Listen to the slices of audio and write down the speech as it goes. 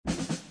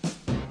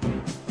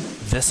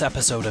This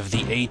episode of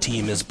the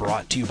A-Team is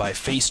brought to you by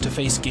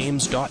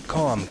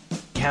FaceToFaceGames.com,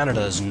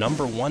 Canada's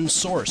 #1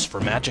 source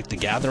for Magic the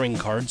Gathering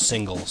card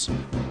singles.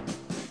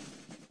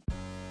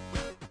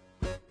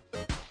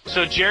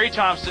 So Jerry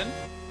Thompson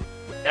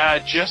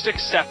just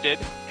accepted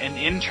an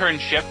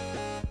internship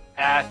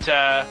at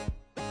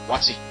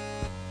WotC.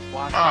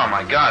 Oh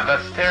my god,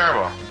 that's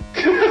terrible.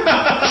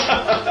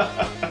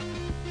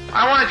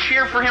 I want to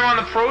cheer for him on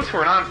the Pro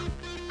Tour, not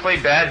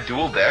play bad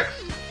dual decks.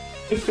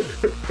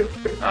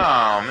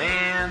 Oh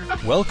man.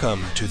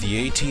 Welcome to the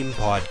A-Team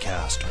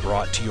podcast,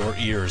 brought to your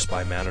ears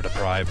by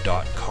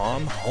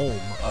ManaDeprived.com,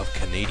 home of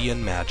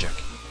Canadian Magic.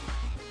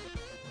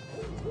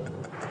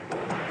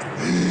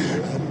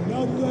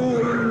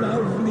 Another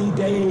lovely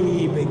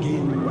day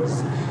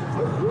begins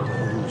for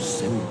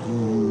ghosts and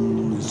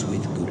ghouls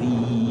with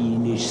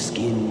greenish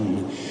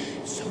skin.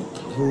 So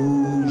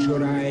close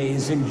your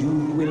eyes and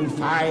you will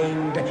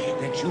find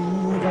that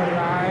you've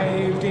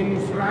arrived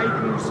in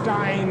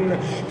Frightenstein.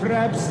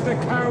 Perhaps the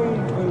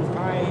Count will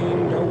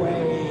find a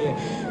way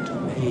to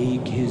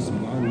make his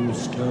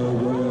monster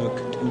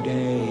work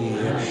today.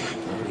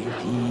 For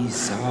if he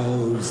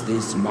solves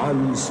this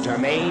monster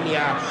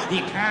mania,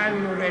 he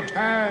can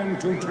return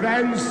to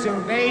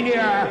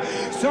Transylvania.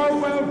 So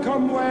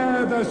welcome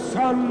where the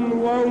sun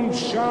won't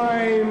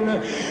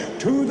shine,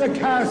 to the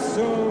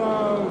castle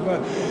of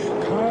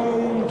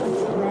Count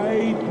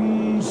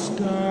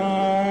Frightenstein.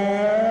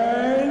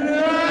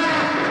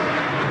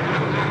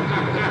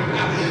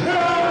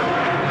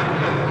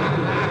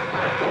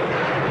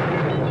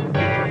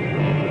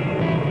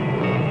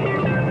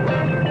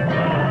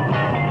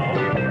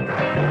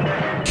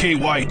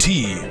 KYT.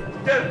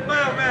 Yes,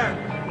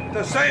 man.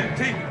 The same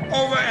thing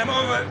over and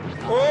over.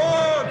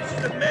 Oh, it's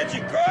the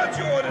magic cards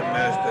you ordered,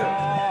 Master.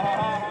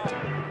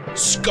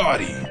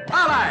 Scotty.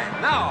 All right,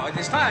 now it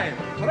is time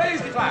to raise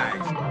the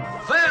flags.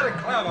 Very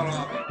clever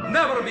of it.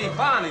 Never be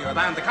funnier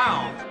than the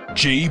Count.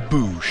 Jay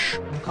Boosh.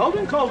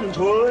 Calvin,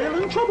 toil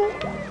and trouble.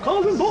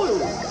 Calvin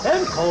boil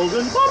and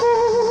Calvin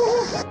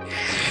bubble.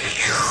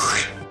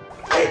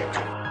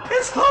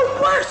 It's the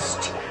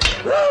worst.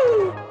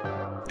 Woo!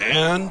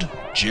 And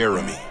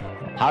Jeremy.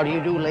 How do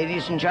you do,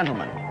 ladies and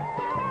gentlemen?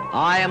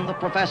 I am the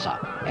professor,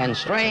 and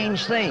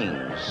strange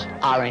things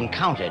are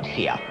encountered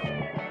here.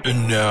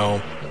 And now,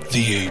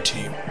 the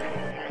A-Team.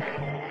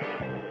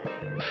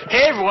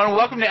 Hey everyone,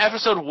 welcome to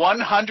episode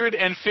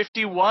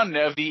 151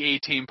 of the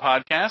A-Team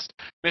podcast.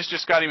 Mr.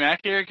 Scotty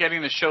Mack here,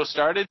 getting the show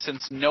started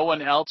since no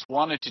one else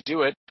wanted to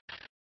do it.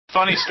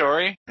 Funny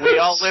story, we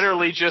all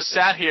literally just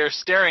sat here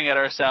staring at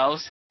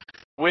ourselves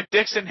with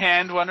dicks in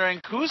hand, wondering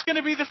who's going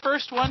to be the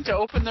first one to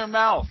open their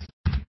mouth.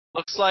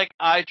 Looks like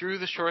I drew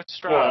the short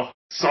straw. Well,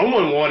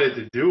 someone wanted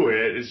to do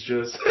it, it's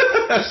just...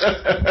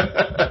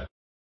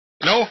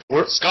 No,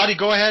 Scotty,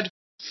 go ahead.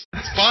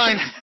 It's fine.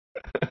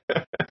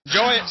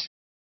 Enjoy it.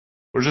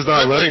 We're just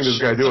not letting this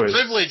guy do it. It's a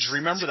privilege,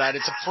 remember that.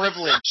 It's a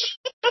privilege.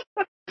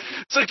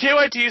 So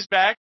KYT's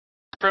back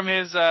from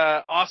his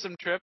awesome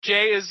trip.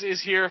 Jay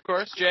is here, of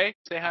course. Jay,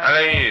 say hi.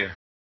 Hello.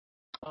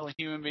 Oh, a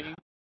human being.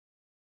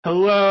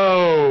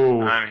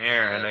 Hello. I'm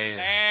here.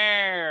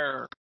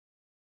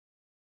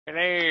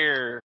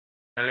 Hello.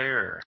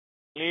 Hello.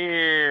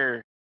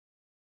 Here.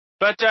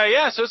 But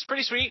yeah, so it's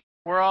pretty sweet.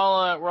 We're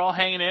all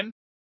hanging in,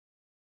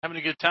 having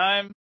a good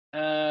time.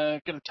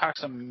 Gonna talk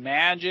some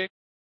magic,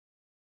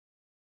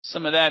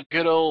 some of that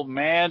good old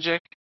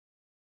magic.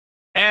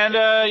 And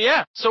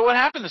yeah. So what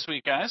happened this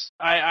week, guys?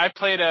 I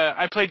played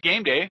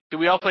Game Day. Did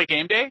we all play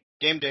Game Day?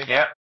 Game Day.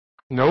 Yeah.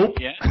 Nope.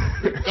 Yeah.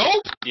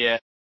 Nope. Yeah.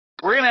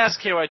 We're gonna ask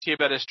KYT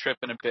about his trip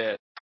in a bit.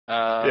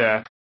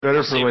 Yeah.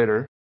 Better for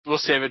later. We'll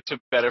save it to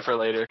better for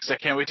later, because I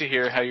can't wait to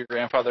hear how your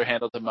grandfather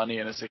handled the money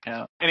in his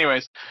account.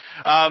 Anyways,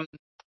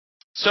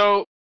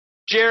 so,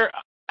 Jer,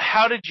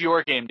 how did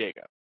your game day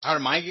go? How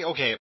did my...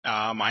 Okay,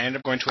 I ended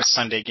up going to a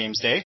Sunday Games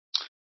Day.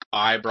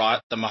 I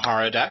brought the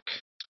Mahara deck.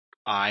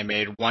 I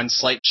made one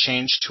slight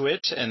change to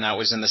it, and that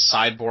was in the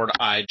sideboard.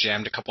 I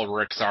jammed a couple of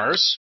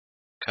Rixars,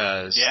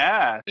 because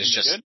it's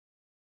just good.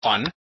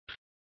 Fun.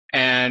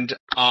 And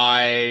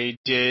I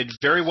did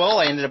very well.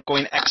 I ended up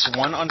going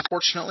X1,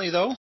 unfortunately,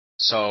 though.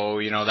 So,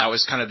 that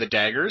was kind of the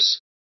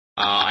daggers.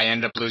 I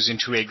ended up losing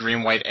to a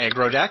green-white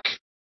aggro deck.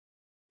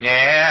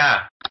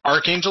 Yeah.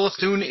 Archangel of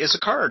Thune is a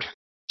card,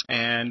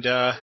 and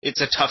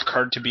it's a tough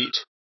card to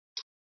beat.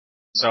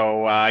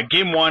 So,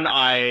 game one,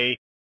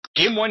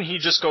 he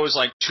just goes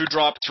like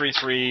 2-drop,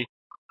 3/3,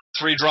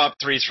 3-drop,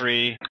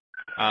 3/3.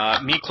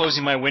 Me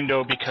closing my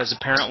window because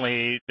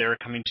apparently they're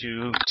coming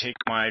to take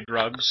my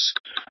drugs.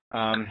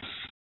 So,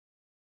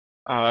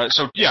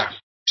 yeah.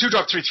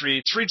 2-drop,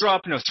 3/3,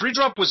 3-drop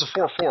was a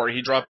 4/4.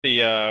 He dropped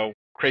the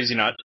Crazy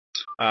Nut,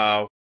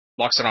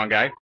 Loxodon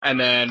guy. And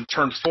then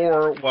turn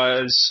 4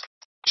 was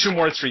 2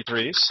 more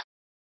 3/3s.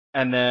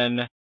 And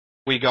then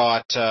we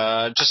got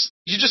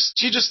he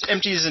just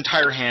emptied his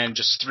entire hand,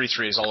 just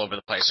 3/3s all over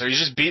the place. So he's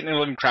just beating the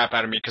living crap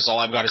out of me because all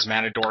I've got is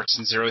Mana Dorks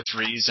and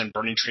 0/3s and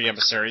Burning Tree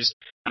Emissaries.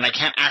 And I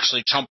can't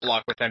actually chump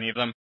block with any of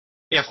them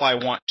if I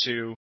want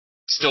to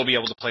still be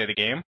able to play the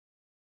game.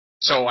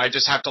 So I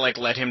just have to like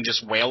let him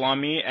just wail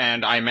on me,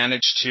 and I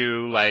managed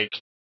to like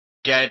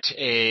get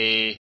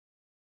I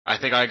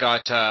think I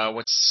got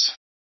what's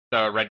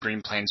the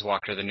red-green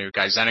planeswalker, the new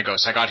guy,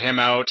 Xenagos. I got him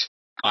out.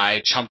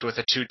 I chumped with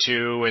a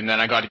 2/2, and then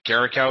I got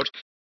Garrick out.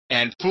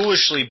 And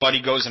foolishly,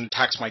 Buddy goes and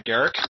attacks my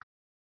Garrick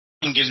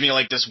and gives me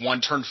like this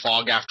one-turn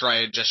fog after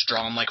I had just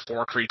drawn like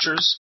 4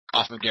 creatures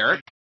off of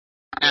Garrick.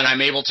 And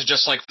I'm able to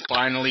just like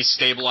finally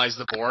stabilize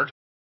the board,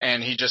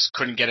 and he just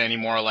couldn't get any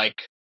more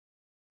like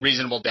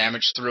reasonable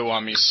damage through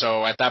on me.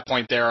 So at that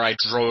point there, I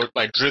drew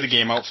the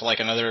game out for like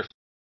another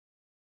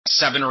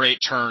 7 or 8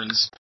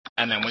 turns,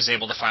 and then was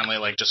able to finally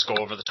like just go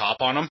over the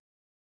top on him.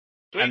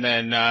 Sweet. And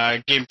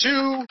then game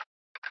 2,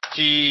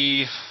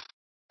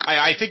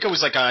 I think it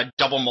was like a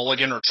double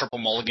mulligan or triple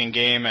mulligan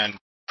game, and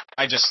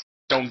I just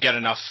don't get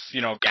enough,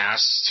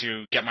 gas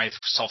to get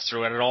myself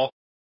through it at all.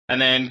 And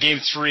then game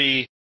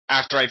 3,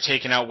 after I've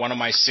taken out one of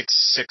my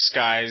 6/6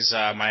 guys,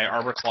 my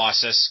Arbor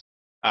Colossus,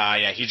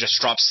 he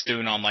just drops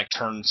Thune on like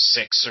turn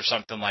 6 or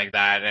something like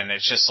that, and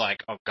it's just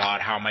like, oh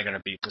god, how am I going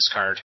to beat this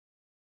card?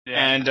 Yeah.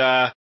 And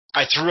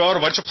I threw out a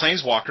bunch of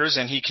Planeswalkers,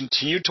 and he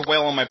continued to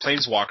wail on my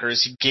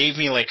Planeswalkers. He gave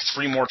me like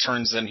 3 more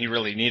turns than he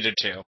really needed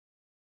to.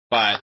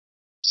 But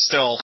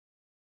still,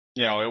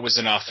 it was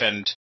enough,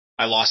 and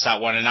I lost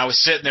that one. And I was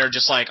sitting there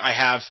just like, I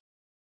have,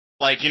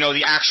 like,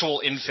 the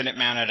actual infinite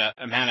mana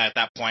at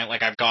that point.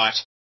 Like, I've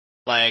got,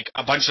 like,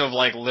 a bunch of,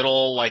 like,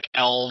 little, like,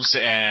 elves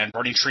and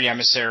Burning Tree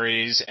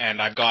Emissaries,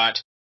 and I've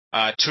got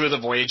 2 of the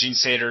Voyaging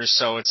Satyrs,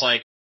 so it's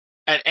like,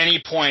 at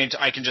any point,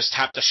 I can just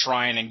tap the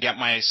Shrine and get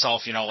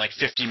myself, like,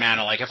 50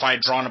 mana. Like, if I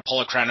had drawn a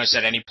Polakranos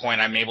at any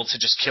point, I'm able to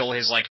just kill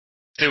his, like,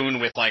 Thune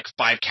with, like,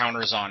 5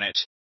 counters on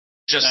it.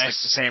 Just, nice. Like,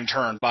 the same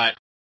turn, but,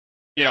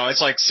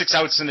 it's like 6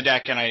 outs in the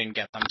deck, and I didn't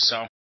get them,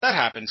 so that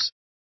happens.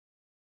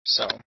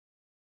 So,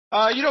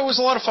 it was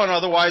a lot of fun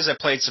otherwise. I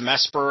played some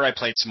Esper, I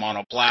played some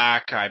Mono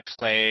Black, I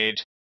played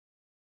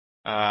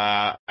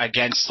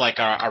against, like,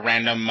 a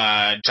random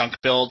junk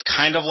build,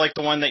 kind of like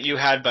the one that you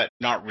had, but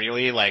not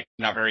really, like,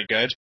 not very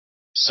good.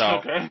 So,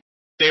 okay.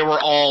 They were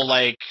all,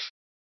 like,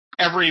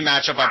 every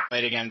matchup I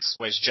played against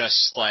was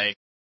just, like,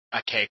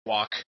 a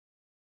cakewalk.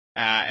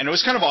 And it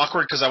was kind of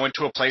awkward because I went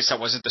to a place that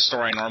wasn't the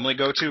store I normally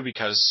go to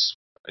because,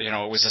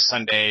 it was a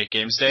Sunday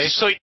games day.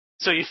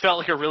 So you felt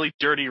like a really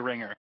dirty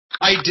ringer.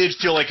 I did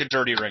feel like a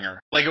dirty ringer.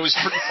 Like, it was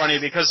pretty funny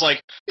because,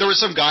 like, there were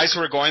some guys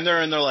who were going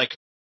there and they're like,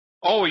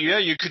 oh, yeah,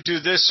 you could do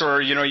this,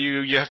 or,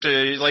 you have to,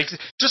 like,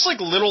 just, like,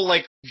 little,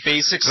 like,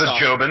 basic stuff.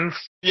 The Jobins?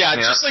 Yeah,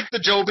 just, like, the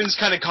Jobins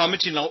kind of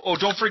commenting, oh,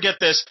 don't forget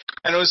this.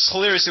 And it was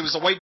hilarious. It was a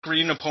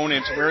white-green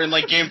opponent. We're in,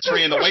 like, game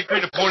 3, and the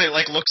white-green opponent,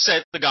 like, looks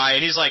at the guy,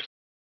 and he's like,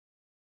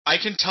 I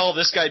can tell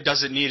this guy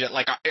doesn't need it.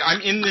 Like,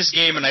 I'm in this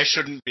game, and I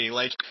shouldn't be.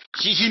 Like,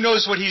 he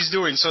knows what he's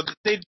doing. So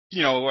they,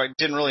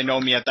 didn't really know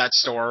me at that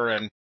store,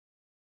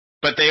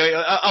 but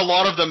a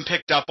lot of them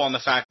picked up on the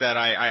fact that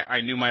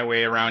I knew my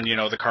way around,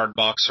 the card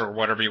box or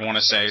whatever you want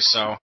to say,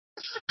 so.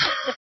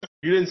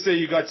 You didn't say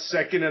you got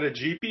second at a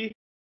GP?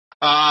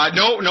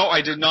 No,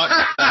 I did not.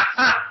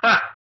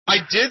 I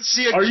did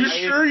see a guy. Are you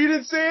sure you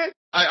didn't say it?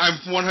 I'm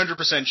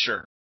 100%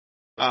 sure.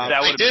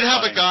 I did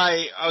have a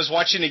guy, I was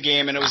watching a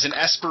game, and it was an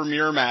Esper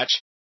mirror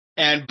match,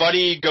 and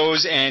Buddy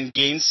goes and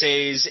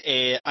gainsays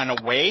an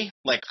away,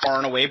 like far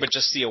and away, but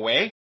just the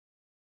away.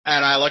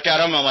 And I look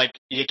at him, I'm like,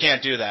 you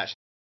can't do that.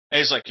 And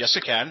he's like, yes,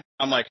 I can.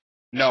 I'm like,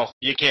 no,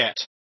 you can't.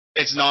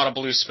 It's not a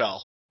blue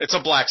spell. It's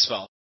a black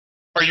spell.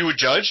 Are you a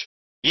judge?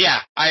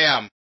 Yeah, I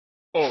am.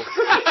 Oh.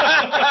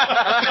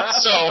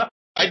 So,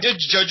 I did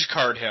judge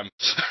card him.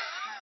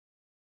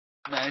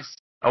 Nice.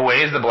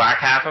 Away is the black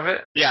half of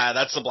it? Yeah,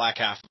 that's the black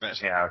half of it.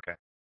 Yeah, okay.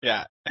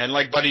 Yeah, and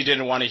like Buddy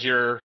didn't want to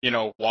hear,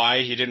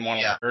 why he didn't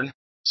want to learn.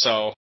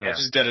 So, I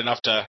just did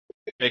enough to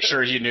make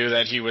sure he knew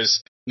that he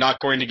was not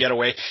going to get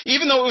away.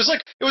 Even though it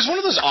was one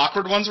of those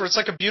awkward ones where it's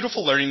like a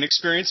beautiful learning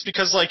experience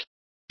because, like,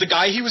 the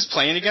guy he was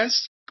playing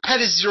against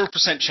had a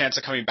 0% chance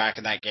of coming back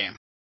in that game.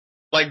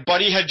 Like,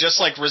 Buddy had just,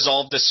 like,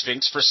 resolved the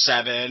Sphinx for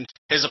 7,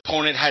 his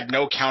opponent had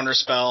no counter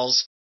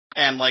spells,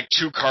 and, like,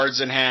 2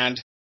 cards in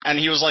hand, and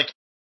he was, like,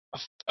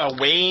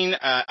 weighing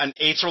an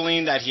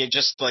Aetherling that he had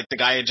just, like, the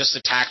guy had just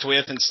attacked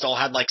with and still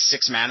had, like,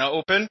 6 mana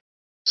open.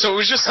 So it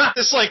was just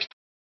this, like,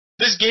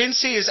 this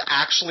Gainsay is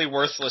actually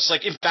worthless.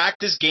 Like, in fact,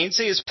 this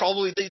Gainsay is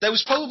that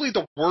was probably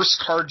the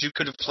worst card you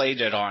could have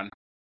played it on.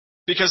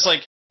 Because,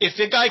 like, if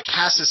the guy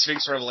casts a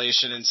Sphinx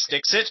Revelation and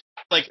sticks it,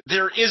 like,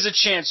 there is a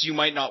chance you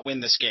might not win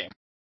this game.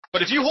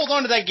 But if you hold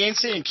on to that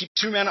Gainsay and keep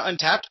 2 mana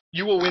untapped,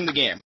 you will win the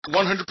game.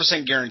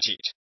 100% guaranteed.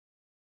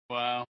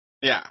 Wow.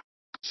 Yeah.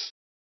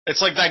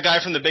 It's like that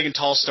guy from the Big and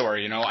Tall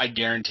story, I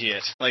guarantee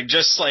it. Like,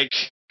 just like...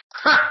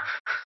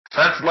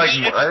 That's like...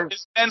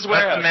 It's Men's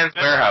Warehouse. Men's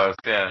Warehouse,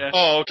 yeah.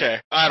 Oh,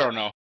 okay. I don't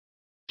know.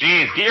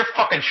 Jeez, get your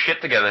fucking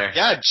shit together.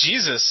 Yeah,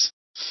 Jesus.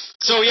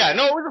 So, yeah,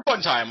 no, it was a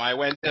fun time. I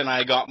went and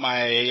I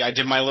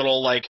did my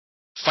little, like,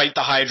 fight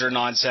the Hydra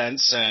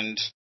nonsense, and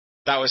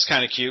that was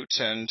kind of cute,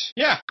 and,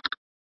 yeah.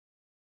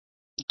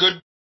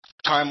 Good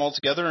time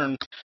altogether, and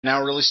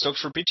now really stoked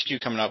for BTQ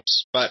coming up.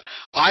 But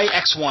I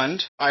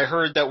X1'd. I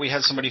heard that we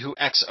had somebody who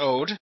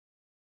XO'd.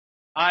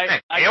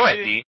 I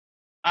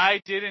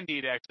did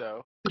indeed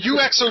exo. You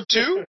exoed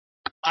too?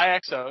 I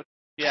exoed.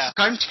 Yeah.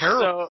 I'm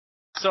terrible.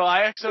 So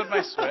I exoed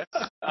my Swift.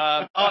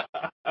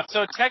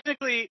 So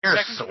technically, You're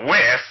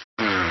Swift.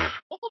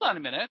 Hold on a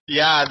minute.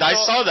 Yeah, I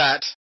saw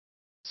that.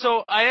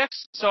 So I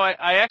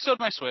exoed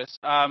my Swiss.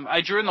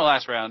 I drew in the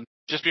last round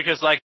just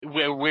because like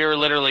we were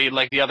literally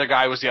like the other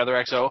guy was the other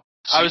exo.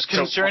 I was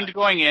concerned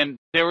going in.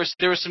 There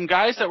were some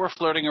guys that were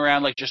flirting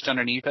around like just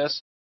underneath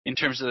us in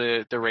terms of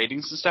the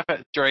ratings and stuff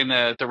during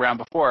the round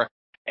before,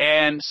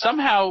 and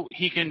somehow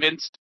he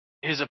convinced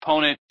his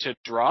opponent to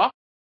draw.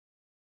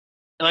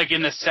 Like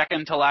in the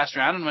second to last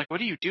round, I'm like, what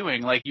are you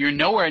doing? Like, you're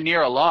nowhere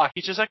near a lock.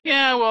 He's just like,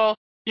 yeah, well,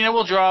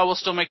 we'll draw. We'll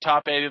still make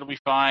top 8. It'll be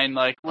fine.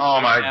 Like, oh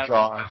my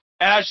god.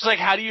 And I was just like,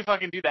 how do you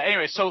fucking do that?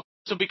 Anyway, so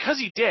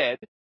because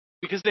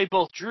they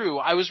both drew,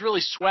 I was really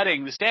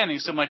sweating the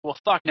standings. So I'm like, well,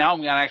 fuck, now I'm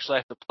gonna actually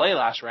have to play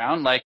last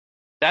round. Like,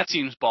 that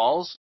seems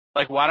balls.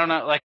 Like, why don't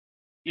I, like,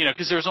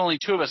 because there was only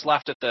 2 of us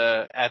left at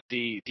the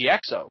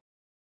EXO.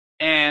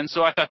 And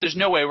so I thought, there's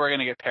no way we're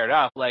gonna get paired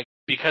up. Like,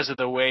 because of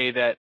the way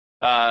that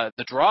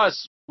the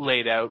draws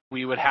laid out,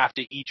 we would have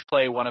to each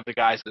play one of the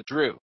guys that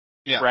drew.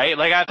 Yeah. Right?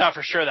 Like, I thought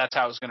for sure that's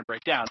how it was going to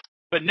break down.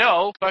 But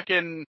no,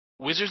 fucking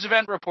Wizards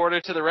Event reporter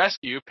to the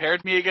rescue,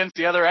 paired me against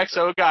the other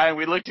XO guy, and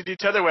we looked at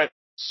each other and went,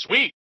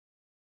 sweet.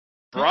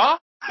 Draw?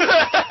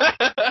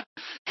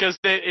 Because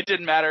it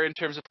didn't matter in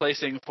terms of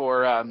placing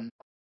for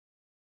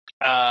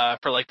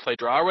like play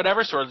draw or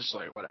whatever, so we're just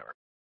like, whatever.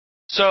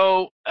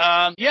 So,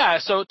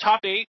 so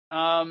top 8,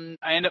 I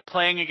end up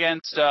playing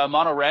against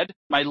Mono Red,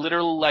 my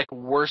literal, like,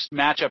 worst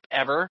matchup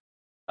ever.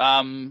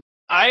 I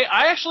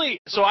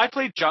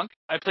played Junk.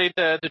 I played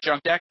the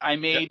Junk deck. I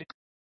made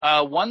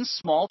one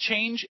small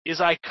change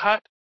is I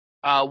cut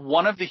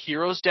one of the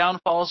heroes'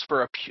 downfalls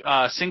for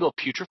a single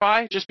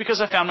Putrefy, just because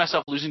I found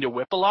myself losing to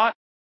Whip a lot.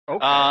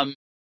 Okay.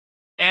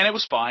 And it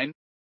was fine.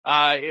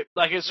 It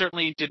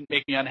certainly didn't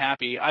make me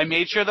unhappy. I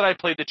made sure that I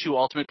played the 2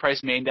 ultimate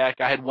price main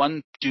deck. I had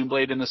 1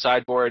 Doomblade in the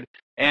sideboard,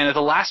 and at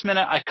the last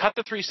minute, I cut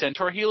the 3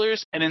 Centaur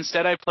healers, and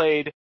instead I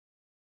played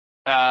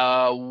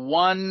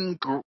one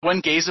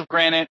Gaze of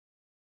Granite,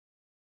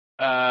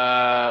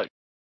 1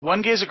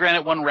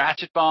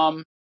 Ratchet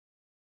Bomb,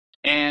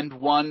 and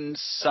 1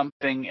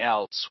 something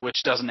else,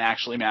 which doesn't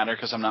actually matter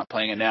because I'm not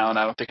playing it now, and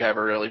I don't think I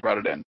ever really brought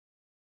it in.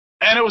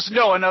 And it was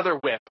another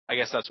Whip. I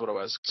guess that's what it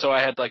was. So I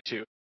had like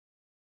 2.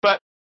 But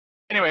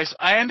anyways,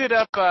 I ended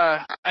up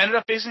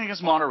facing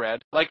against Mono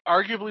Red, like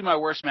arguably my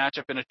worst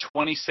matchup in a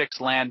 26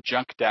 land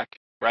Junk deck,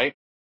 right?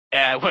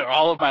 Where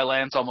all of my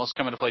lands almost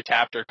come into play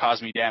tapped or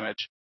cause me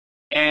damage.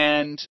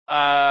 And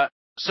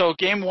so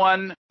game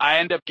 1, I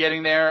end up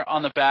getting there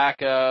on the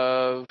back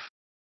of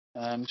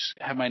just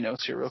have my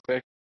notes here real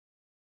quick.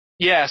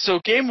 Yeah, so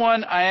game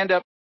 1, I end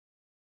up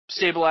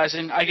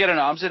stabilizing. I get an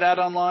Omzidat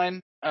online,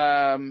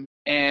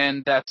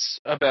 and that's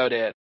about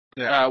it.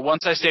 Yeah.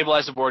 Once I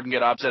stabilize the board and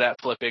get Omzidat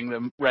flipping,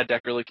 the red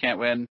deck really can't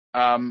win.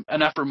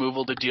 Enough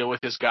removal to deal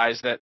with his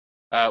guys that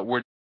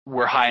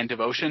were high in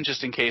devotion,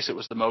 just in case it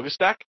was the Mogus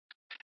deck.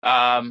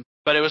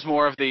 But it was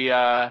more of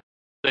the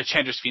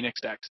Chandra's Phoenix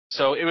decks.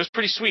 So it was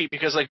pretty sweet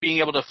because like being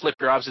able to flip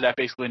your Omzidat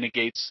basically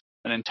negates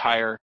an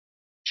entire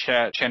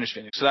Chandra's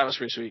Phoenix. So that was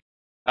pretty sweet.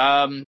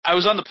 I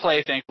was on the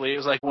play, thankfully. It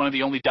was like one of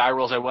the only die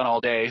rolls I won all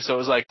day. So it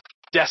was like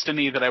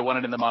destiny that I won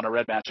it in the mono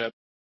red matchup.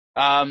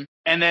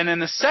 And then in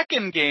the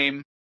second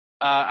game,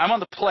 I'm on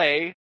the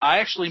play. I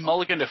actually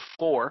mulliganed to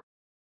 4.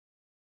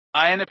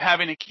 I end up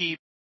having to keep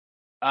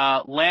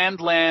land,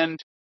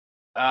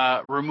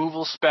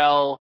 removal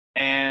spell,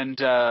 and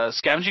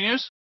Scavenging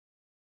Ooze.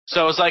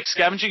 So it was like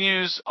Scavenging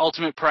Ooze,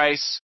 ultimate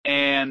price,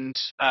 and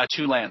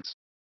 2 lands.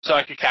 So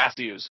I could cast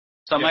the Ooze.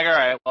 So I'm like, all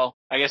right, well,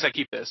 I guess I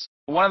keep this.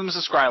 One of them is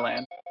a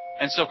Scryland.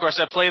 And so, of course,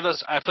 I play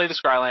the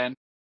Scryland,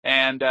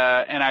 and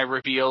I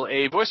reveal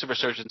a Voice of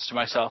Resurgence to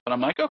myself. And I'm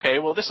like, okay,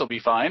 well, this will be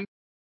fine.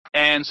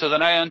 And so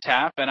then I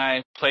untap, and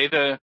I play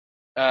the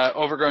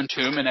Overgrown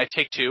Tomb, and I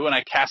take 2, and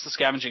I cast the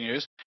Scavenging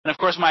Ooze. And, of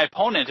course, my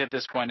opponent at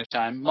this point of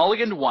time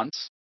mulliganed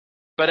once,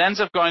 but ends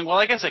up going, well,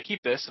 I guess I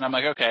keep this. And I'm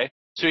like, okay.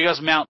 So he goes,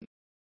 Mountain.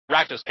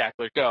 Rakdos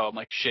Cackler, go. I'm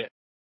like, shit.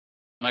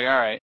 I'm like, all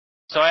right.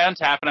 So I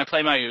untap and I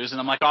play my Ooze, and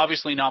I'm like,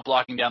 obviously not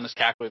blocking down this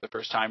Cackler the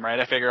first time, right?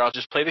 I figure I'll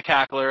just play the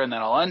Cackler, and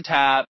then I'll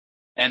untap,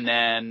 and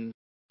then,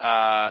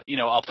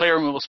 I'll play a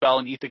removal spell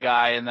and eat the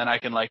guy, and then I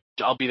can,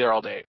 I'll be there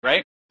all day,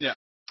 right? Yeah.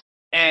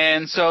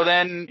 And so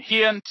then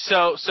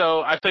so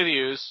I play the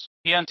Ooze,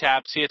 he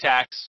untaps, he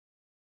attacks,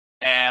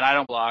 and I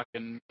don't block,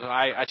 and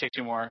I take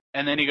 2 more.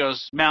 And then he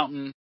goes,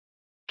 Mountain,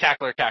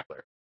 Cackler.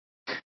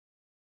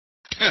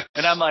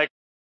 And I'm like,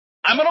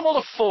 I'm gonna roll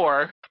a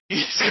 4.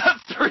 He's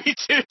got 3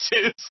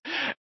 2/2s.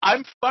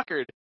 I'm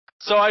fuckered.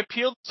 So I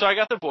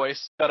got the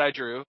voice that I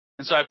drew,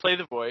 and so I play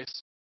the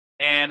voice,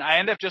 and I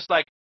end up just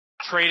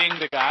trading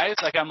the guys.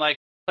 Like I'm like,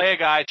 play a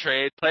guy,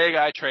 trade, play a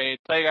guy, trade,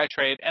 play a guy,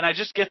 trade, and I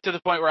just get to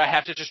the point where I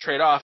have to just trade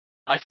off.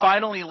 I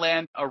finally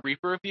land a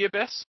Reaper of the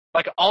Abyss.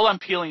 Like all I'm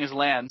peeling is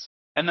lands,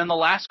 and then the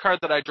last card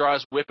that I draw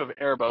is Whip of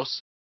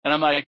Erebos, and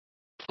I'm like,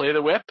 play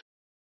the Whip,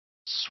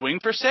 swing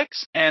for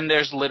 6, and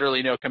there's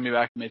literally no coming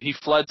back from it. He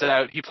floods it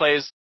out. He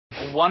plays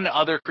one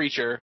other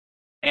creature,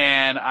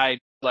 and I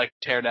like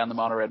tear down the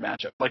mono red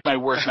matchup, like my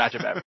worst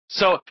matchup ever.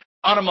 So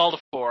on a multi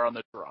 4 on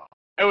the draw,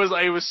 it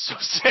was so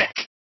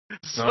sick.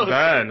 Not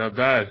bad, not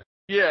bad.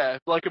 Yeah,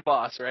 like a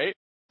boss, right?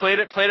 Played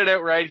it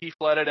out right. He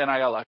flooded, and I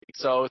got lucky,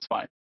 so it's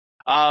fine.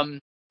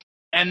 And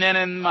then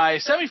in my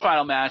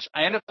semifinal match,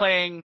 I ended up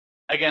playing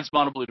against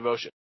Mono Blue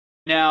Devotion.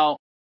 Now,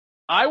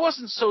 I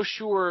wasn't so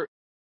sure.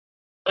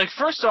 Like,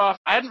 first off,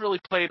 I hadn't really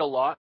played a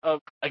lot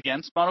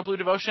against Mono Blue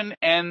Devotion,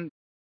 and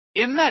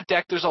in that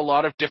deck, there's a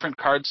lot of different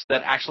cards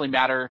that actually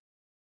matter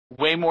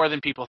way more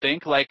than people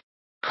think. Like,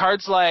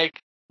 cards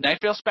like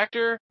Nightveil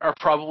Spectre are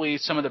probably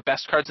some of the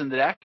best cards in the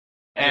deck,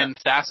 and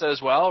Thassa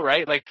as well,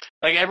 right? Like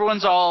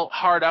everyone's all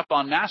hard up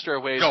on Master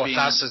of Waves. No,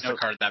 Thassa's the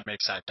card that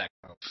makes that deck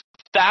move.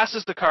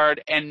 Thassa's the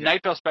card, and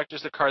Nightveil Spectre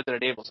is the card that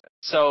enables it.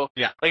 So,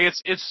 like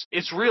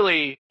it's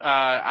really,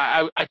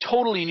 I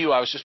totally knew I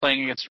was just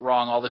playing against it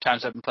wrong all the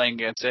times I've been playing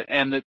against it,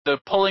 and the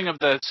pulling of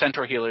the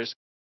Centaur healers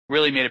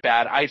really made it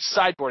bad. I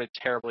sideboarded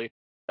terribly.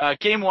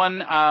 Game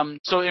 1,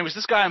 so it was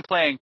this guy I'm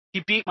playing.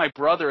 He beat my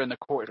brother in the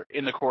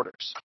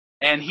quarters,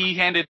 and he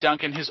handed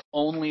Duncan his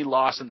only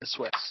loss in the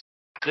Swiss.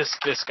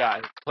 This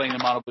guy playing the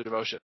Mono Blue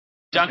Devotion.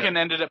 Duncan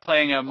ended up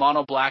playing a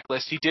Mono Black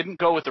list. He didn't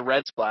go with the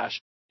Red Splash.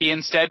 He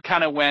instead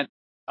kind of went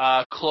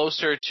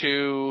closer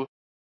to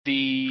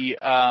the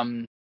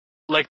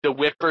like the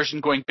whip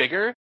version, going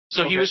bigger.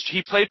 So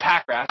he played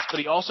Pack Rats, but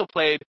he also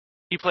played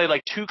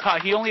like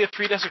he only had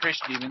 3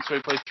 Desecration Demons, so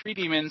he played 3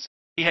 demons.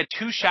 He had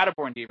 2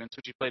 Shadowborn Demons,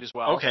 which he played as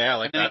well. Okay, I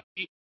like that.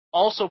 He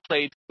also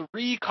played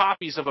 3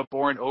 copies of a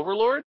Born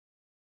Overlord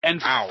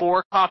and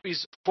 4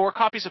 copies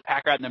of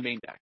Pack Rat in the main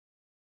deck.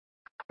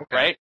 Okay.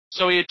 Right?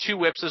 So he had 2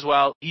 whips as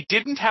well. He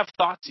didn't have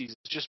Thought Seizes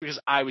just because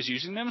I was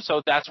using them,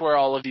 so that's where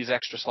all of these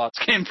extra slots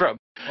came from.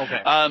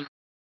 Okay.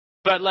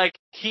 But like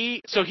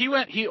his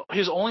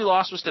only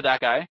loss was to that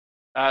guy.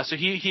 So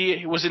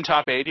he was in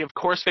top 8. He of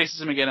course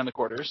faces him again in the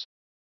quarters.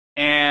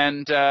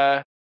 And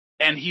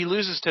he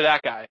loses to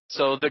that guy.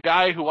 So the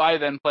guy who I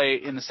then play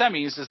in the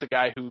semis is the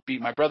guy who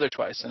beat my brother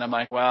twice. And I'm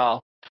like,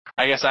 well,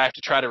 I guess I have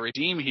to try to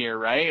redeem here,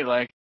 right?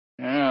 Like,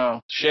 oh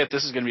shit,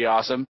 this is gonna be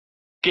awesome.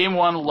 Game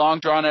 1, long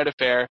drawn out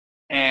affair.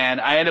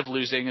 And I end up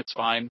losing. It's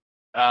fine.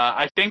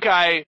 I think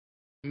I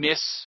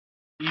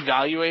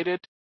mis-evaluated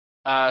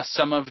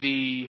some of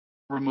the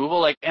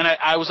removal. And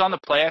I was on the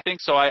play, I think,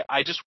 so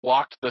I just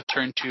walked the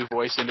turn 2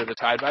 voice into the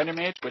Tidebinder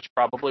Mage, which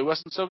probably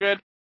wasn't so good.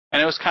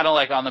 And it was kind of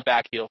like on the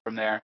back heel from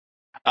there.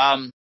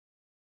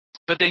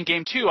 But then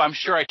game 2, I'm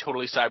sure I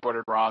totally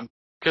sideboarded wrong,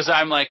 because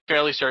I'm like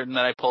fairly certain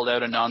that I pulled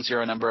out a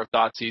non-zero number of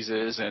Thought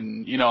Seizes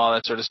and all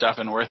that sort of stuff,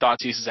 and where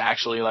Thought Seize is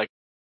actually like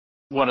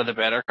one of the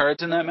better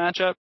cards in that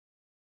matchup.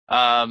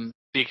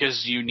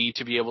 Because you need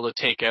to be able to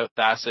take out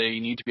Thassa,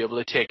 you need to be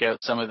able to take out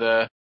some of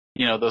the,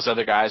 those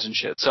other guys and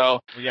shit. So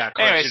cards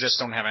anyways, you just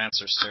don't have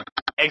answers to.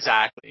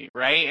 Exactly,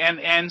 right?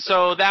 And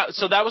so that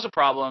was a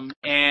problem,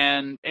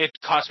 and it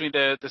cost me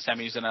the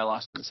semis, and I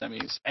lost in the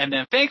semis. And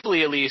then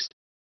thankfully, at least,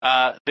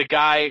 the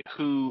guy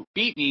who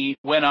beat me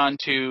went on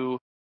to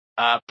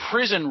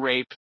prison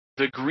rape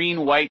the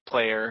green-white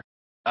player,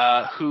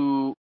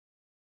 who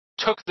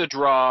took the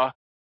draw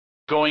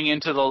going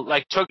into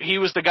he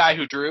was the guy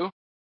who drew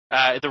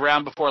the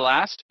round before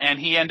last, and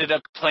he ended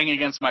up playing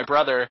against my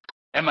brother,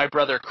 and my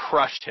brother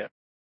crushed him.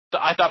 So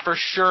I thought for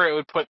sure it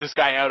would put this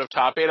guy out of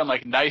top 8. I'm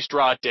like, nice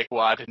draw,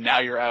 dickwad, now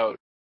you're out.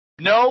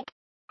 Nope,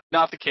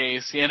 not the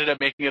case. He ended up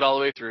making it all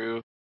the way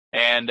through,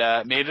 and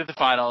made it to the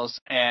finals,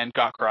 and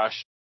got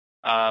crushed.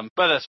 But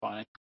that's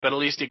fine. But at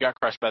least he got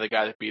crushed by the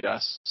guy that beat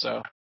us,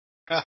 so.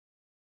 Huh.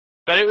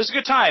 But it was a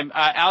good time.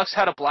 Alex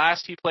had a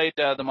blast. He played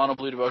the Mono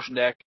Blue Devotion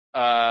deck.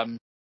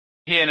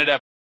 He ended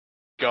up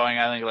going,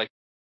 I think, like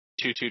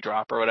 2/2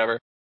 drop or whatever.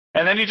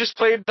 And then he just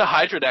played the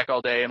Hydra deck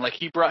all day, and like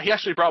he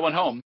actually brought one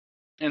home.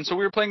 And so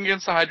we were playing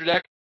against the Hydra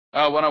deck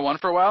one-on-one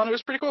for a while, and it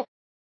was pretty cool.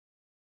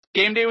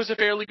 Game day was a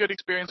fairly good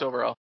experience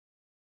overall.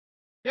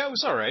 Yeah, it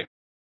was all right.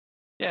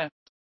 Yeah.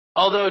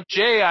 Although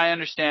Jay, I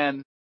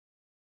understand,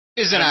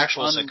 is an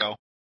actual sicko.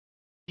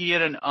 He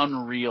had an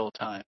unreal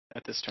time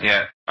at this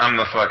tournament. Yeah, I'm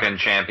the fucking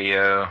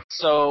champio.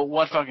 So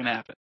what fucking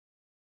happened?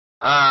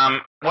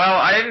 Well,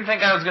 I didn't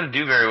think I was going to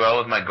do very well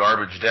with my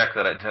garbage deck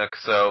that I took,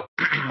 so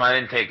I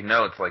didn't take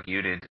notes like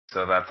you did,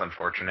 so that's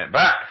unfortunate.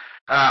 But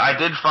I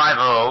did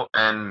 5-0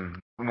 and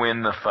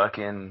win the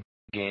fucking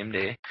game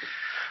day.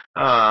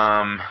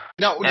 Now,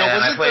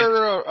 wasn't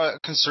there a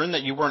concern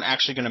that you weren't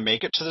actually going to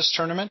make it to this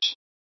tournament?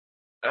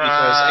 Because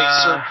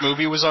a certain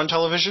movie was on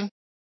television?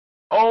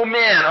 Oh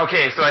man,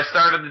 okay, so I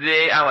started the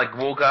day, I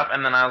woke up,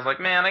 and then I was like,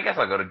 man, I guess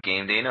I'll go to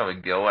game day, no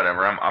big deal,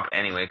 whatever, I'm up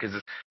anyway,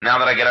 because now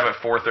that I get up at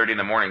 4:30 in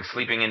the morning,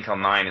 sleeping in till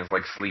 9 is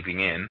like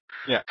sleeping in.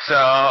 Yeah.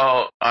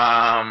 So,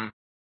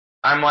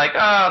 I'm like,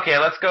 oh, okay,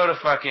 let's go to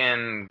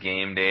fucking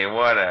game day,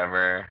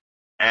 whatever.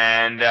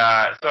 And,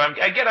 so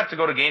I get up to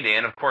go to game day,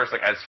 and of course,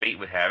 like, as fate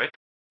would have it,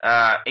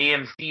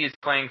 AMC is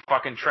playing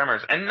fucking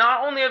Tremors. And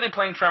not only are they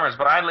playing Tremors,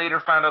 but I later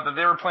found out that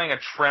they were playing a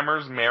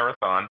Tremors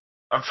marathon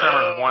of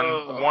Tremors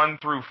 1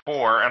 through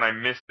 4, and I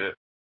missed it.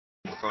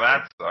 So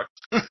that sucked.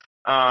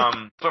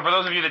 So for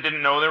those of you that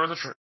didn't know there was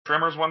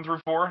Trimmers 1 through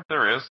 4,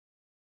 there is.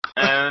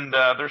 And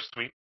they're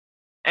sweet.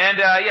 And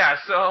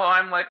so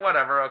I'm like,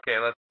 whatever, okay,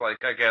 let's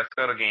I guess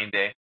go to Game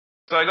Day.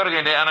 So I go to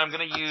Game Day, and I'm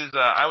gonna use.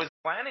 I was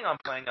planning on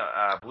playing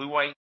a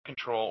blue-white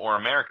control or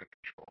American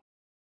control,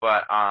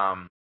 but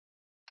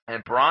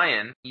and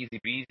Brian, easy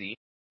beasy,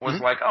 was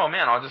like, oh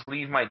man, I'll just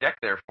leave my deck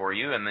there for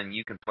you, and then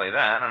you can play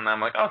that. And I'm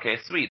like, okay,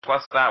 sweet.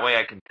 Plus that way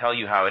I can tell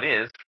you how it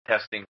is,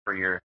 testing for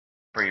your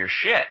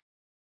shit,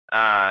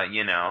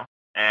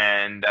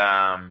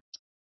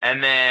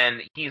 And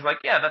then he's like,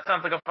 yeah, that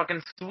sounds like a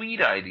fucking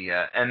sweet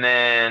idea. And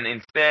then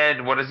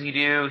instead, what does he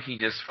do? He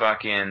just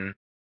fucking,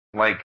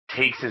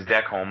 takes his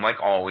deck home,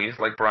 like always,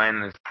 like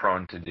Brian is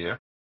prone to do.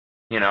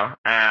 So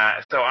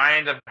I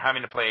end up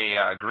having to play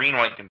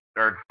green-white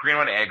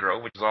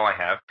aggro, which is all I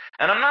have.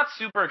 And I'm not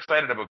super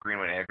excited about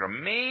green-white aggro,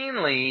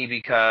 mainly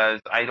because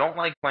I don't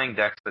like playing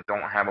decks that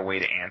don't have a way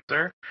to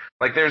answer.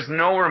 Like, there's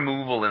no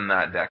removal in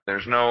that deck.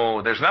 There's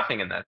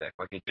nothing in that deck.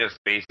 Like, it just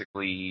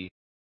basically...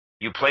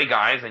 You play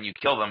guys and you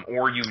kill them,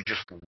 or you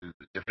just lose.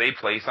 If they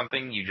play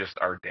something, you just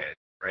are dead,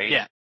 right?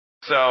 Yeah.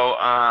 So,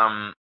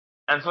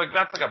 and so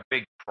that's a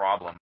big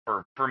problem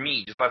for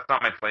me. Just that's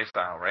not my play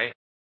style, right?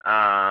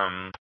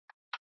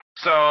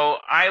 So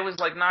I was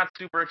not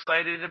super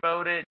excited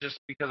about it just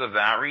because of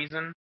that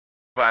reason.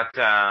 But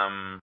so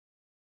I'm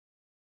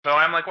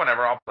like,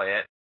 whatever, I'll play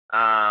it.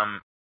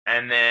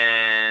 And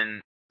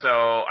then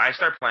so I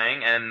start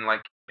playing, and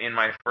in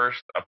my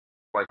first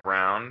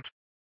round.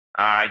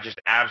 I just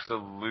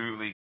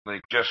absolutely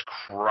just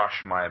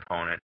crushed my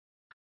opponent.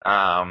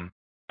 I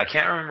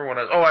can't remember what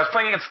I was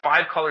playing against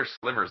 5-color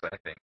slivers, I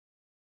think.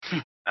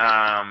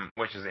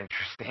 Which is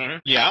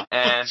interesting. Yeah.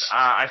 And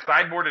I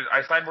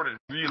sideboarded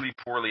really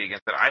poorly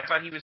against it. I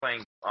thought he was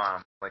playing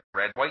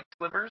red-white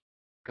slivers,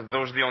 because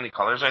those are the only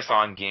colors I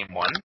saw in game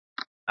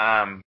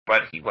 1.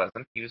 But he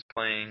wasn't. He was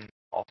playing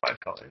all 5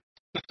 colors.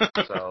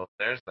 So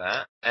there's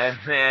that. And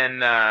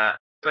then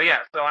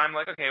so I'm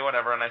like, okay,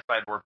 whatever, and I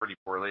sideboard pretty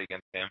poorly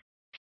against him.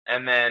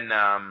 And then,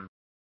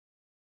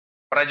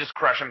 but I just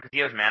crush him because he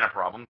has mana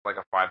problems, like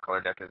a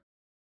 5-color deck is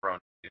prone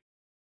to.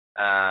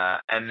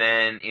 And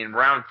then in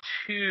round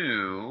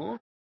 2,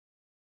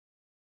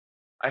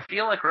 I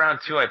feel like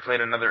round 2 I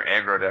played another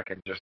aggro deck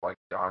and just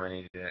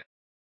dominated it.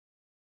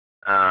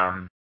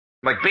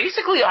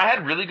 Basically I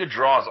had really good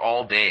draws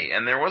all day,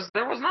 and there was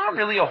not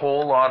really a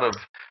whole lot of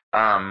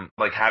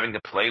having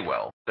to play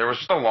well. There was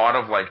just a lot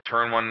of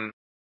turn 1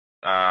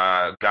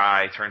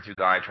 guy, turn 2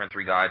 guy, turn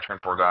 3 guy, turn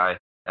 4 guy,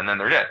 and then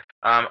they're dead.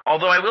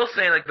 Although I will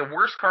say the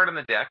worst card in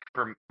the deck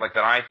for that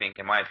I think,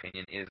 in my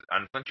opinion, is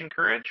Unflinching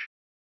Courage.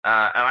 And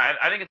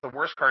I think it's the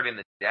worst card in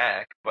the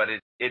deck, but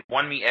it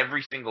won me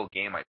every single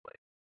game I played.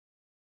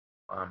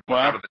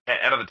 Out of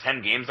the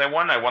 10 games I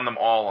won them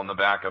all on the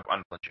back of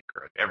Unflinching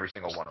Courage, every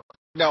single one of them.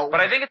 No. But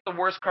I think it's the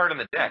worst card in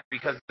the deck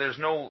because there's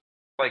no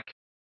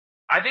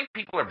I think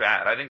people are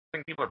bad. I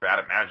think people are bad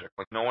at Magic.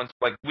 No one's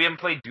we haven't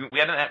played Doom. We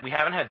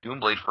haven't had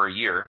Doomblade for a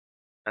year,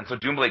 and so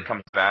Doomblade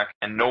comes back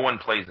and no one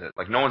plays it.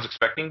 No one's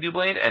expecting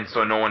Doomblade, and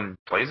so no one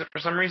plays it for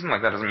some reason.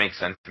 That doesn't make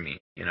sense to me,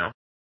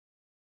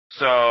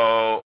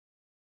 So,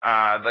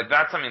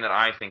 that's something that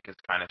I think is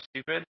kind of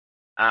stupid.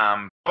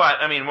 But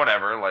I mean,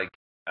 whatever.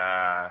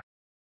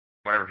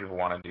 Whatever people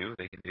want to do,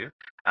 they can do.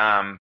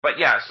 But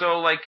yeah,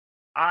 so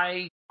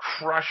I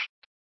crushed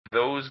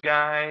those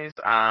guys.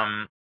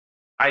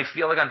 I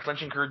feel like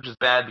Unflinching Courage is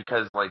bad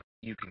because,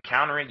 you can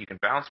counter it, you can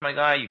bounce my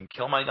guy, you can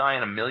kill my guy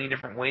in a million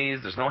different ways,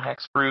 there's no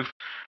hexproof,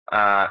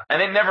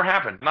 and it never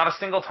happened. Not a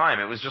single time.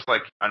 It was just,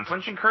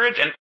 Unflinching Courage,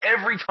 and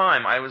every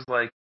time I was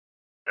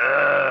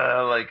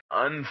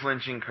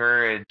Unflinching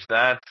Courage,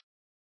 that's,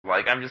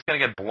 I'm just gonna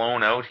get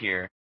blown out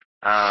here.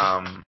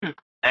 And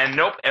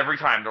nope, every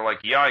time, they're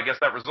yeah, I guess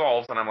that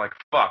resolves, and I'm like,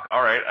 fuck,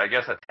 alright, I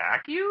guess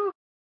attack you?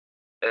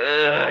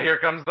 Here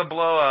comes the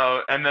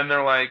blowout, and then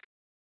they're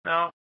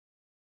no.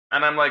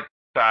 And I'm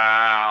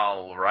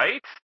all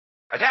right.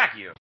 Attack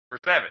you for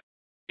 7.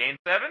 Gain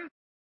 7?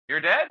 You're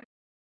dead?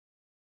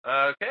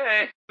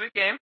 Okay. Sweet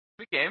game.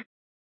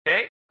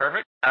 Okay,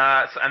 perfect.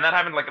 And that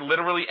happened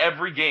literally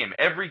every game.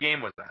 Every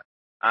game was that.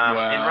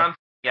 Wow.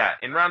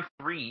 In round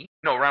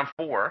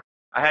 4,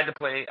 I had to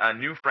play a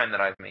new friend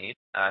that I've made.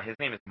 His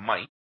name is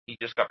Mike. He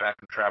just got back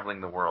from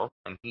traveling the world,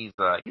 and he's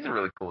a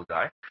really cool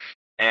guy.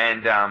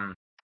 And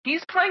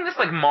he's playing this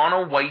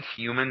mono white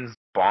humans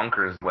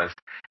bonkers list,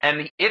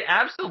 and it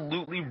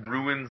absolutely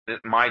ruins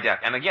my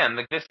deck. And again,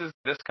 this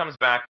comes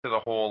back to the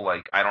whole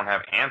I don't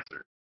have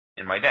answers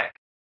in my deck.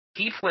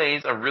 He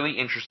plays a really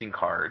interesting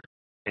card.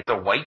 It's a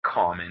white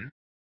common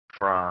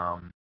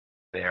from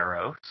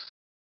Theros.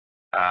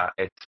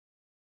 It's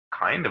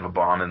kind of a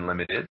bomb and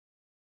limited.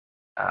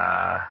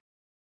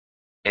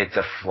 It's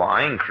a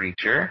flying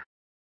creature.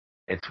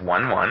 It's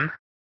 1/1.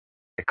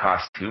 It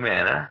costs 2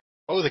 mana.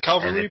 Oh, the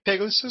Cavalry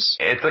Pegasus?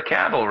 It's a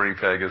Cavalry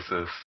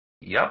Pegasus.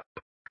 Yep.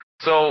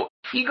 So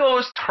he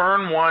goes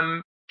turn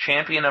 1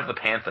 Champion of the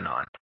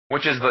Pantheon,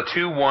 which is the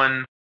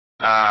 2/1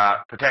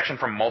 protection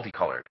from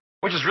multicolored,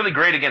 which is really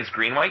great against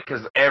green-white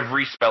because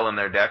every spell in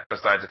their deck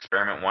besides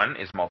Experiment 1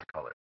 is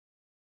multicolored.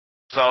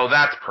 So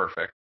that's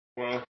perfect.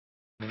 Well,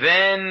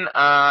 Then,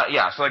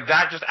 so like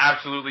that just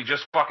absolutely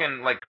just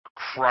fucking like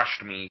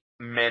crushed me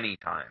many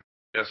times.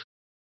 Just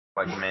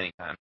like many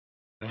times.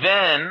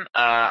 Then,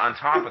 on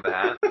top of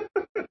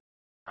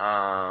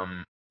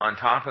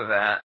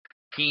that,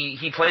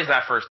 he plays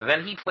that first.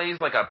 Then he plays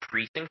like a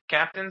precinct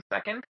captain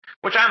second,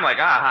 which I'm like,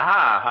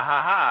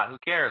 who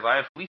cares? I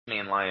have Fleece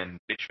Main Lion,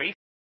 bitch face.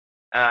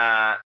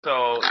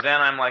 So then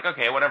I'm like,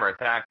 okay, whatever,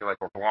 attack, or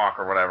block,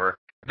 or whatever.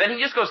 Then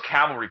he just goes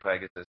Cavalry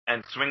Pegasus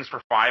and swings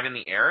for 5 in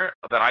the air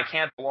that I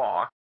can't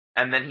block,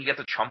 and then he gets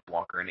a chump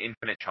blocker, an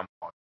infinite chump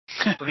blocker.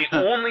 So the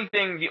only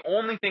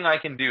thing I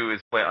can do is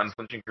play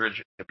Unflinching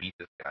Courage to beat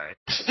this guy.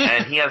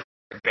 And he has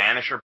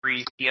Banisher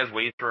Priest, he has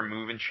ways to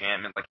remove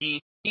enchantment, like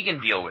he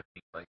can deal with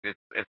me. Like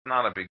it's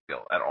not a big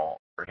deal at all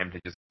for him to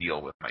just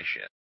deal with my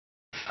shit.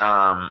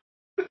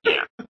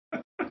 Yeah.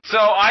 So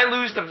I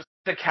lose to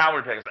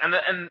Cavalry Pegasus,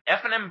 and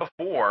F&M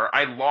before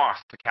I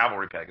lost to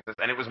Cavalry Pegasus,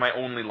 and it was my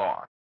only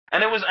loss.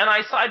 And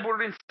I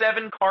sideboarded in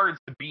 7 cards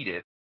to beat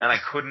it, and I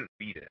couldn't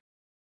beat it.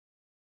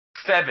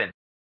 7.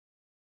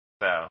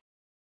 So,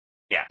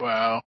 yeah.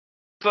 Wow.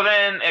 So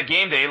then at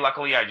game day,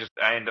 luckily I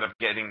ended up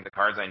getting the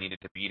cards I needed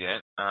to beat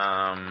it.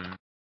 And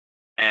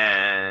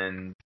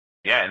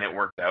it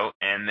worked out.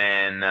 And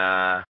then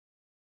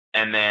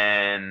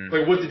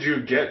Like, what did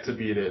you get to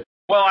beat it?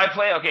 Well, I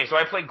play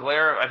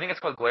Glare. I think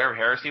it's called Glare of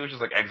Heresy, which is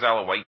like exile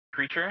a white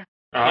creature.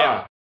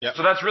 Ah. Yep.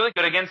 So that's really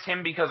good against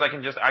him because I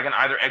can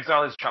either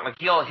exile his like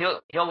he'll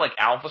like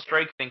Alpha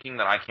Strike thinking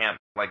that I can't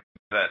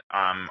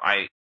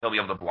he'll be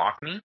able to block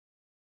me,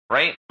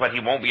 right? But he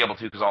won't be able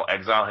to because I'll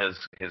exile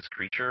his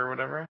creature or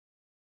whatever.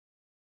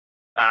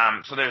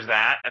 So there's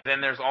that, and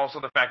then there's also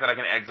the fact that I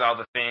can exile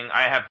the thing.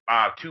 I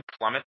have 2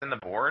 plummets in the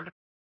board.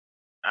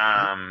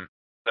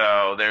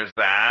 So there's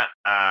that.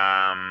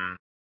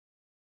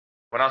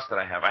 What else did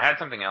I have? I had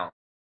something else.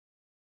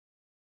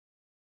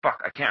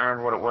 Fuck, I can't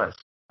remember what it was.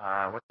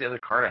 What's the other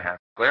card I have?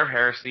 Glare of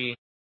Heresy,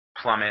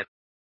 Plummet,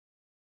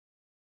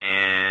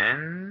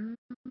 and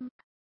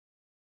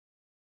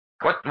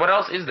what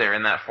else is there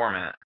in that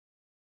format?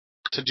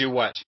 To do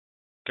what?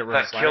 Get rid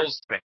of That kills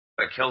things.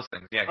 That kills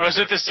things. Yeah. Oh, is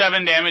it the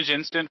 7 damage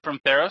instant from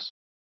Theros?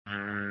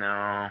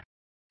 No.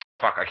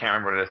 Fuck, I can't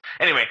remember what it is.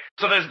 Anyway,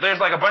 so there's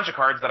like a bunch of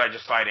cards that I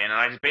just side in, and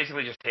I just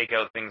basically just take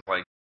out things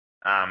like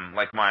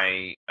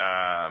my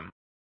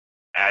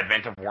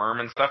Advent of Worm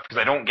and stuff, because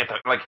I don't get to,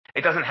 like,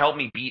 it doesn't help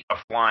me beat a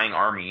flying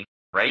army,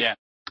 right? Yeah.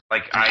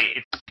 Like,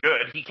 it's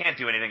good, he can't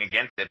do anything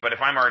against it, but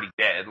if I'm already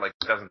dead, like,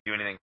 it doesn't do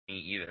anything to me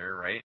either,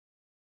 right?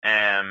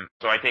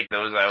 So I take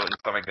those out and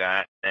stuff like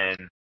that,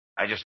 and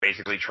I just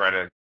basically try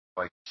to,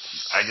 like,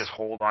 I just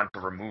hold on to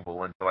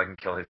removal until I can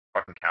kill his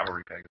fucking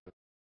Cavalry Pegasus.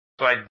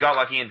 So I got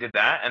lucky and did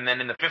that, and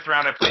then in the 5th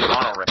round I played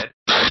Mono Red,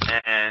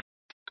 and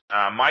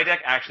my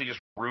deck actually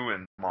just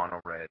ruined Mono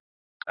Red.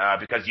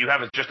 Because you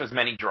have just as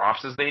many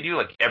drops as they do.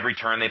 Like, every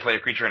turn they play a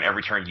creature, and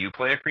every turn you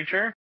play a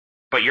creature.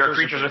 But your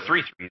creatures are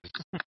 3/3s.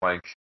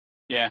 Like,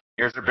 yeah,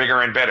 yours are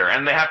bigger and better.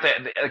 And they have to,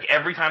 like,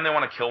 every time they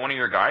want to kill one of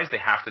your guys, they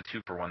have to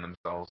 2-for-1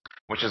 themselves,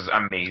 which is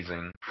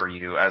amazing for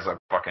you as a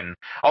fucking...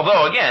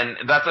 Although, again,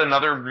 that's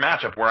another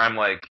matchup where I'm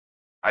like,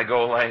 I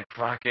go like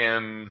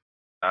fucking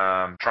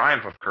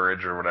Triumph of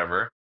Courage or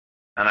whatever,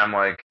 and I'm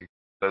like,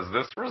 does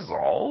this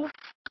resolve?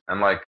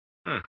 I'm like,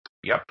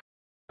 yep.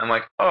 I'm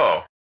like,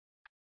 oh.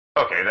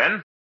 Okay,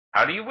 then,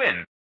 how do you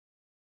win?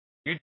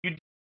 You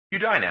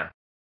die now.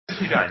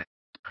 You die now.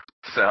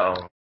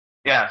 So,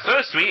 yeah, so it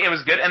was sweet. It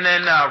was good. And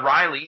then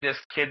Riley, this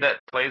kid that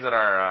plays at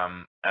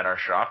our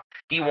shop,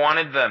 he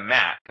wanted the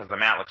mat because the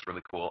mat looks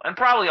really cool, and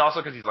probably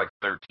also because he's like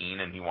 13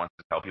 and he wants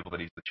to tell people that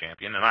he's the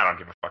champion. And I don't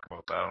give a fuck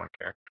about that. I don't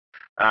care.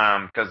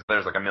 Because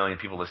there's like 1 million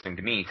people listening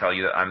to me tell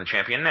you that I'm the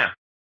champion now.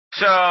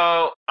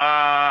 So,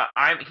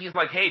 he's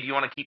like, hey, do you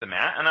want to keep the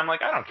mat? And I'm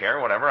like, I don't care,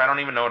 whatever. I don't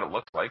even know what it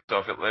looks like. So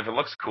if it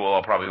looks cool,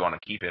 I'll probably want to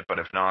keep it. But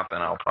if not,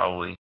 then I'll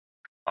probably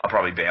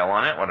bail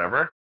on it,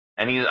 whatever.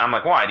 And I'm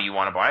like, why? Do you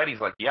want to buy it? He's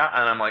like, yeah.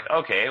 And I'm like,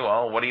 okay,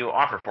 well, what do you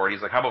offer for it?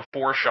 He's like, how about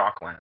 4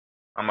 Shocklands?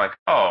 I'm like,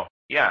 oh,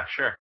 yeah,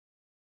 sure.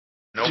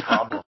 No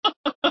problem.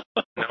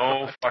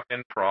 No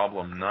fucking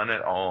problem. None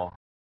at all.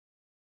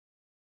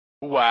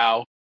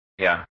 Wow.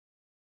 Yeah.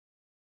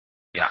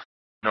 Yeah.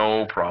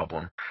 No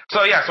problem.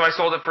 So yeah, so I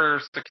sold it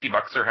for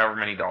 $60 or however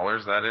many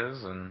dollars that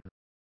is, and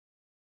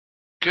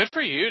good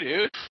for you,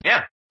 dude.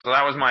 Yeah. So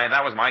that was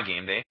my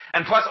game day.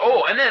 And plus,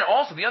 and then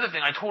also the other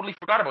thing, I totally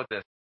forgot about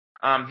this.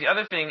 The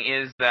other thing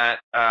is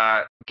that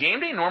game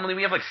day normally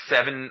we have like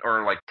 7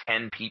 or like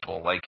 10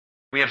 people. Like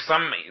we have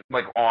some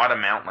like odd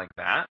amount like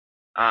that.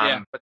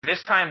 But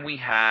this time we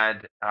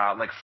had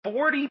like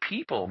 40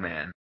 people,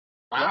 man.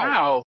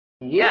 Wow.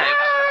 Yeah.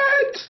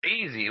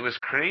 It was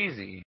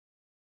crazy.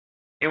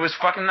 It was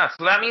fucking nuts.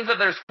 So that means that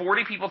there's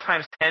 40 people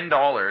times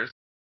 $10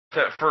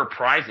 for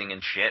prizing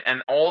and shit,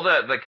 and all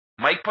the like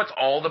Mike puts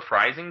all the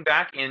prizing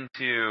back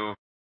into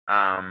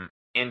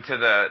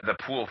the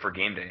pool for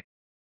game day.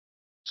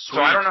 Sweet.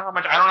 So I don't know how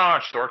much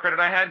store credit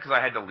I had because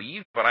I had to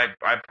leave, but I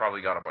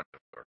probably got a bunch of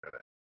store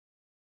credit.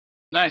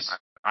 Nice.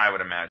 I would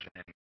imagine.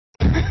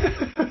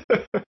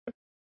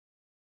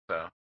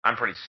 So I'm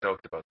pretty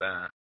stoked about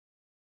that.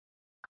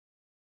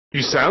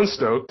 You sound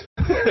stoked.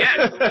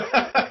 Yeah.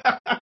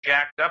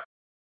 Jacked up.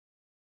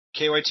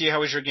 KYT,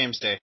 how was your games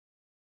day?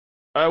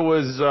 I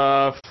was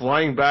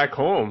flying back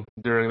home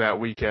during that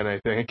weekend, I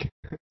think.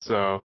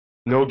 So,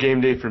 no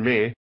game day for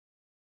me.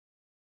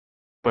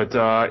 But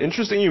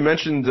interesting you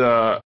mentioned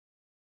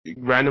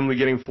randomly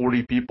getting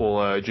 40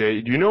 people,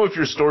 Jay. Do you know if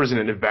your store is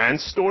an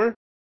advanced store?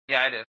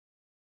 Yeah, I did.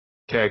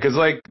 Okay, because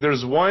like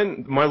there's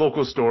one, my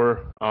local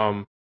store,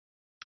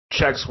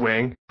 Check's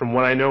Wing, from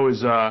what I know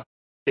is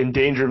in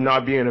danger of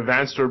not being an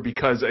advanced store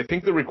because I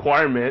think the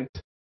requirement,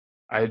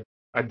 I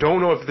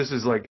don't know if this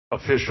is like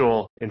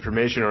official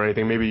information or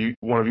anything, maybe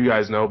one of you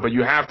guys know, but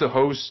you have to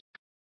host,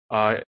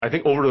 I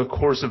think over the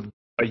course of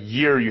a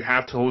year, you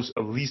have to host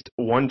at least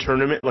one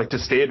tournament, like to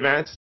stay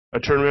advanced, a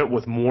tournament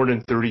with more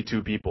than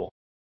 32 people.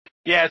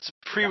 Yeah, it's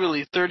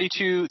pre-release.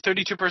 32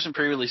 person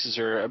pre-releases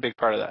are a big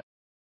part of that.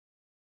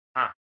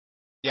 Huh.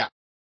 Yeah,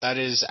 that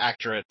is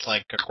accurate,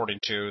 like, according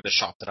to the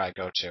shop that I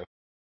go to.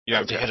 You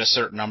have to hit a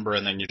certain number,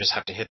 and then you just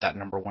have to hit that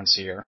number once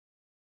a year.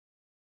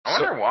 I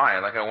wonder why.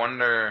 Like, I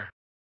wonder,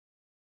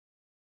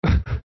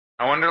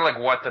 like,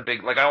 what the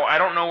big, like, I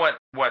don't know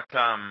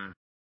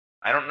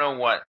I don't know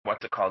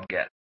what's it called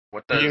get.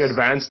 What does... Being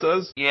advanced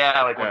does?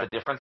 Yeah, like, what the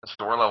difference in the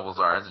store levels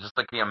are. Is it just,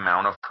 like, the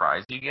amount of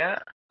prize you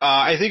get?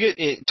 I think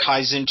it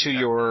ties into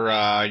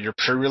your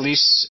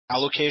pre-release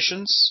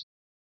allocations,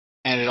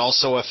 and it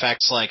also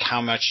affects, like,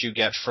 how much you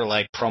get for,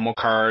 like, promo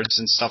cards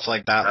and stuff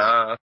like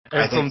that.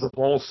 And from the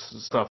Pulse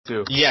stuff,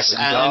 too. Yes,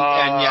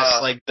 and yes,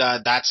 like,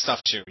 that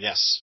stuff, too,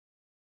 yes.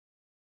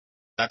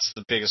 That's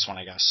the biggest one,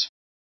 I guess.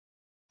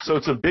 So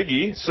it's a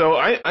biggie. So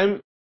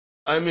I'm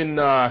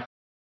in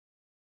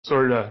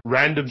sort of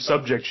random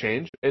subject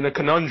change, in a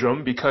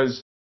conundrum,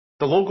 because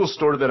the local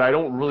store that I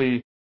don't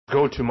really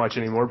go to much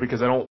anymore,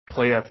 because I don't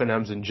play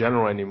FNMs in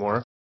general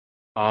anymore,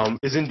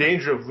 is in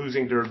danger of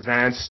losing their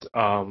advanced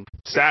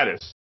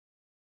status.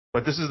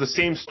 But this is the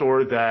same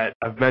store that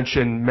I've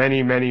mentioned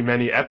many, many,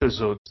 many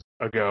episodes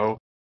ago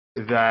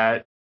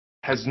that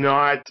has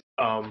not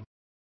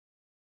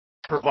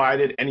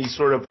provided any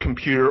sort of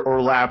computer or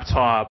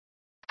laptop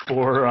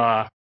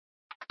for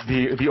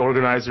the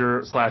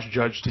organizer /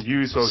 judge to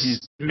use. So he's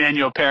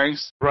manual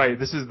pairings. Right.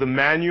 This is the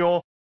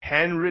manual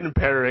handwritten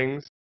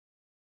pairings.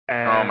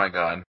 And oh my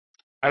god.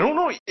 I don't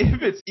know if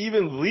it's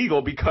even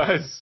legal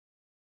because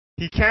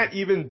he can't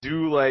even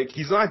do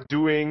he's not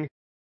doing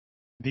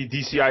the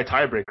DCI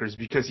tiebreakers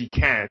because he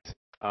can't.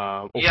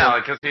 Yeah,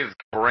 because his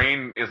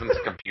brain isn't a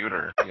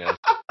computer. Yeah.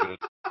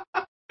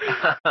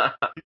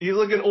 He's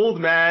like an old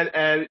man,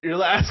 and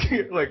you're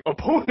asking like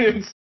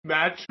opponents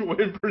match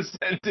win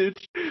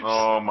percentage.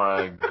 Oh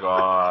my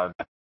god.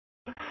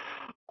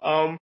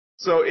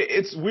 So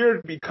it's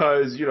weird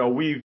because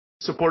we've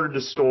supported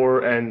the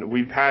store and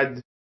we've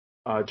had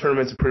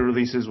tournaments and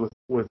pre-releases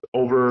with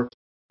over.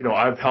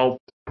 I've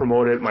helped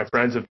promote it. My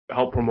friends have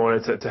helped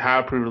promote it to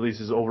have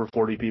pre-releases over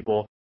 40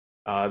 people.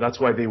 That's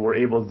why they were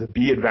able to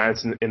be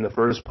advanced in the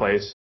first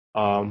place.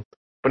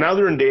 But now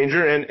they're in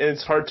danger, and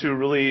it's hard to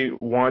really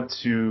want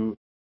to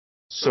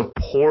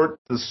support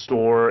the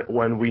store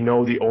when we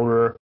know the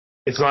owner.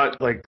 It's not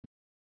like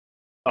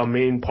a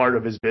main part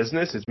of his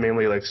business. It's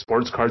mainly like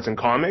sports cards and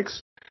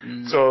comics.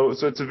 So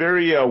it's a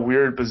very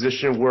weird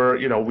position where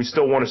we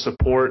still want to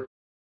support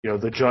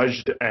the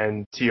judge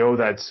and TO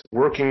that's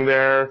working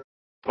there,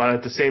 but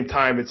at the same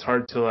time it's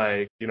hard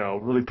to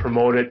really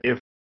promote it if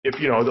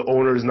the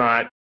owner's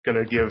not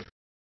gonna give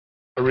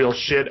a real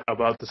shit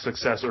about the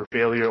success or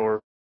failure, or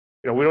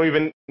we don't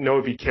even know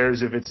if he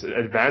cares if it's an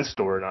advanced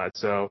store or not.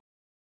 So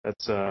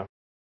that's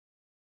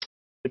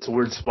it's a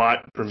weird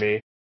spot for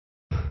me.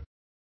 You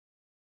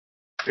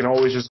can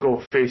always just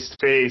go face to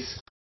face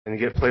and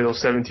play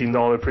those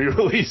 $17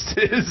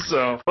 pre-releases.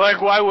 So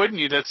why wouldn't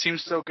you? That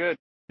seems so good.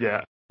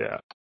 Yeah.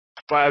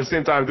 But at the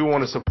same time, I do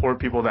want to support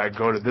people that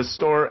go to this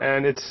store,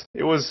 and it's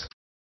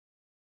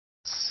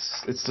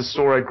the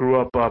store I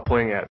grew up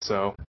playing at.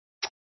 So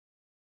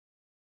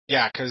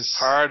yeah, because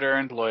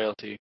hard-earned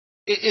loyalty.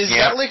 Is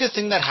that like a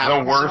thing that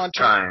happens? The worst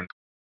kind.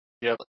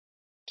 Yep.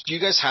 Do you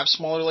guys have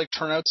smaller like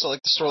turnouts at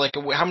like the store? Like,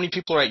 how many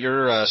people are at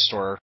your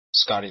store,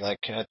 Scotty? Like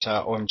at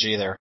OMG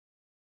there?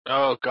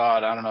 Oh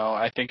God, I don't know.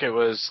 I think it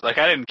was I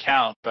didn't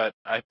count, but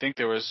I think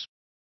there was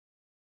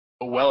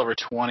well over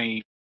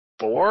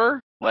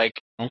 24.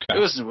 Like, okay.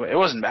 It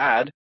wasn't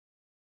bad.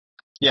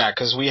 Yeah,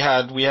 because we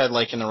had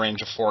like in the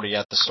range of 40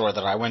 at the store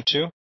that I went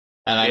to,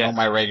 and I know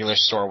my regular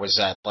store was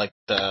at like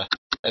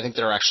I think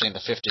they're actually in the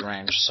 50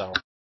 range. So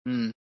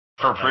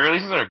for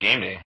pre-releases or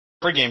game day?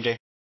 For game day.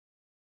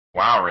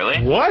 Wow,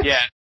 really? What?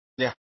 Yeah.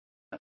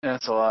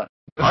 That's a lot.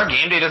 Our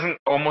game day doesn't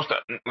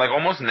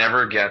almost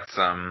never gets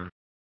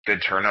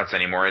good turnouts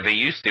anymore. They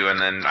used to, and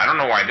then I don't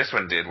know why this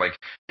one did. Like,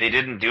 they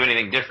didn't do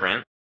anything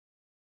different.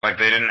 Like,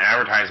 they didn't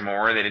advertise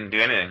more. They didn't do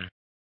anything.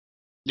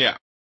 Yeah.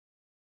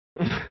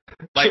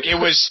 Like, it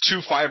was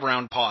 2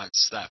 5-round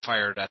pods that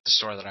fired at the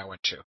store that I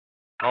went to.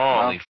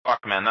 Holy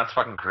fuck, man. That's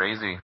fucking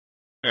crazy.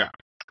 Yeah.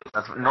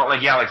 That's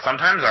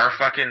sometimes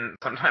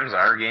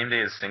our game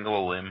day is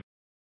single a limb.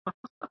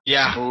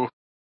 Yeah.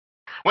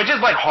 Which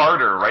is, like,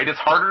 harder, right? It's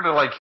harder to,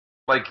 like,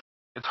 like,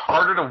 it's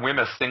harder to win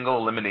a single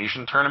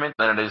elimination tournament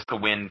than it is to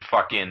win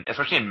fucking,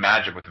 especially in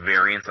Magic with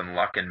variance and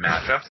luck and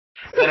matchups,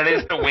 than it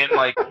is to win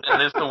like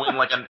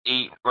an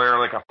 8 or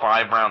like a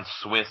 5-round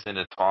Swiss in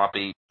a top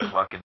 8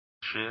 fucking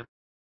shit.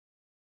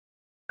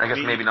 I guess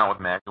maybe not with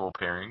manual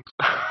pairings.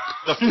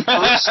 The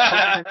first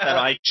tournament that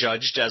I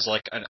judged as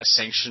like a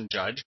sanctioned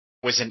judge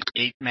was an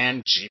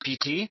 8-man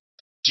GPT.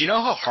 Do you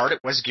know how hard it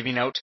was giving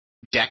out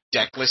deck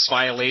list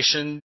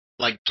violation,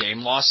 like game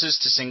losses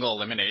to single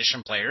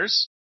elimination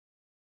players?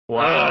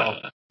 Wow.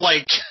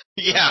 Like,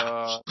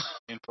 yeah.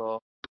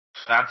 Painful.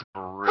 That's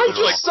brutal. I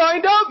just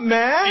signed up,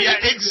 man! Yeah,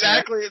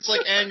 exactly. It's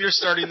like, and you're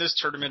starting this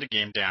tournament a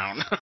game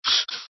down.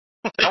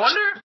 I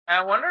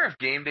wonder if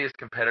Game Day is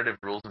competitive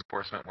rules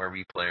enforcement where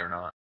we play or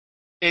not.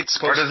 It's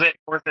Or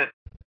supposed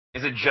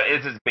is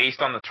it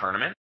based on the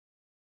tournament?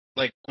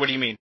 like, what do you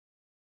mean?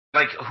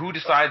 Like, who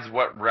decides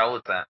what rel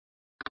it's at?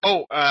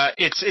 Oh,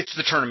 it's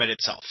the tournament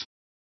itself.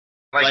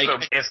 Like so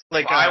if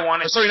I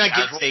want to... Sorry, not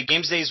Games Day.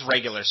 Games Day is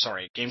regular,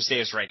 sorry. Games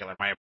Day is regular.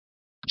 My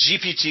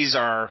GPTs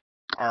are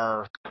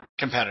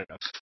competitive.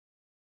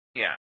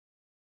 Yeah.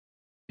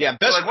 Yeah,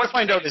 best like, what to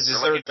find out is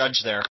there a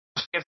judge there?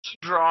 If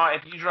you draw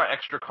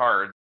extra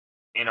cards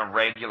in a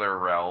regular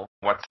rel,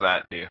 what's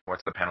that do?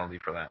 What's the penalty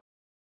for that?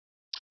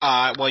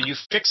 Well, you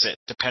fix it,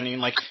 depending,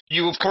 like,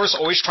 you, of course,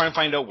 always try and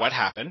find out what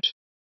happened.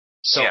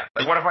 So, yeah,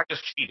 like, what if I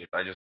just cheated?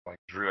 I just, like,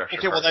 drew extra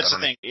okay, well, cards. that's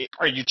the thing.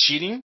 Are you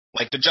cheating?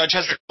 Like, the judge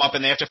has to come up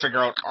and they have to figure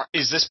out,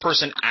 is this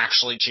person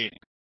actually cheating?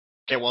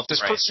 Okay, well, if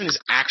this person is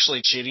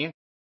actually cheating,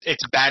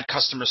 it's bad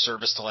customer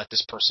service to let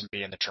this person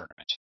be in the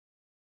tournament.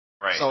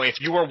 Right. So if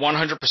you are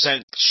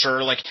 100%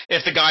 sure, like,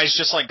 if the guy's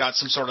just, like, got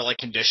some sort of, like,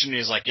 condition, and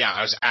he's like, yeah,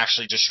 I was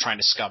actually just trying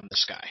to scum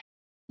this guy.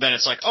 Then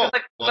it's like, oh,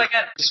 like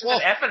at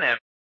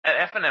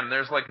FNM,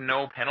 there's, like,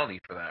 no penalty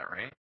for that,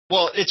 right?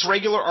 Well, it's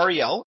regular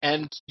REL,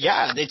 and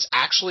yeah, it's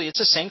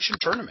a sanctioned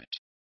tournament.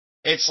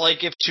 It's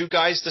like if two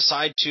guys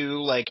decide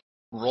to, like,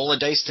 roll a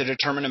dice to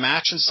determine a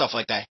match and stuff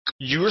like that.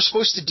 You are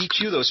supposed to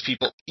DQ those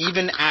people,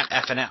 even at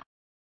FNM.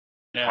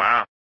 Yeah.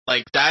 Wow.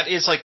 Like, that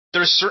is, like,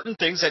 there's certain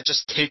things that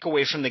just take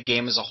away from the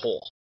game as a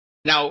whole.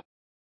 Now,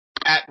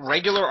 at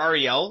regular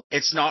REL,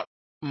 it's not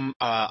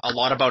a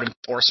lot about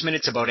enforcement,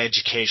 it's about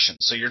education.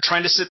 So you're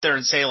trying to sit there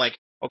and say, like,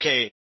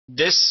 okay,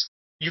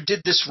 you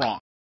did this wrong,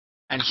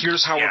 and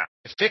here's how we're going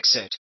to fix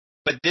it,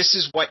 but this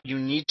is what you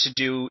need to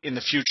do in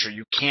the future.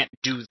 You can't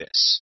do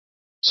this.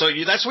 So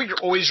that's what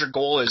your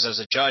goal is as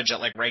a judge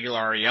at, like,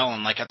 regular REL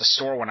and, like, at the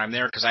store when I'm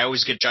there, because I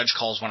always get judge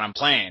calls when I'm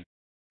playing.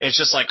 It's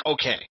just like,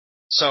 okay,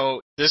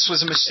 so this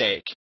was a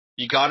mistake.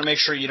 You got to make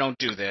sure you don't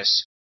do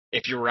this.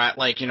 If you're at,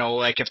 like, you know,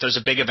 like, if there's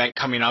a big event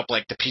coming up,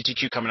 like the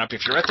PTQ coming up,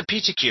 if you're at the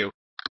PTQ,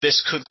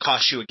 this could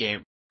cost you a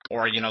game.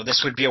 Or, you know,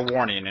 this would be a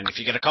warning, and if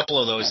you get a couple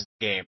of those in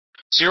the game.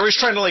 So you're always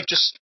trying to, like,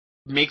 just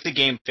make the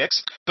game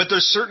fix. But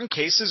there's certain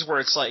cases where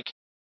it's like,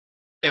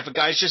 if a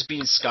guy's just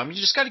being scum, you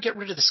just got to get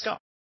rid of the scum.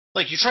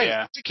 Like, you try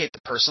to educate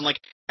the person. Like,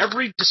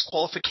 every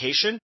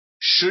disqualification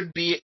should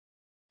be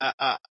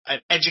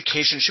an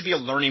education. It should be a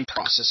learning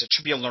process. It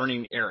should be a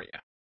learning area.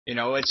 You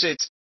know,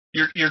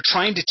 you're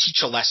trying to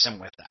teach a lesson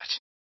with that.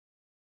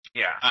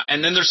 Yeah.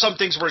 And then there's some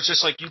things where it's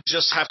just like, you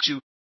just have to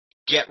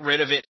get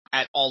rid of it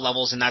at all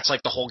levels, and that's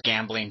like the whole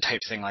gambling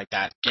type thing like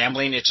that.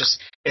 Gambling,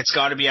 it's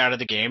got to be out of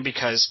the game,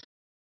 because,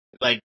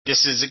 like,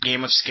 this is a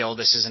game of skill.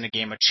 This isn't a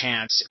game of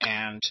chance,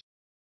 and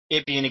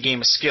it being a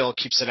game of skill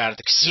keeps it out of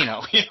the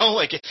casino, you know,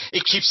 like,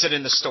 it keeps it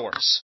in the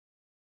stores.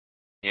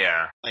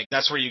 Yeah. Like,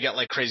 that's where you get,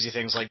 like, crazy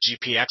things like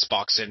GP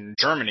Xbox in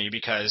Germany,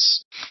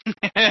 because,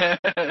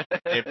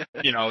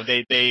 you know,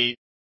 they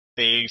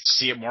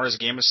see it more as a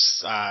game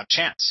of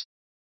chance.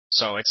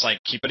 So it's like,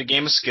 keep it a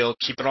game of skill,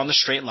 keep it on the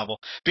straight level.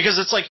 Because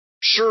it's like,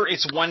 sure,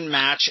 it's one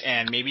match,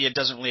 and maybe it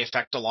doesn't really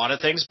affect a lot of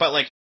things, but,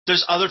 like,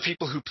 there's other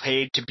people who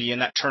paid to be in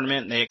that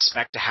tournament, and they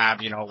expect to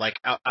have, you know, like,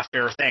 a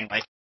fair thing.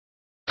 Like,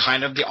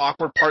 kind of the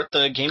awkward part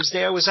the Games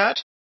Day I was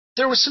at,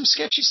 there was some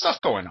sketchy stuff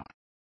going on.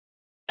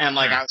 And,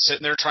 like, I was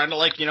sitting there trying to,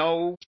 like, you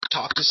know,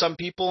 talk to some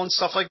people and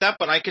stuff like that,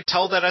 but I could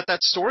tell that at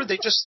that store,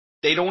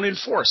 they don't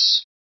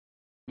enforce.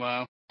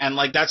 Wow. And,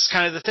 like, that's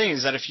kind of the thing,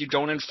 is that if you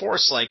don't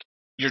enforce, like,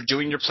 you're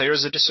doing your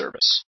players a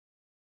disservice.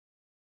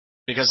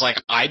 Because,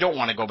 like, I don't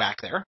want to go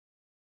back there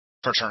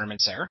for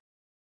tournaments there.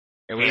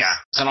 It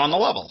wasn't on the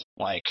level.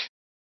 Like,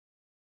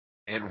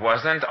 it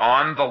wasn't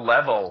on the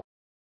level.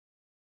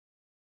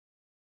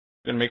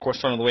 Gonna make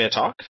fun of the way I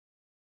talk?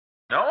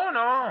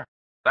 No.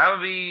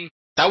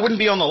 That wouldn't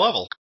be on the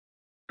level.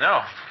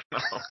 No.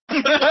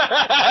 I'm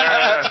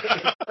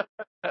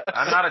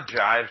not a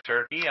jive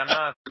turkey. I'm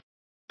not.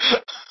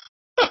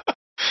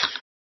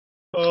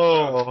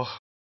 Oh.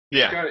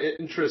 Yeah. It's kind of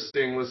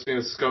interesting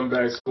listening to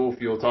Scumbag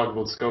Schoolfield talk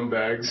about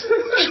scumbags.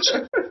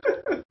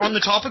 On the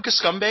topic of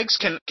scumbags,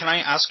 can I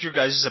ask your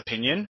guys'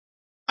 opinion?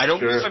 I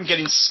don't know if I'm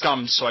getting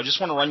scummed, so I just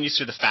want to run you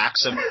through the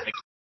facts of, like,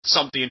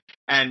 something,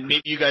 and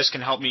maybe you guys can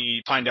help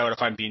me find out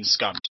if I'm being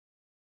scummed.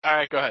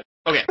 Alright, go ahead.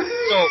 Okay,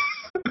 so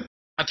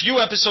a few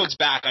episodes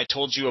back, I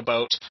told you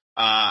about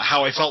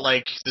how I felt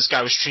like this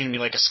guy was treating me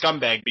like a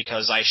scumbag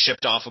because I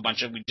shipped off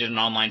we did an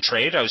online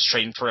trade. I was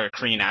trading for a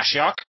Korean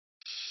Ashiok.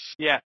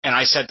 Yeah. And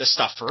I sent this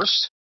stuff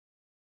first.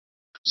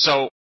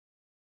 So,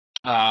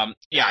 I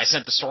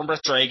sent the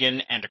Stormbreath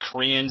Dragon and a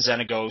Korean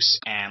Xenagos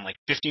and like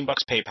 $15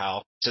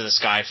 PayPal to this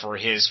guy for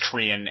his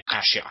Korean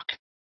Ashiok.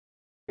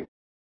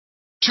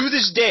 To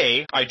this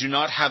day, I do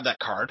not have that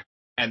card,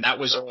 and that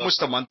was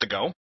almost a month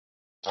ago.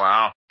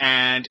 Wow.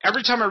 And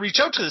every time I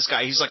reach out to this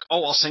guy, he's like,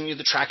 "Oh, I'll send you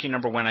the tracking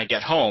number when I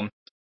get home."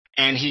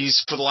 And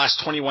he's, for the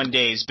last 21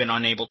 days, been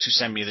unable to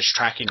send me this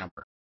tracking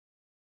number.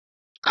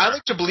 I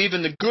like to believe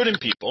in the good in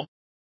people.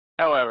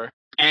 However.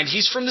 And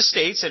he's from the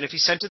States, and if he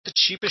sent it the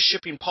cheapest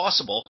shipping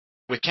possible,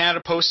 with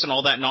Canada Post and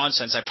all that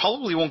nonsense, I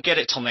probably won't get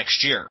it till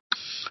next year.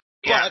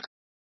 Yeah. But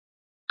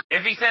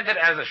if he sent it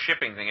as a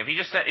shipping thing, if he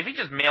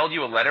just mailed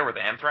you a letter with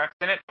anthrax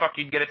in it, fuck,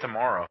 you'd get it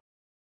tomorrow.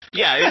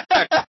 Yeah,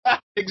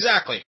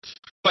 exactly.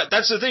 But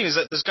that's the thing, is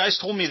that this guy's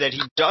told me that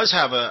he does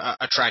have a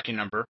tracking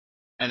number,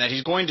 and that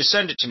he's going to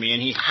send it to me,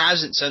 and he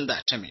hasn't sent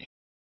that to me.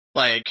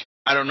 Like,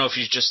 I don't know if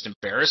he's just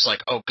embarrassed,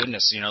 like, oh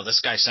goodness,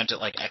 this guy sent it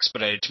like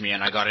expedited to me,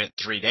 and I got it in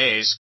 3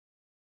 days,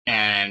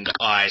 and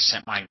I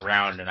sent mine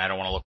ground, and I don't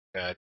want to look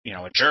like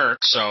a jerk,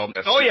 so,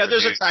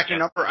 there's a tracking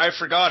number, I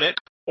forgot it.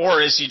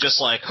 Or is he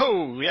just like,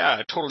 oh, yeah,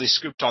 I totally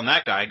scooped on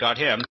that guy, got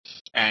him,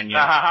 and,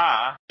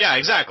 yeah,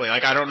 exactly,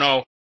 like, I don't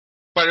know.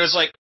 But it was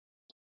like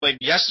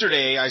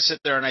yesterday, I sit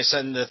there and I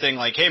send the thing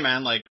like, hey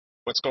man, like,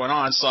 what's going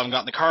on? Still haven't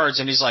gotten the cards,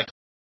 and he's like,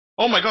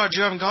 oh my god,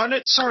 you haven't gotten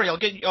it? Sorry, I'll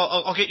get you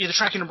the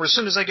tracking number as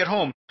soon as I get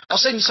home. I'll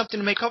send you something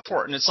to make up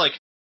for it. And it's like,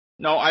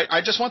 no,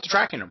 I just want the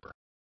tracking number.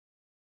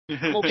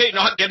 I'm okay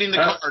not getting the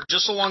card,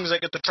 just so long as I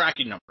get the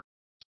tracking number.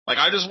 Like,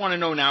 I just want to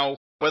know now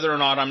whether or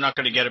not I'm not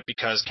going to get it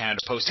because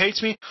Canada Post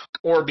hates me,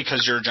 or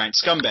because you're a giant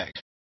scumbag.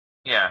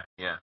 Yeah.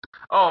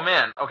 Oh,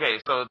 man. Okay,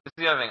 so this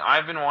is the other thing.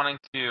 I've been wanting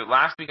to...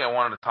 Last week I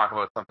wanted to talk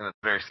about something that's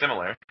very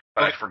similar,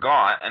 but I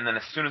forgot, and then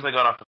as soon as I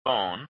got off the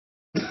phone,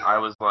 I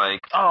was like,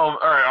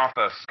 or off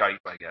the Skype,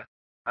 I guess.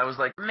 I was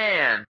like,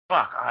 man,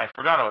 fuck, I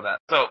forgot about that.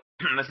 So,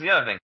 this is the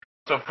other thing.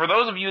 So, for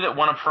those of you that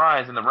won a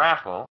prize in the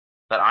raffle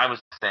that I was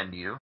to send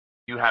you,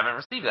 you haven't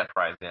received that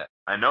prize yet.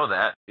 I know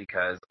that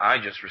because I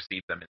just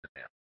received them in the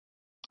mail.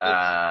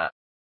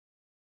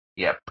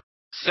 Yep.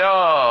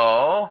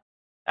 So,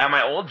 at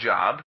my old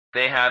job,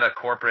 they had a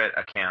corporate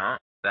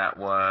account that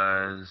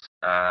was,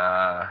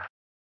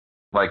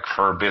 like,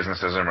 for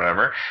businesses and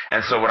whatever.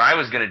 And so what I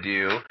was going to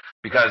do,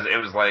 because it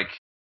was like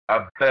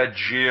a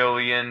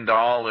bajillion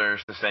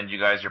dollars to send you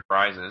guys your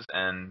prizes,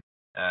 and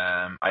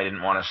I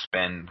didn't want to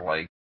spend,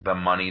 like, the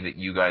money that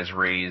you guys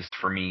raised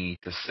for me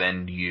to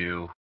send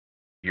you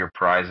your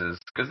prizes,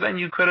 because then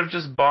you could have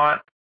just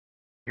bought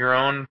your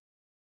own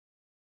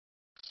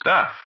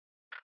stuff.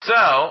 So,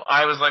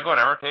 I was like,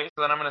 whatever, okay,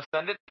 so then I'm going to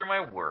send it through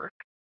my work.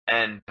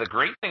 And the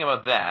great thing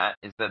about that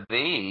is that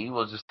they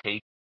will just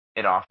take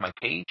it off my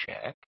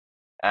paycheck,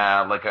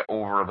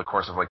 over the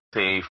course of, like,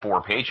 say,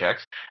 4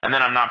 paychecks, and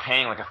then I'm not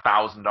paying, like,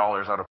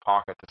 $1,000 out of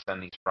pocket to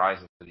send these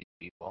prizes to these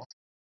people.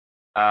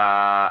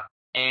 And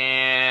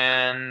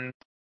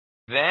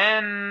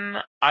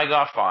then I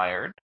got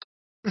fired.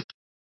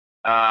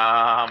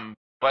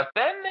 But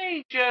then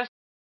they just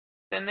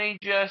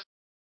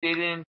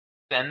didn't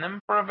send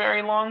them for a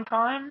very long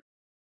time.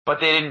 But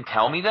they didn't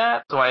tell me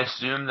that, so I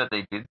assumed that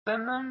they did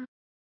send them.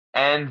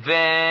 And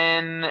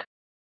then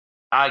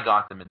I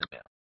got them in the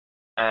mail.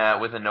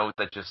 With a note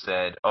that just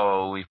said,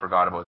 oh, we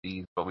forgot about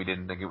these, but we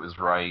didn't think it was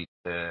right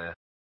to,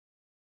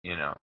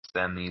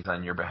 send these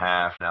on your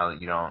behalf now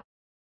that you don't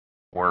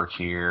work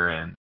here,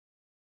 and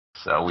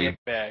so we're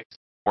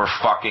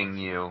fucking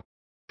you.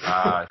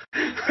 Fuck.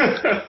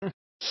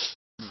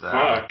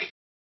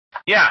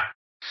 Yeah.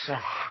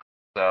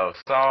 So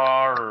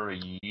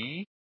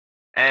sorry.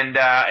 And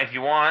if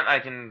you want, I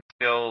can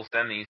still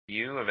send these to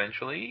you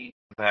eventually,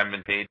 if I haven't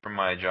been paid from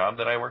my job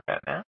that I work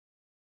at now.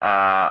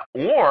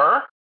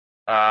 Or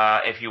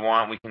if you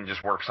want, we can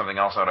just work something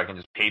else out. I can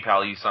just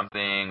PayPal you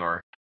something,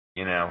 or,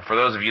 for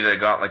those of you that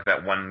got, like,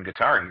 that one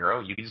Guitar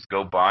Hero, you can just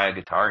go buy a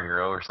Guitar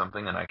Hero or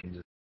something, and I can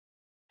just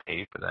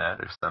pay for that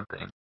or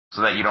something,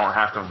 so that you don't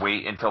have to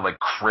wait until, like,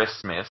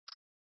 Christmas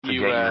to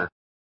get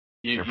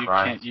your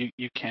prize.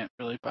 You can't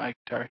really buy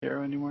Guitar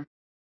Hero anymore.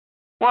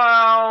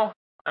 Well,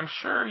 I'm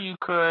sure you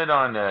could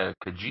on a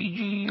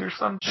Kijiji or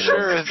something.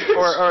 Sure,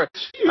 or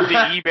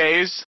the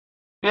eBays.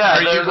 Yeah,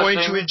 are you going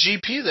to a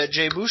GP that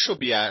Jay Bush will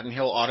be at, and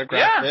he'll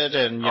autograph it,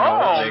 and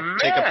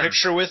take a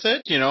picture with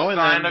it, and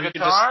sign then a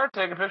guitar,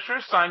 take a picture,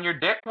 sign your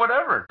dick,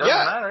 whatever. Doesn't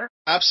matter.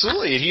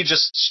 Absolutely. He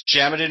just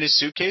jam it in his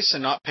suitcase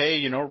and not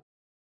pay,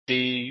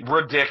 the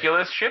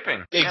ridiculous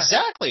shipping.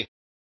 Exactly.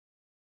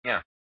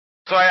 Yeah.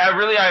 So I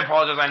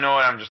apologize. I know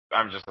I'm just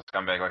a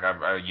scumbag. Like,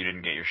 you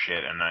didn't get your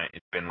shit, and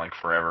it's been like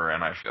forever,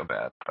 and I feel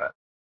bad. But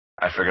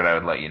I figured I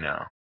would let you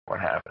know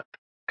what happened,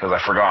 because I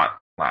forgot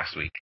last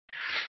week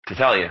to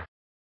tell you.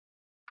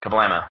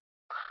 Kablama.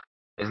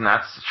 Isn't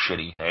that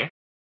shitty, hey?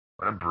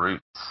 What a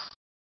brute.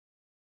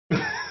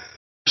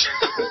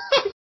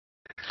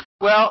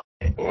 Well,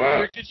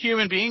 you're a good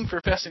human being for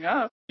fessing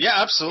up.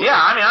 Yeah, absolutely.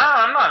 Yeah, I mean,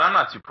 I'm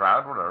not too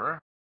proud.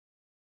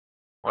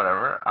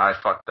 Whatever. I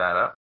fucked that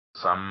up.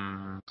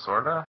 Some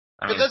sorta.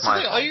 I But mean, that's it's the my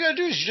thing. All fault. you gotta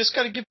do is you just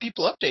gotta give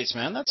people updates,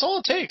 man. That's all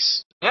it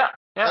takes. Yeah.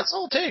 That's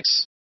all it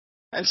takes.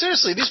 And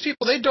seriously, these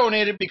people, they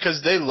donated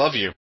because they love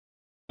you.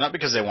 Not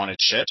because they wanted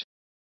shit.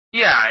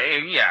 Yeah,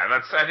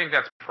 I think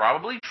that's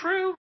probably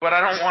true, but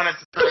I don't want it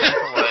to turn into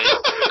like...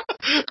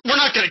 We're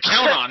not gonna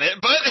count on it,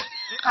 but...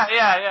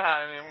 Yeah,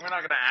 I mean, we're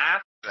not gonna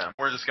ask them.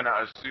 We're just gonna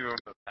assume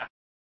that...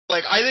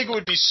 Like, I think it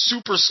would be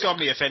super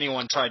scummy if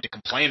anyone tried to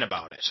complain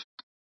about it.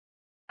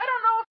 I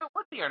don't know if it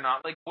would be or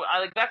not. Like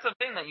that's the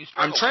thing that you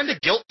struggle I'm trying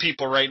with. to guilt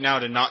people right now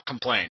to not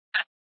complain.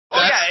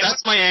 Well,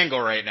 That's my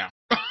angle right now.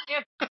 You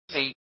can't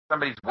say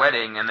somebody's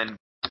wedding and then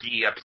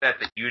be upset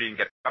that you didn't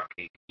get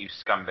cupcake, you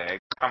scumbag.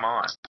 Come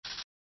on.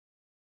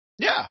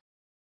 Yeah.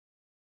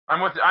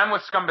 I'm with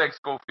scumbag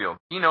Schofield.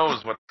 He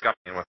knows what's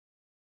coming with.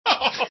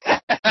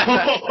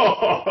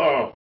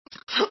 The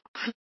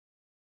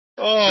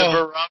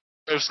barometer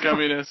of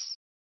scumminess.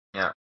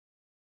 Yeah.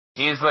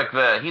 He's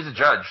a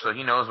judge, so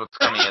he knows what's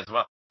coming as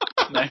well.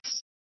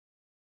 Nice.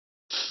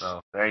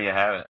 So there you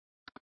have it.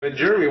 But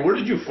Jeremy, where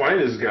did you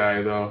find this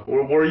guy though?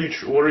 What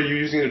are you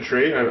using to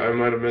trade? I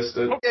might have missed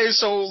it. Okay,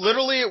 so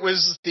literally it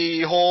was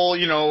the whole,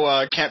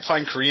 can't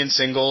find Korean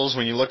singles.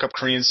 When you look up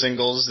Korean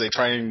singles, they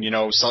try and,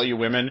 sell you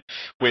women,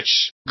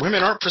 which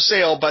women aren't for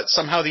sale, but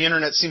somehow the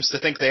internet seems to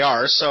think they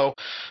are. So,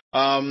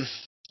 I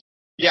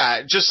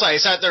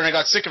sat there and I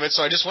got sick of it,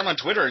 so I just went on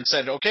Twitter and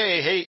said,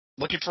 okay, hey,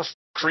 looking for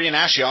Korean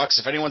Ashioks.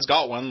 If anyone's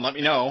got one, let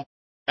me know.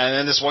 And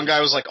then this one guy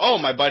was like, oh,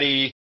 my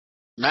buddy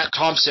Matt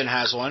Thompson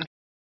has one.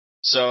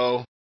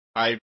 So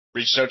I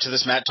reached out to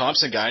this Matt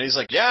Thompson guy, and he's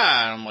like,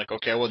 yeah. And I'm like,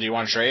 okay, well, do you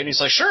want to trade? And he's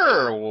like,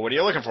 sure. Well, what are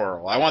you looking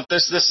for? Well, I want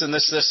this, and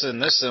this,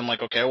 and this. And I'm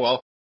like, okay,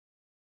 well,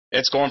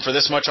 it's going for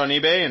this much on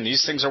eBay, and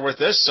these things are worth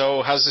this,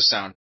 so how's this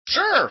sound?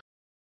 Sure.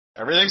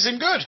 Everything seemed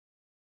good.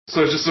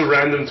 So it's just a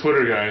random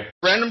Twitter guy.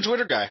 Random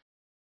Twitter guy.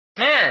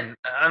 Man,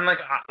 I'm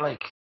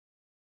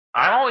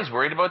I'm always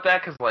worried about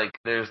that because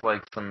there's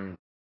some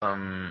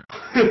so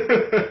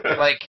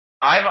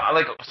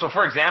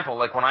for example,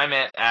 when I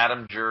met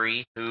Adam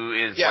Jury, who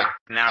is now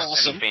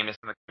awesome. famous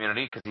in the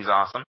community because he's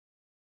awesome,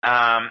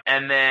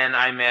 and then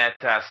I met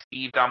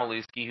Steve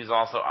Domalewski, who's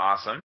also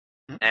awesome,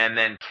 and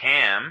then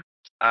Cam,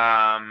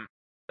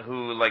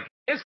 who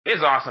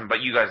is awesome,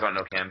 but you guys don't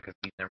know Cam because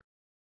he's never.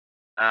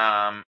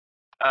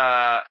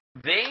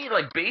 They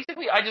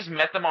basically I just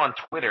met them on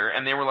Twitter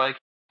and they were like,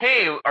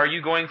 hey, are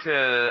you going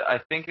to,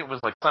 I think it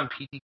was some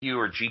PTQ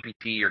or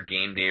GPT or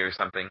Game Day or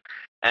something,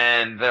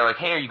 and they're like,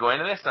 hey, are you going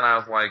to this? And I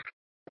was like,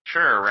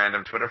 sure,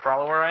 random Twitter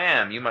follower I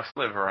am, you must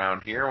live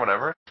around here,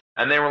 whatever.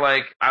 And they were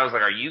like, I was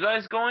like, are you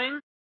guys going?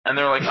 And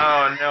they were like,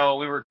 oh no,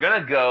 we were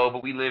gonna go,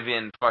 but we live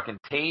in fucking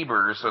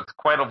Tabor, so it's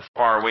quite a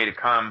far way to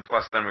come,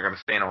 plus then we're gonna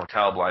stay in a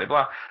hotel, blah, blah,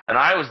 blah. And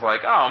I was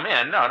like, oh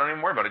man, no, don't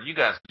even worry about it, you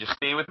guys can just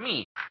stay with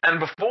me. And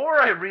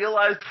before I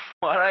realized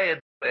what I had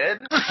said,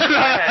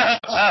 I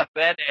had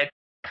said it.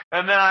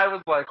 And then I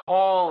was like,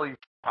 holy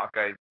fuck,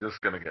 I'm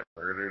just gonna get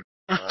murdered.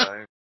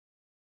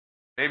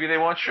 Maybe they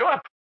won't show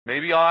up.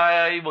 Maybe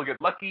I will get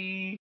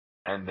lucky,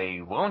 and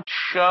they won't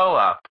show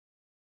up.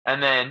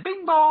 And then,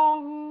 bing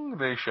bong,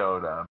 they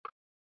showed up.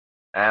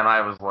 And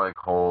I was like,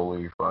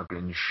 holy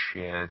fucking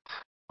shit.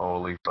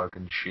 Holy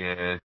fucking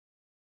shit.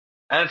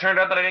 And it turned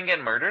out that I didn't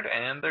get murdered,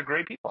 and they're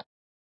great people.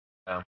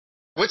 So.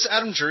 What's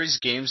Adam Jury's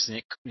game's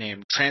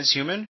name?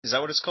 Transhuman? Is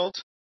that what it's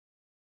called?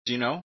 Do you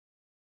know?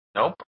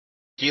 Nope.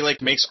 He,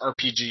 makes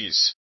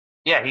RPGs.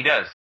 Yeah, he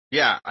does.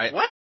 Yeah.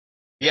 What?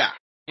 Yeah.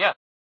 Yeah.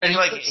 And his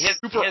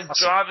awesome.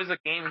 Job is a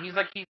game, he's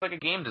a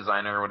game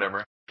designer or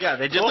whatever. Yeah,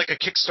 they did, a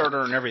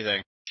Kickstarter and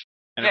everything.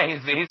 And yeah,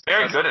 he's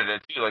very good at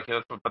it, too.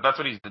 But that's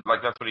what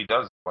that's what he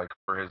does,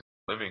 for his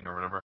living or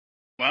whatever.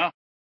 Wow.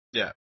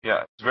 Yeah.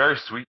 Yeah, it's very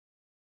sweet.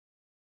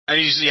 And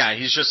he's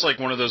just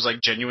one of those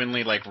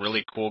genuinely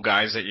really cool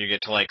guys that you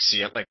get to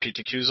see at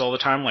PTQs all the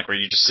time, where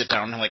you just sit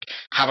down and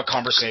have a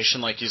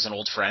conversation like he's an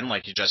old friend,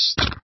 you just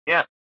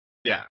yeah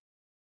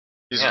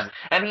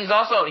and he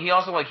also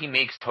he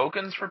makes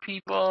tokens for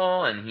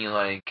people, and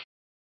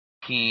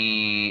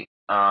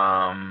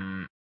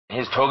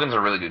his tokens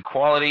are really good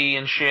quality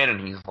and shit,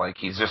 and he's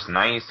just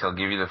nice. He'll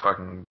give you the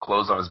fucking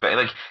clothes off his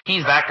back.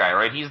 He's that guy,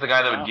 right? He's the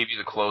guy that would give you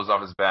the clothes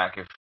off his back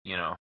if you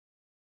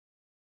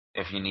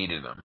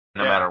needed them.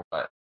 No matter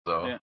what.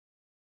 So,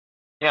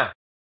 yeah.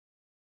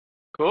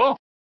 Cool.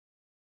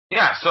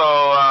 Yeah, so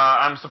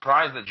I'm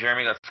surprised that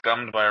Jeremy got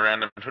scummed by a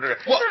random Twitter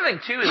guy. Well, the other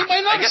thing, too, is he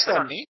might not I guess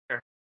scum me.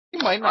 He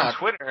might not. On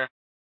Twitter,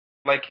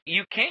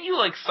 can't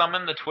you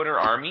summon the Twitter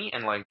army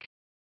and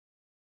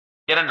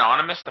get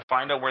Anonymous to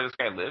find out where this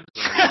guy lives?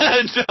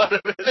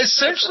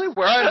 Essentially,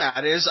 where I'm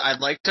at is I'd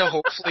like to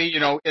hopefully,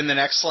 in the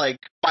next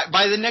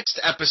by the next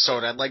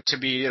episode, I'd like to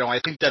be, I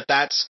think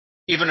that's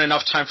even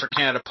enough time for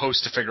Canada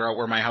Post to figure out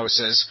where my house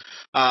is.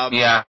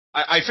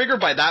 I figure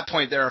by that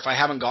point there, if I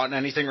haven't gotten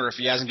anything or if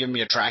he hasn't given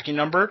me a tracking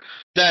number,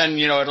 then,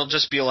 it'll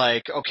just be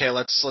okay,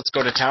 let's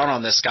go to town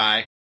on this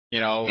guy,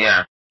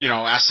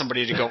 ask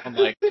somebody to go and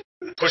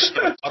push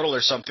the puddle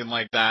or something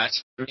like that.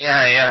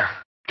 Yeah.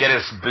 Get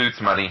his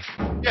boots muddy.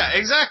 Yeah,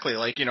 exactly.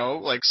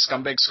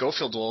 Scumbag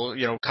Schofield will,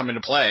 come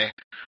into play.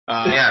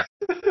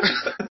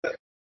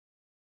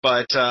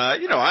 But, I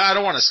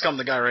don't want to scum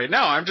the guy right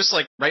now. I'm just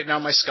like, right now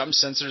my scum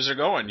sensors are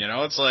going,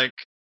 It's like...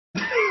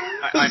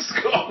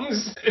 Scum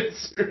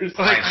sensors.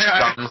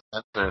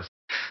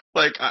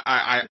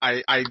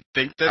 I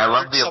think that... I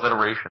love the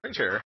alliteration. Right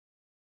here.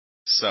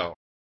 So,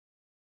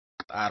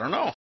 I don't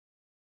know.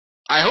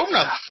 I hope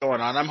nothing's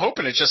going on. I'm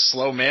hoping it's just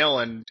slow mail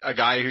and a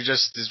guy who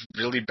just is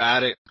really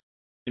bad at,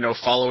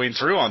 following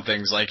through on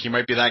things. Like, he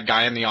might be that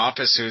guy in the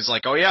office who's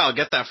like, oh yeah, I'll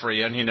get that for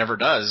you, and he never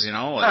does,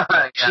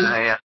 Like,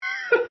 yeah.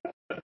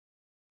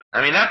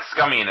 I mean, that's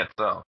scummy in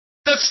itself.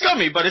 That's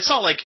scummy, but it's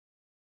not like,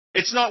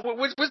 it's not,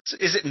 what's,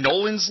 is it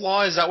Nolan's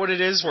Law? Is that what it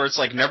is? Where it's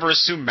like, never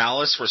assume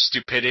malice where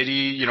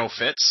stupidity,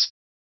 fits?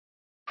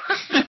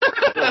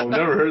 I've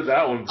never heard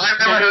that one. I've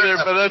never heard it,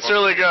 but that's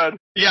really good.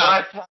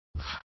 Yeah.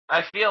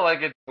 I feel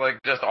like it's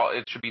like just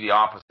it should be the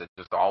opposite.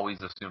 Just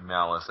always assume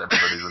malice.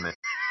 Everybody's in it.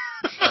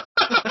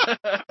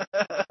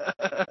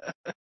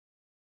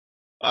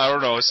 I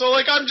don't know. So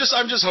like, I'm just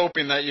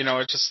hoping that,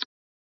 it's just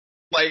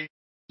like,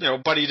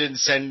 Buddy didn't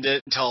send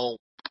it until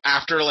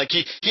after, like,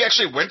 he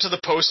actually went to the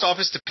post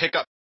office to pick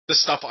up the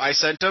stuff I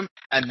sent him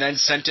and then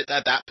sent it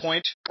at that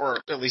point,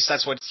 or at least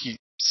that's what he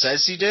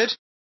says he did.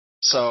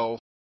 So,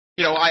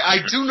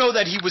 I do know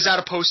that he was at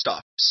a post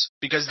office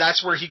because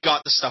that's where he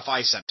got the stuff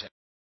I sent him.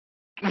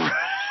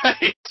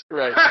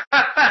 Right.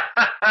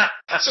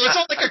 So it's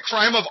not like a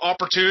crime of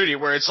opportunity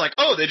where it's like,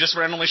 oh, they just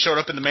randomly showed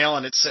up in the mail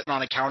and it's sitting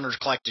on a counter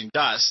collecting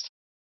dust.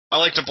 I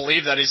like to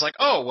believe that he's like,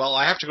 oh, well,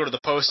 I have to go to the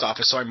post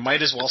office, so I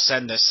might as well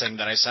send this thing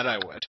that I said I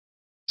would.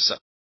 So.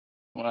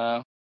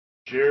 Wow.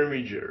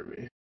 Jeremy.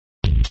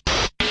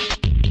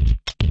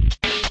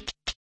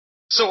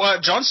 So,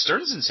 John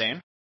Stern's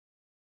insane.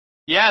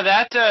 Yeah,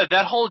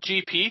 that whole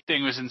GP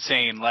thing was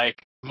insane.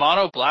 Like,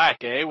 mono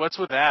black, eh? What's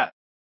with that?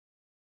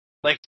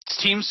 Like,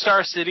 Team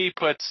Star City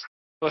puts,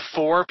 5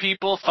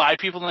 people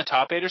in the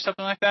top 8 or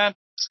something like that?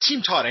 It's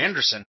Team Todd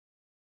Anderson.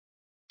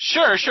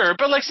 Sure,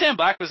 but like Sam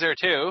Black was there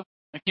too.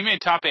 Like, he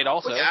made top 8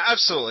 also. Well, yeah,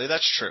 absolutely,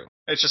 that's true.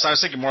 It's just, I was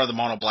thinking more of the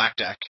mono black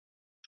deck.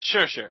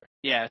 Sure.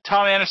 Yeah,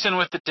 Tom Anderson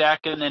with the deck,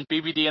 and then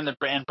BBD and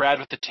Brad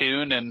with the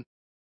tune, and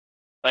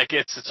like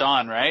it's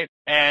on, right?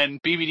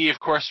 And BBD, of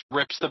course,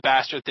 rips the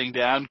bastard thing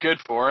down. Good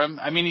for him.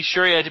 I mean, he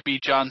had to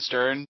beat John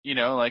Stern,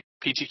 like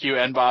PTQ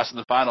and Boss in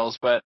the finals,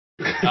 but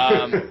but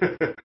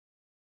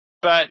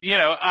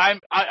I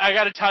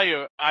got to tell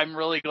you, I'm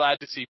really glad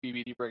to see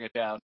BBD bring it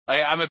down.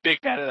 I'm a big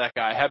fan of that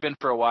guy. Have been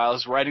for a while.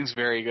 His writing's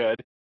very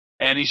good.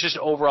 And he's just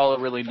overall a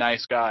really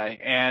nice guy.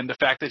 And the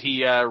fact that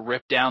he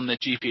ripped down the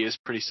GP is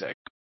pretty sick.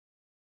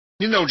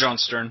 You know John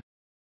Stern.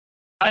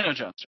 I know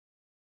John Stern.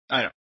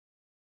 I know.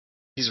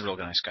 He's a real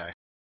nice guy.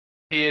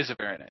 He is a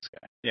very nice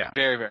guy. Yeah.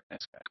 Very, very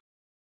nice guy.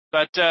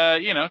 But,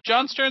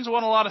 John Stern's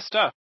won a lot of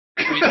stuff.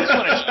 I mean, he's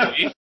won a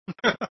GP.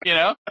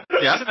 Yeah.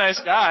 He's a nice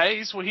guy.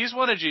 He's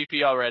won a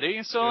GP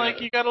already. So,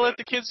 you gotta let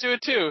the kids do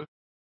it too.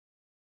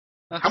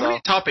 How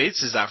many top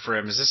 8s is that for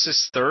him? Is this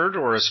his 3rd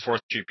or his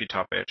 4th GP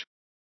top 8? I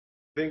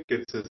think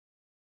it's his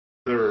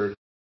 3rd.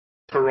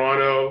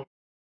 Toronto,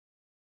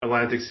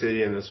 Atlantic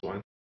City, and this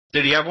one.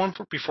 Did he have one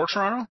before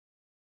Toronto?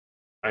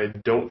 I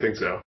don't think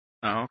so.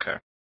 Oh, okay.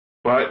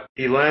 But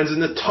he lands in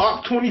the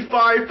top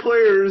 25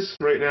 players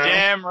right now.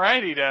 Damn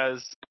right he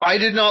does. I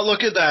did not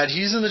look at that.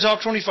 He's in the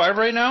top 25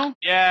 right now?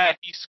 Yeah,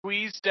 he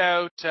squeezed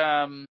out,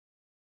 who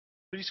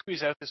did he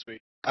squeeze out this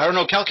week? I don't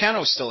know.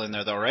 Calcano's still in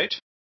there though, right?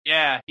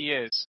 Yeah, he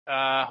is.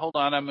 Hold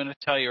on, I'm gonna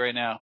tell you right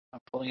now. I'm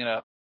pulling it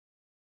up.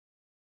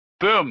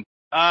 Boom.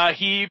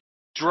 He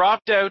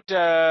dropped out,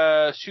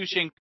 Su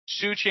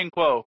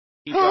Ching-Kuo.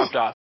 He dropped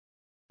off.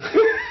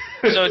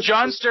 So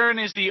John Stern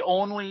is the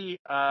only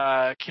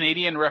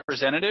Canadian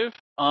representative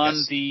on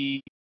the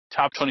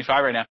top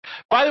 25 right now.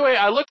 By the way,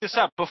 I looked this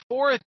up.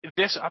 Before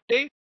this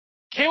update,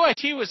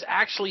 KYT was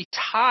actually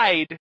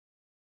tied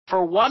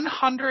for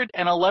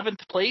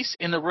 111th place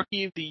in the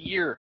Rookie of the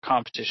Year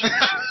competition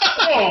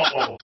this year.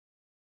 Oh!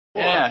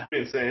 Yeah.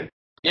 That's insane.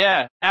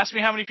 Yeah. Ask me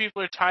how many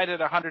people are tied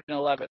at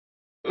 111.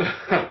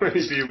 How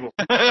many people?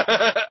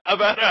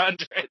 About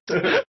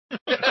 100.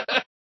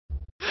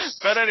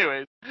 But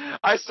anyways,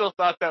 I still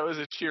thought that was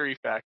a cheery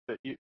fact that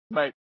you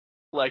might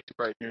like to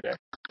brighten your day.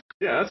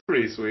 Yeah, that's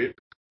pretty sweet.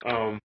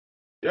 I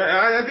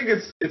think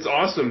it's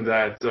awesome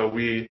that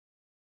we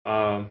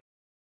kind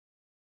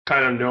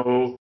of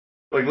know,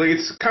 like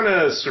it's kind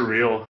of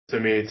surreal to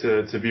me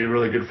to be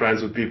really good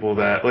friends with people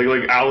that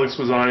like Alex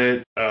was on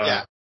it.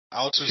 Yeah,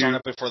 Alex was on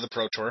it before the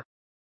Pro Tour.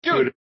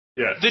 Dude,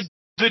 yeah.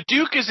 The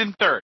Duke is in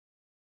 3rd.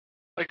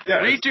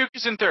 Reed Duke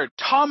is in 3rd.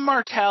 Tom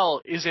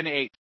Martell is in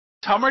 8th.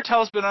 Tom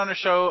Martell's been on a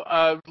show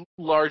a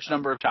large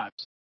number of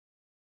times.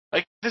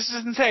 This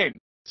is insane.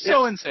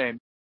 So insane.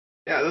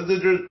 Yeah,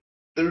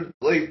 they're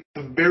like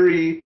the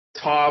very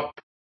top,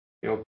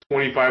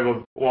 25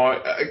 of,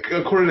 well,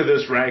 according to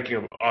this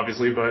ranking,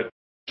 obviously, but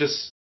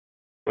just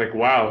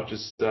wow,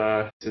 just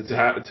to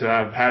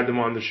have had them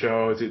on the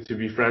show, to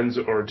be friends,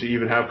 or to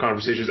even have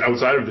conversations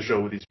outside of the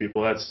show with these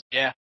people. That's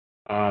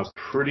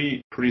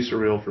pretty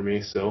surreal for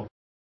me still.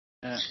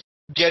 Yeah.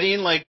 getting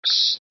like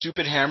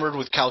stupid hammered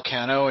with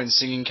Calcano and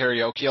singing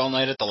karaoke all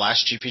night at the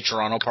last GP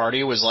Toronto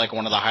party was like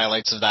one of the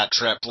highlights of that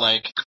trip.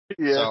 Like,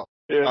 so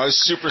I was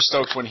super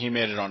stoked when he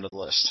made it onto the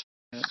list.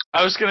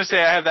 I was gonna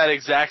say I have that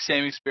exact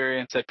same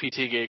experience at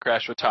PT Gate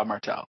Crash with Tom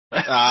Martell.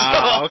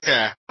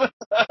 Okay.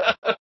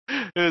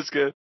 It was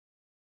good.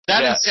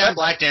 That and Sam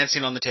Black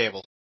dancing on the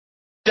table.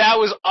 That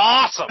was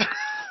awesome.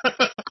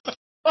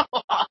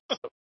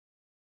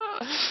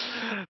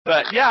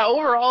 But yeah,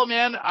 overall,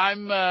 man,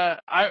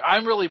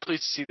 I'm really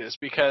pleased to see this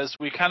because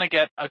we kind of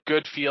get a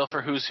good feel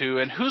for who's who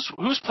and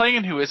who's playing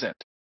and who isn't.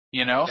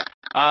 You know,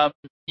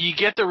 you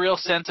get the real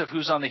sense of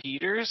who's on the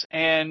heaters,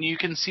 and you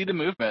can see the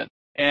movement.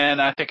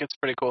 And I think it's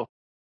pretty cool.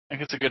 I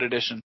think it's a good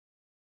addition.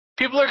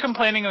 People are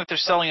complaining that they're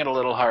selling it a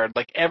little hard.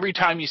 Like every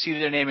time you see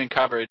their name in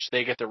coverage,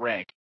 they get the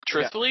rank.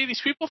 Truthfully,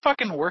 these people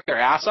fucking work their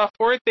ass off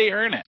for it. They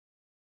earn it.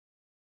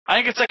 I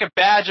think it's like a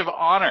badge of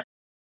honor.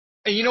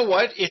 And you know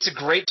what? It's a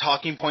great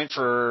talking point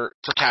for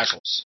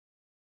casuals.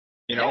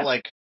 You know,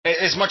 like,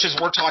 as much as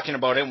we're talking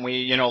about it and we,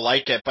 you know,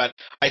 like it, but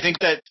I think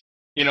that,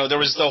 you know, there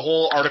was the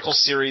whole article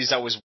series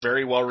that was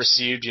very well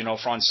received, you know,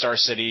 from Star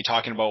City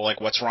talking about, like,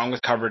 what's wrong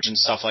with coverage and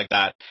stuff like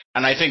that.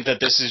 And I think that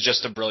this is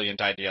just a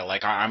brilliant idea.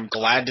 Like, I'm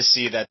glad to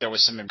see that there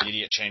was some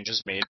immediate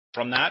changes made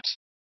from that.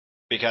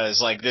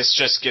 Because, like, this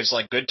just gives,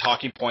 like, good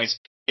talking points.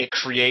 It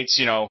creates,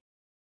 you know,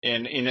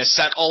 in a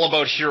set all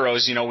about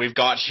heroes, you know, we've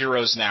got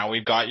heroes now.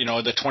 We've got, you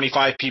know, the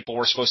 25 people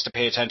we're supposed to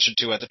pay attention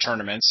to at the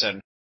tournaments.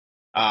 And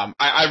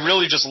I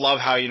really just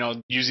love how, you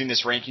know, using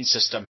this ranking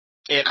system,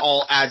 it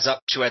all adds up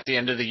to, at the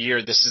end of the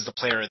year, this is the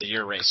Player of the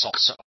Year race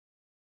also.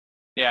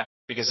 Yeah.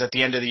 Because at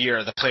the end of the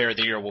year, the Player of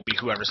the Year will be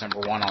whoever's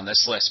number one on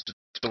this list,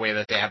 the way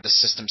that they have the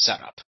system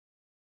set up.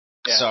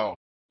 Yeah. So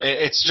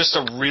it's just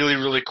a really,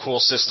 really cool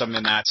system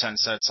in that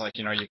sense. That's like,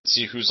 you know, you can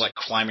see who's like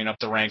climbing up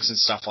the ranks and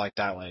stuff like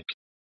that. Like,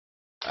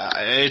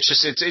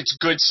 it's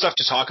good stuff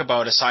to talk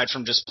about aside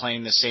from just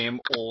playing the same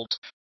old,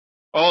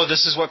 oh,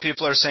 this is what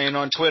people are saying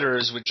on Twitter,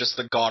 is with just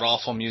the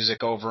god-awful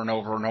music over and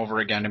over and over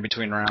again in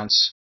between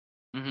rounds.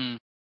 Mm-hmm.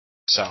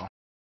 So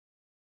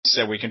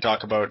we can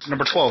talk about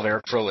number 12,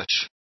 Eric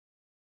Froelich.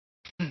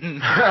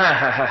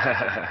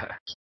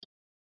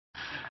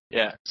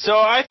 Yeah. So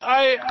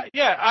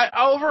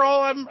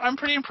overall I'm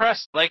pretty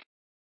impressed. Like,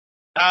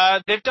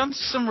 they've done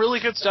some really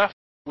good stuff,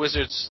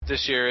 Wizards,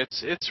 this year.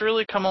 It's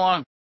really come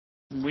along.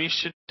 We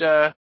should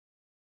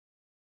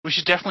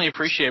definitely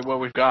appreciate what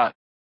we've got.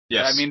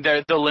 Yes. I mean,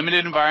 the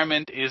limited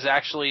environment is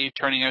actually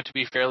turning out to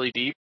be fairly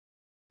deep.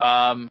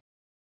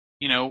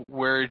 You know,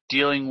 we're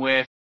dealing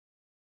with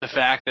the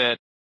fact that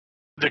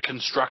the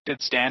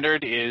constructed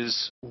standard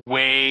is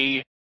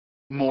way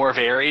more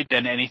varied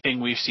than anything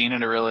we've seen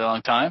in a really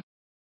long time.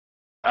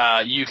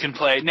 You can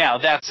play now.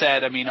 That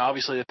said, I mean,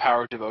 obviously the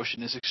power of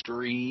devotion is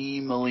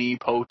extremely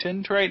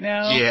potent right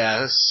now.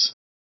 Yes.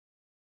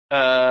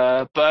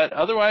 But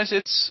otherwise,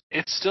 it's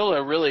still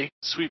a really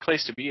sweet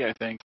place to be, I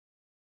think.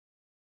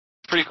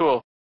 Pretty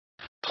cool.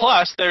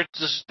 Plus, they're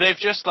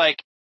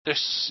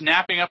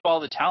snapping up all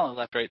the talent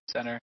left, right,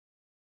 center.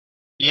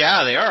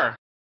 Yeah, they are.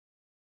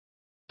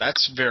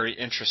 That's very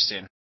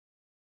interesting.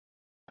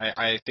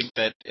 I think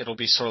that it'll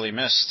be sorely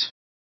missed.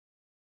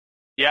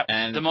 Yep.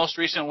 And the most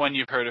recent one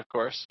you've heard, of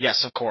course.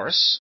 Yes, of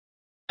course.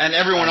 And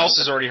everyone else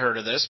has already heard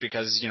of this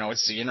because, you know,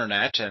 it's the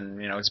internet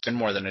and, you know, it's been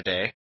more than a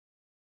day.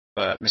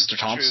 But Mr.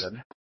 Thompson.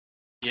 True.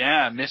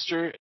 Yeah,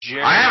 Mr.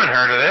 Jerry. I haven't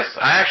heard of this.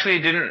 I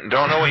actually don't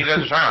know what you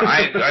guys are talking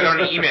about. I got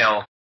an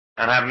email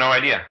and I have no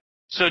idea.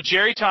 So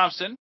Jerry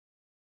Thompson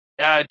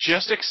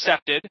just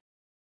accepted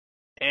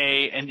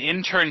an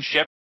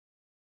internship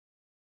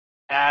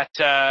at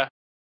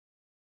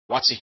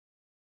WotC.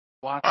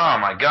 Oh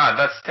my god,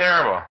 that's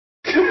terrible.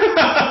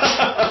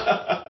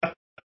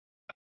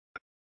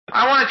 I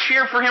want to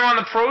cheer for him on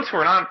the Pro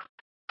Tour, not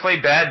play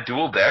bad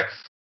dual decks.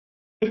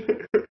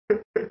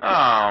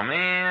 Oh,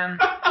 man.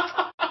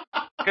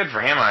 Good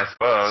for him, I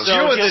suppose. So you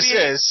know what this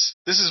is?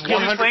 This is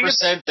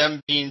 100% them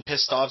being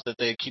pissed off that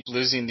they keep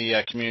losing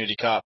the Community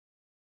Cup.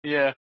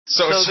 Yeah.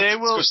 So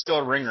it's still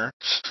a ringer.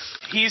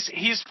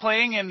 He's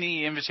playing in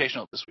the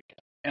Invitational this weekend,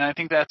 and I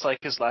think that's like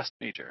his last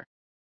major.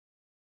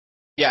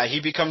 Yeah,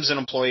 he becomes an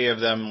employee of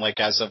them like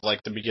as of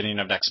like the beginning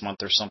of next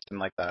month or something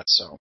like that.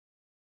 So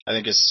I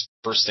think his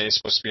first day is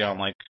supposed to be on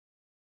like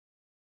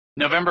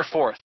November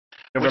 4th,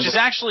 which is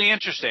actually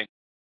interesting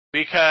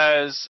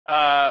because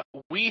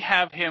we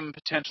have him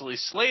potentially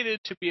slated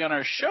to be on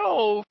our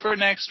show for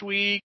next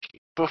week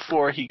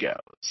before he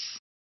goes.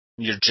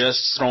 You're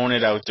just throwing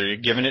it out there. You're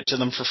giving it to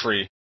them for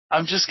free.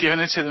 I'm just giving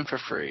it to them for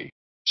free.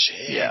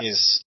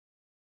 Jeez.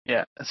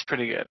 Yeah, that's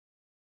pretty good.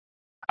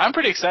 I'm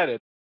pretty excited.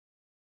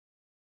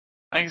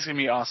 I think it's going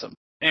to be awesome.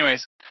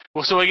 Anyways,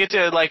 well, so we get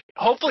to, like,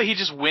 hopefully he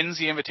just wins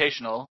the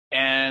Invitational,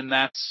 and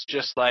that's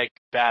just, like,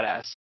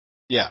 badass.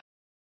 Yeah.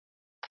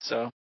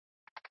 So,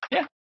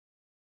 yeah.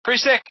 Pretty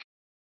sick.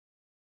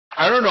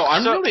 I don't know.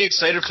 I'm really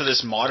excited for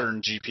this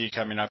modern GP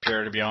coming up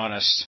here, to be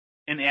honest.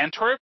 In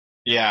Antwerp?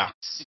 Yeah.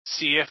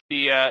 See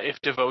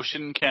if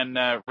Devotion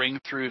can ring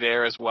through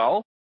there as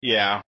well.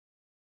 Yeah.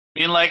 I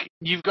mean, like,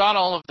 you've got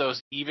all of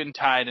those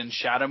Eventide and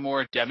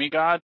Shadowmoor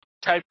Demigod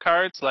type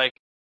cards. Like,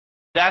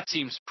 that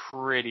seems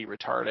pretty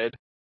retarded.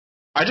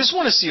 I just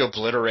want to see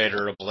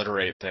Obliterator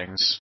obliterate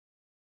things.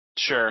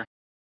 Sure.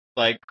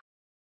 Like,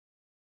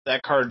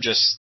 that card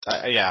just,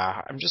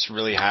 I'm just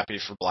really happy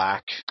for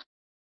black.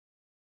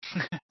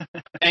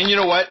 And you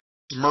know what?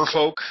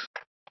 Merfolk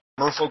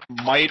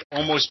might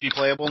almost be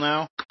playable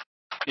now.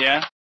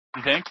 Yeah?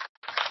 You think?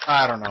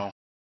 I don't know.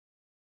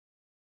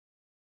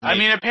 I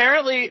mean,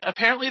 apparently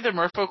the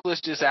Merfolk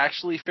list is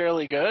actually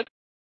fairly good.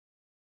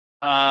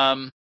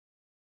 But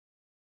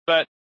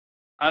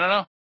I don't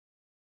know.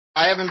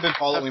 I haven't been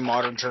following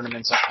modern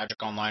tournaments on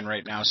Magic Online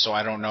right now, so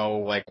I don't know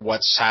like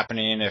what's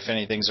happening, if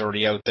anything's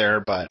already out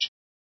there, but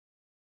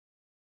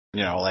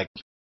you know, like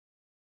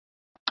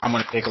I'm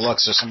gonna take a look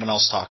so someone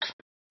else talk.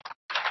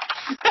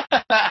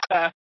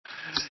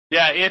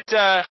 Yeah, it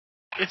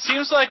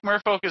seems like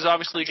Merfolk is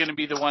obviously going to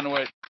be the one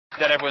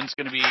that everyone's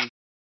going to be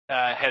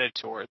headed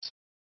towards.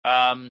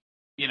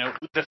 You know,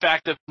 the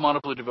fact that Mono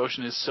Blue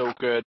Devotion is so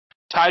good.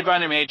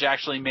 Tidebinder Mage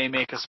actually may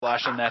make a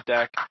splash in that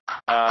deck.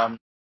 I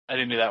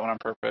didn't do that one on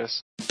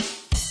purpose.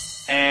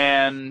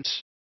 And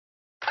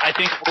I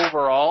think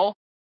overall,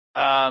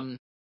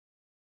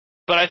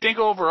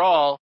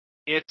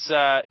 it's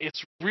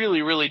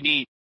really, really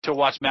neat to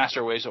watch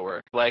Master Ways at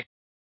work. Like,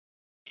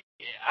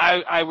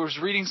 I was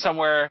reading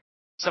somewhere,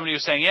 somebody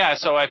was saying, yeah,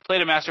 so I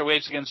played a Master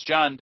Waves against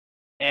Jund,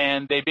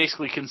 and they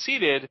basically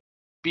conceded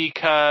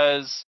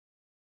because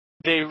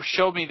they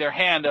showed me their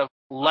hand of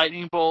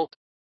Lightning Bolt,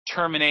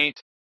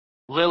 Terminate,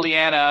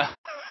 Liliana.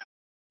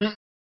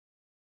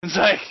 It's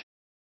like,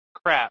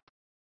 crap.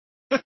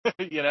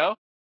 You know?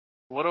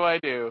 What do I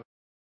do?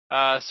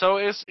 So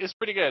it's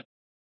pretty good.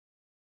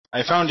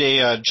 I found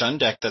a Jund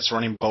deck that's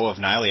running Bow of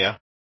Nylea.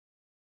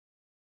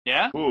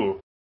 Yeah? Ooh.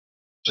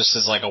 Just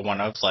as like a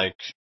one of, like,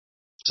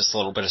 just a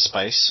little bit of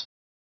spice.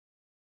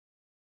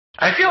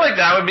 I feel like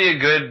that would be a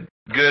good.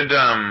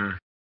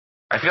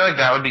 I feel like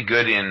that would be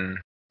good in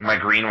my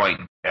green-white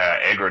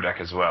aggro deck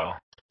as well.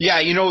 Yeah,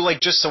 you know,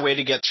 like just a way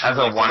to get through As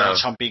a like, one the of.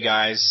 chumpy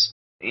guys.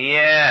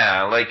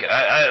 Yeah, like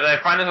I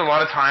find there's a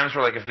lot of times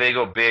where like if they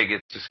go big,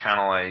 it's just kind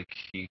of like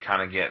you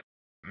kind of get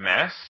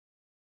messed.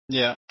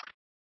 Yeah.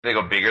 They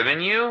go bigger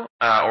than you,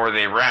 or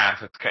they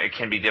wrath. It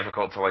can be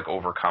difficult to like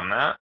overcome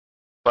that.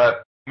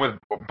 But with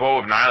Bow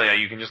of Nylea,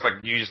 you can just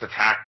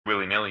attack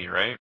willy nilly,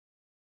 right?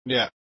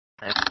 Yeah.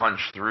 And punch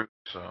through.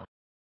 So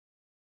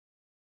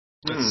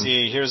let's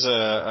see. Here's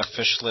a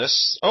fish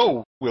list.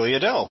 Oh, Willie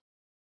Adele.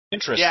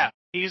 Interesting. Yeah,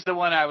 he's the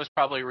one I was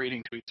probably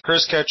reading tweets.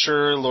 Curse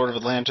Catcher, Lord of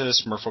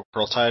Atlantis, Merfolk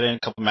Pearl Titan,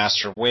 couple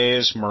Master of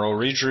Waves, Murrow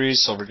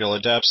Reedries, Silvergill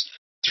Adepts,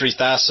 3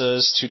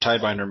 Thassa's, 2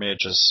 Tidebinder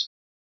Mages.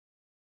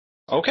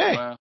 Okay.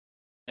 Wow.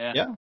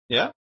 Yeah.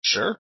 Yeah,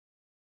 sure.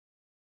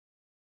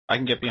 I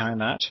can get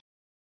behind that.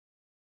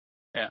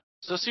 Yeah.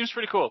 So it seems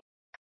pretty cool.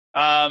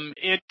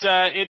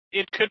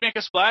 It could make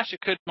a splash. It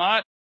could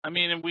not. I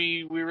mean,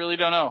 we really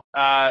don't know.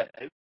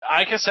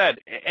 Like I said,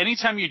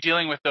 anytime you're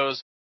dealing with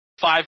those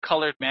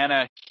 5-colored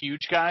mana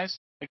huge guys,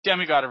 like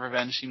Demigod of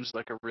Revenge seems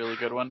like a really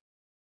good one.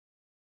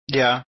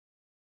 Yeah.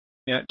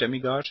 Yeah,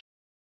 Demigod.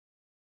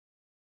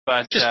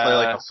 But just play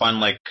like a fun,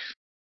 like,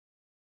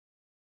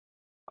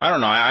 I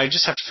don't know, I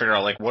just have to figure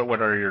out like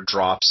what are your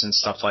drops and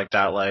stuff like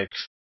that. Like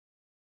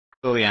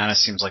Liliana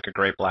seems like a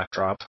great black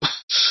drop.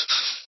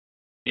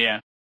 Yeah.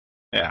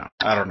 Yeah,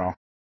 I don't know.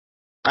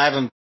 I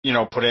haven't,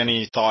 put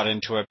any thought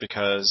into it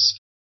because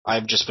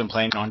I've just been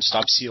playing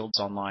non-stop Sealeds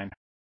online.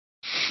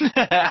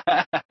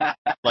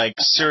 Like,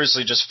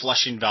 seriously, just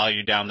flushing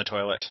value down the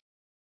toilet.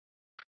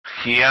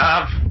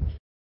 Yep.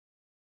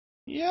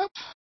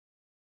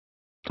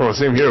 Well,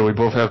 same here. We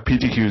both have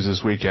PTQs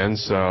this weekend,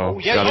 so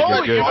you have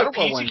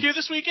PTQ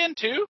this weekend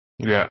too?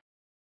 Yeah.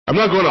 I'm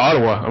not going to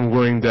Ottawa. I'm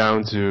going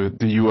down to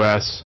the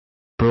U.S.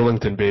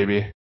 Burlington,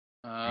 baby.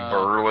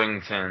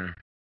 Burlington.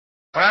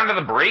 What happened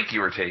to the break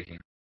you were taking?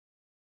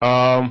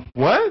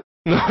 What?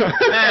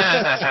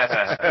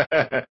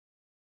 I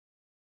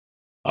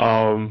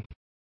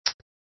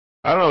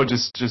don't know,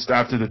 just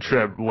after the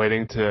trip,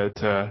 waiting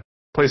to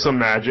play some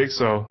Magic,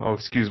 so I'll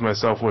excuse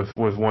myself with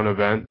one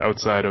event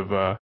outside of,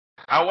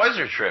 How was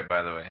your trip,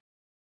 by the way?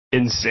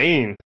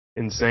 Insane.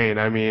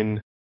 I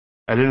mean,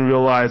 I didn't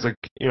realize, like,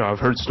 I've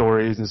heard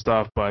stories and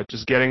stuff, but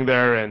just getting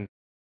there and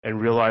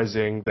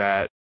realizing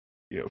that,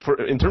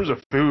 in terms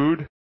of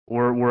food,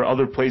 where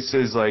other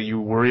places, like, you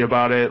worry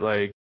about it,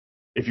 like,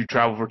 if you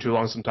travel for too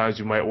long, sometimes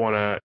you might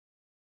want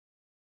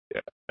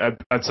to,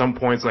 at some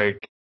points, like,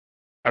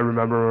 I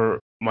remember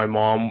my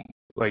mom,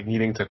 like,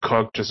 needing to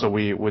cook just so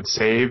we would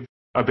save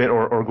a bit,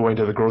 or going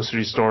to the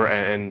grocery store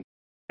and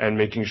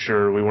making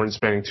sure we weren't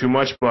spending too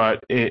much.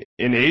 But in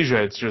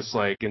Asia, it's just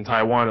like, in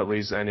Taiwan at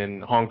least, and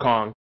in Hong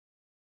Kong,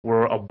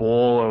 where a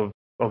bowl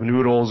of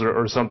noodles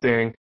or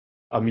something,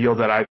 a meal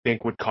that I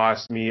think would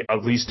cost me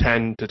at least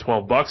 $10 to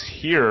 $12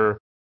 here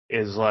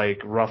is like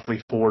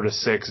roughly $4 to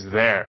 $6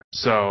 there.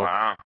 So,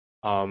 wow.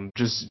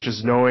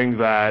 Just knowing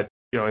that,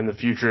 in the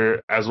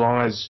future, as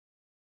long as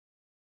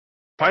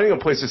finding a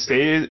place to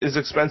stay is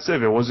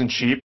expensive. It wasn't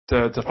cheap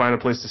to find a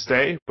place to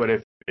stay, but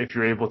if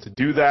you're able to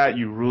do that,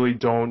 you really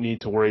don't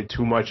need to worry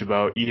too much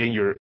about eating.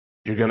 You're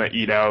gonna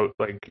eat out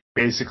like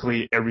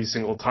basically every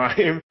single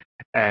time,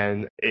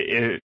 and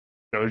it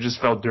just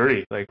felt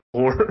dirty. Like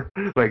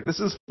this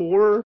is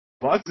 $4.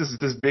 This is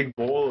this big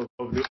bowl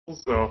of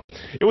noodles. So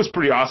it was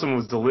pretty awesome. It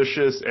was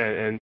delicious,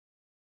 and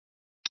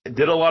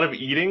did a lot of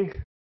eating,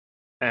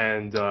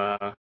 and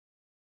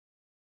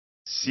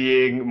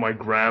seeing my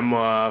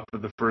grandma for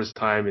the first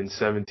time in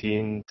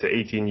 17 to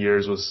 18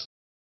 years was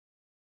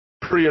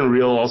pretty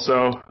unreal.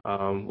 Also,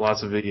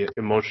 lots of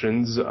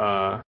emotions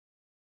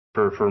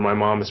for my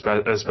mom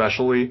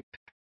especially,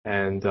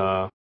 and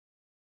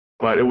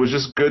but it was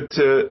just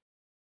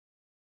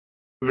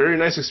very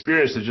nice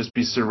experience to just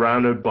be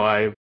surrounded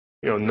by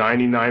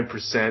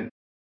 99%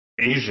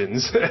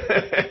 Asians.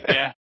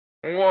 Yeah.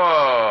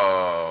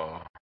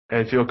 Whoa.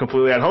 And feel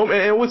completely at home.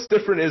 And what's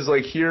different is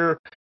like here,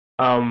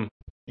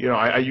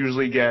 I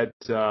usually get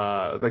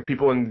like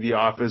people in the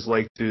office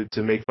like to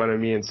make fun of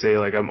me and say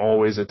like I'm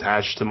always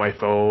attached to my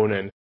phone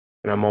and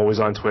I'm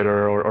always on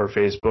Twitter or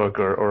Facebook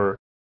or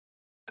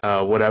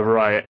whatever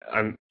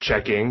I'm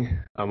checking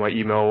my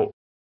email.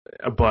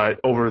 But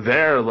over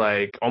there,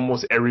 like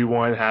almost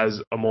everyone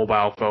has a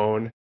mobile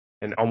phone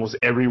and almost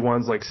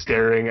everyone's like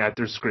staring at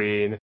their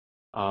screen.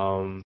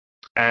 And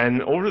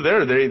over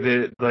there,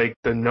 they like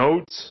the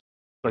notes,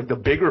 like the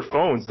bigger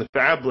phones, the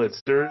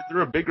phablets, they're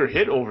a bigger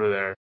hit over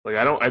there. Like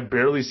I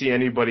barely see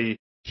anybody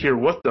here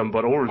with them,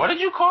 but over. What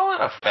did you call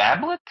it? A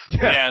phablet?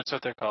 Yeah, that's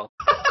what they're called.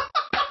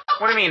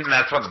 What do you mean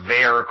that's what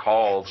they're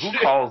called? Who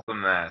calls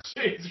them that?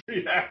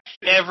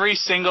 Every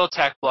single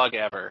tech blog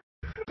ever.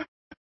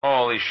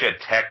 Holy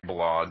shit, tech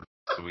blog.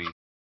 Sweet.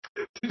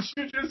 Did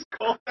you just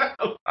call that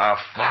a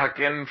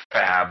fucking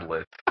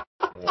phablet?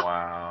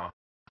 Wow.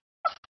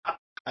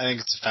 I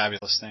think it's a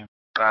fabulous name.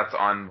 That's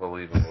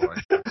unbelievable.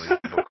 I can't believe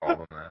people call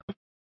them that.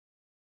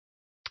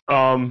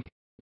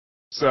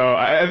 So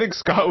I think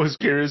Scott was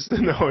curious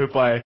to know if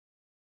I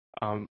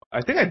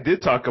think I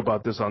did talk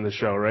about this on the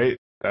show, right?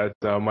 That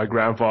my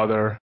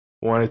grandfather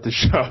wanted to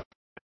shove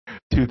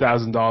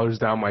 $2,000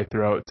 down my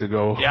throat to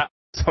go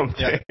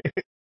someday. Yeah.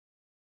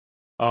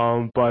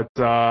 But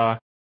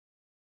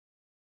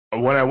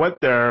when I went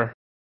there,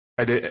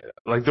 I did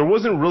like there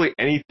wasn't really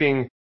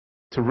anything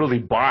to really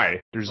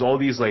buy. There's all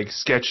these like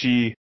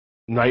sketchy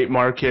night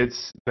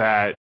markets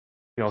that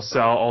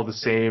sell all the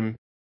same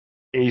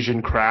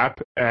Asian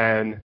crap,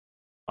 and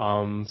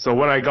so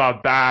when I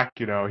got back,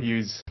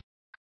 he's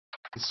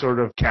sort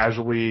of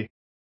casually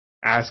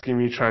asking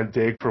me, trying to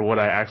dig for what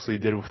I actually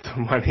did with the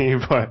money,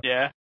 but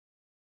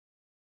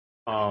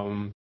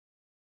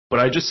but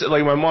I just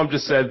like my mom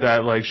just said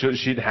that like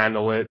she'd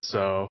handle it,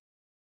 so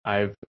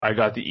I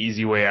got the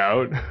easy way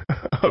out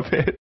of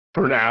it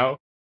for now.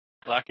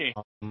 Lucky.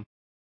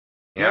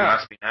 Yeah, it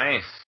must be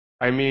nice.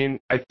 I mean,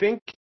 I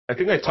think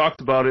I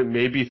talked about it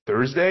maybe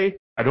Thursday.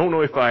 I don't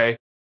know if I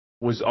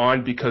was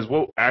on because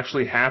what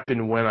actually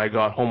happened when I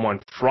got home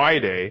on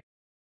Friday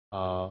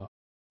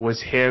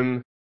was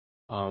him.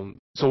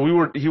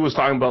 So he was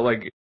talking about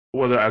like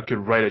whether I could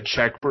write a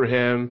check for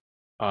him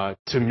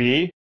to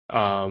me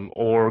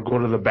or go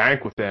to the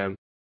bank with him.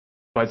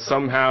 But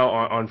somehow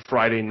on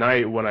Friday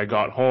night when I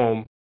got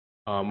home,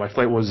 my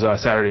flight was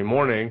Saturday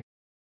morning.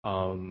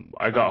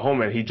 I got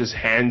home and he just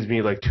hands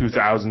me like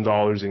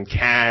 $2,000 in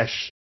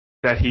cash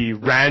that he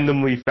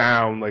randomly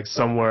found like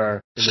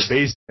somewhere in the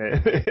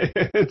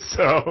basement.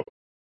 So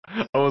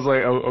I was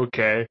like, oh,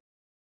 okay.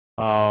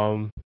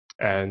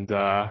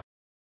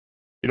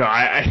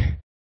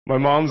 My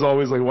mom's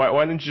always like,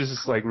 why didn't you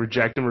just like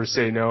reject him or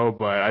say no?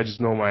 But I just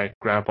know my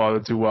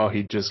grandfather too well.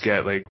 He'd just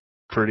get like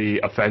pretty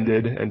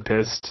offended and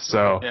pissed.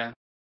 So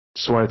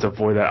just wanted to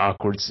avoid that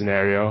awkward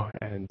scenario.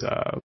 And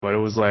but it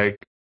was like,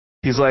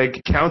 he's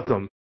like, count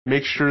them,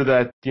 make sure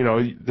that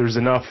there's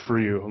enough for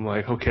you. I'm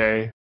like,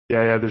 okay,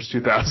 yeah, there's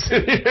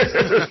 2,000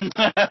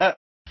 here.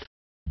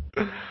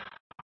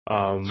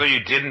 So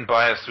you didn't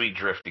buy a sweet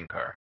drifting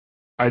car?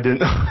 I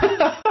didn't.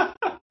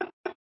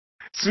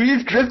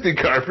 Sweet drifting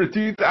car for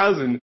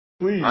 2,000,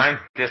 please. I'm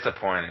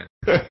disappointed.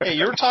 Hey,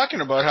 you were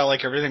talking about how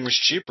like everything was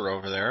cheaper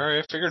over there.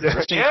 I figured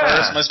drifting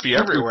cars must be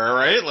everywhere,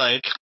 right?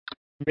 Like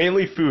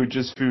mainly food,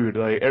 just food.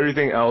 Like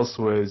everything else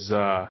was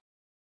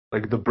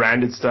like the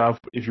branded stuff.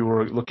 If you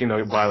were looking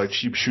to buy like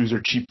cheap shoes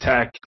or cheap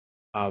tech,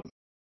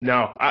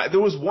 no. There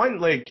was one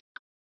like,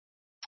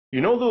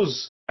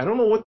 those, I don't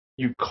know what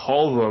you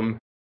call them,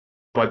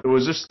 but there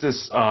was just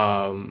this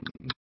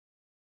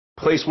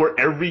place where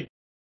every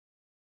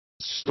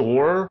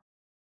store,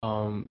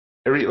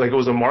 it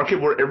was a market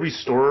where every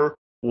store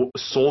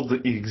sold the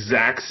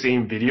exact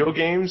same video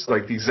games,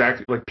 like the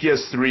exact, like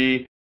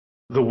PS3,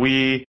 the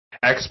Wii,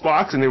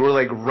 Xbox, and they were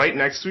like right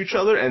next to each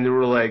other, and there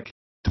were like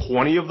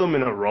 20 of them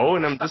in a row,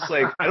 and I'm just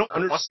like, I don't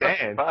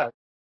understand.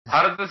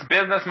 How does this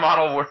business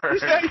model work?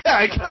 Yeah,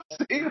 I can't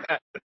say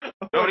that.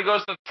 Nobody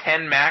goes to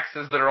 10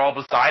 Maxes that are all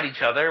beside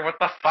each other. What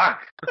the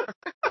fuck?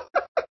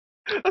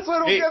 That's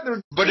what I don't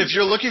get. But if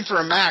you're looking for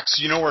a Max,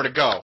 you know where to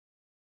go.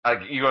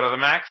 You go to the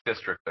Max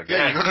District again.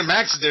 Yeah, you go to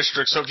Max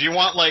District. So if you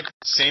want like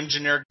same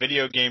generic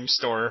video game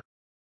store,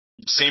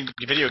 same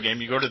video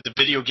game, you go to the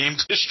video game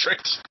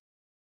district.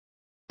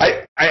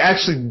 I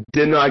actually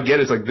did not get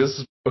it. It's like, this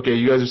is, okay,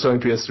 you guys are selling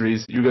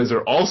PS3s. You guys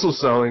are also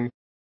selling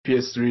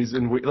PS3s,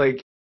 and we,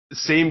 like,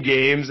 same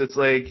games. It's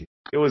like,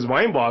 it was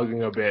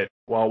mind-boggling a bit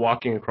while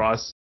walking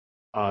across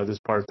this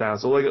part of town.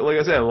 So like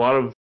I said, a lot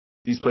of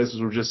these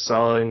places were just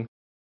selling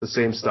the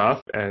same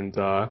stuff, and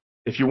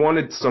if you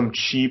wanted some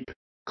cheap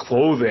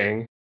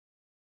clothing,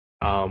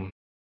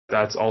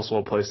 that's also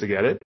a place to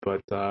get it.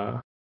 But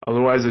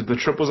otherwise, the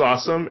trip was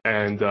awesome,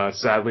 and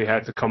sadly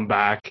had to come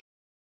back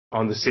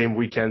on the same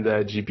weekend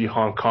that GP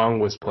Hong Kong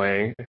was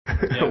playing.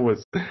 Yeah.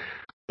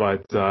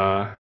 But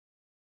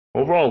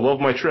overall, love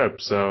my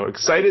trip. So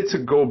excited to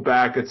go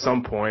back at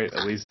some point,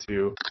 at least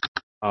to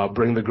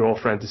bring the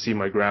girlfriend to see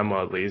my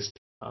grandma at least.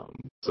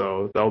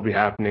 So that'll be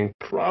happening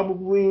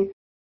probably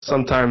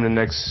sometime in the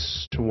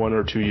next 1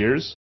 or 2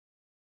 years.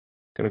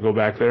 Gonna go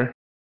back there.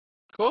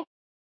 Cool.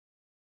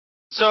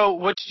 So,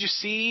 what did you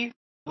see?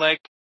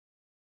 Like,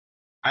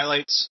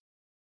 Highlights.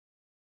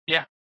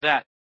 yeah,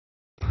 that.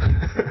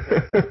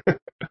 I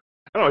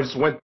don't know, I just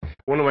went,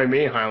 one of my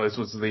main highlights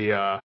was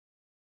the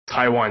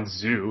Taiwan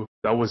Zoo.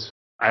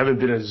 I haven't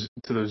been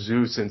to the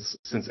zoo since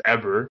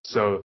ever,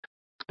 so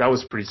that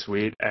was pretty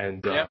sweet.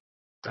 And Yep.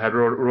 I had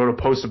wrote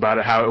a post about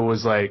it, how it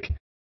was like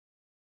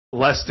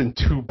less than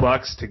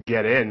 $2 to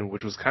get in,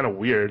 which was kind of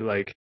weird.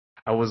 Like,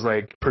 I was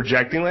like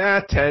projecting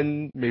like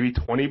 10, maybe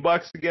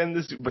 $20 to get in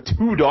this, but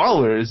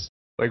 $2,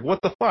 like,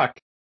 what the fuck?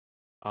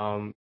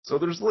 So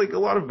there's like a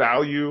lot of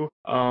value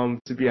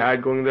to be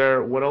had going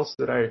there. What else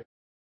did I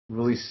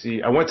really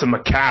see? I went to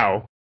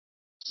Macau,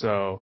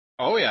 so.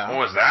 Oh yeah. What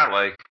was that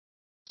like?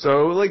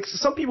 So, like,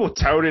 some people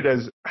tout it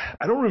as,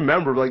 I don't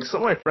remember, like,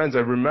 some of my friends, I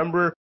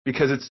remember,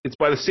 because it's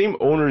by the same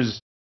owners,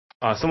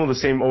 some of the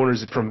same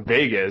owners from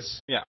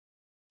Vegas. Yeah.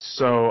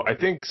 So, I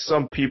think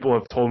some people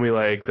have told me,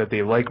 like, that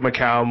they like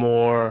Macau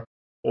more,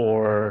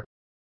 or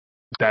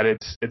that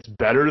it's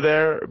better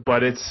there,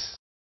 but it's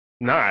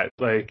not.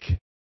 Like,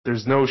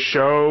 there's no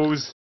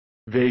shows,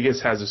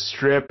 Vegas has a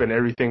strip, and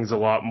everything's a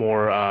lot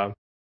more,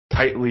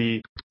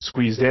 tightly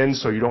squeezed in,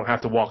 so you don't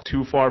have to walk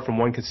too far from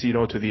one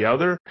casino to the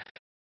other.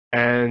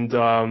 And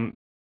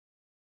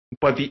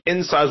but the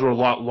insides were a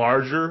lot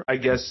larger, I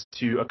guess,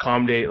 to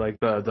accommodate like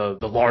the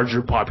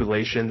larger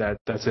population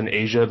that's in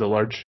Asia,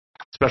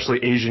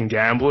 especially Asian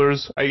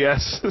gamblers, I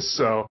guess.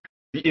 So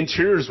the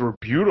interiors were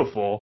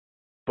beautiful,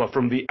 but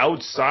from the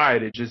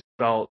outside, it just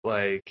felt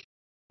like,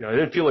 it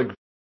didn't feel like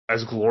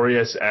as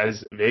glorious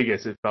as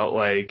Vegas. It felt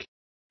like,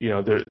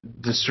 there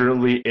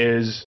certainly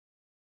is,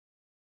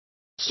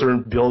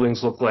 certain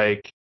buildings look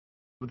like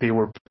they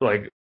were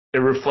like, it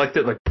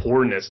reflected like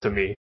poorness to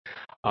me.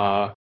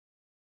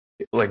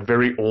 Like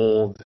very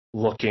old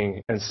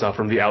looking and stuff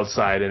from the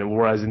outside, and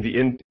whereas in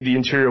the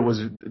interior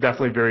was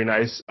definitely very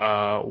nice.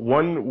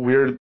 One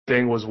weird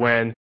thing was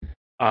when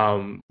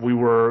we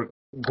were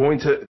going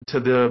to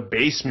the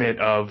basement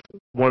of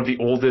one of the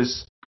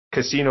oldest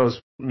casinos,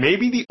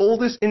 maybe the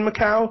oldest in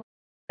Macau,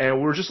 and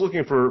we were just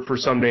looking for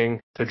something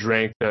to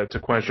drink to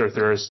quench our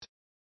thirst.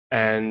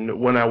 And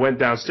when I went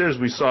downstairs,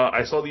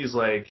 I saw these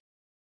like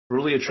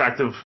really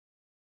attractive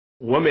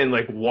women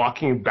like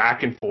walking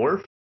back and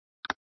forth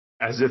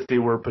as if they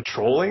were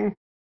patrolling.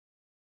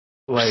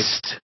 Like,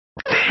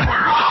 they were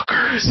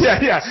hookers.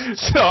 Yeah.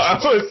 So I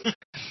was,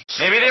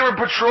 maybe they were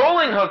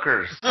patrolling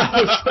hookers.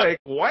 I was like,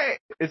 what?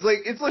 It's like,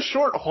 it's a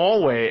short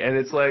hallway, and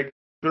it's like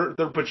they're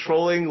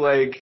patrolling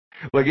like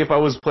if I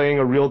was playing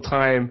a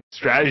real-time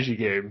strategy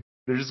game.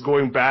 They're just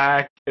going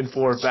back and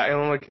forth,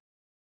 and I'm like,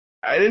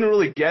 I didn't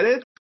really get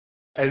it.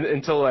 And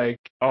until like,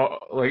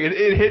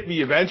 it hit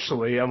me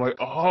eventually. I'm like,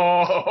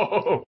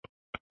 oh,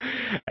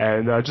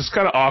 and just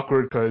kind of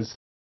awkward because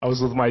I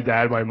was with my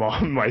dad, my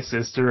mom, my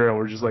sister, and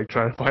we're just like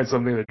trying to find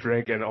something to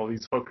drink, and all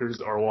these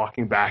hookers are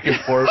walking back and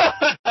forth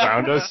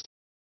around us.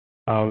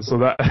 So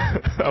that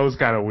was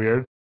kind of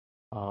weird.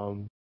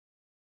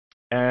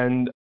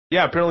 And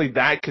yeah, apparently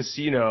that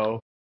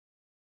casino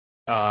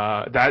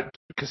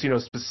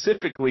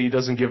specifically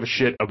doesn't give a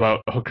shit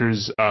about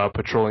hookers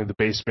patrolling the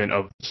basement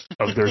of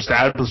their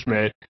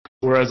establishment,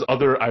 whereas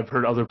I've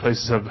heard other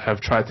places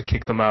have tried to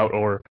kick them out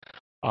or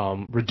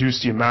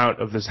reduce the amount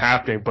of this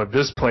happening, but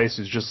this place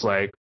is just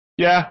like,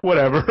 yeah,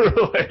 whatever.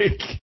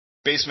 Like,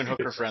 basement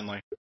hooker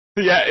friendly.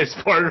 Yeah, it's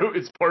part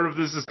of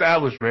this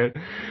establishment.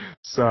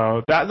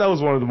 So that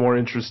was one of the more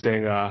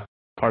interesting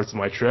parts of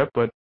my trip.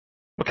 But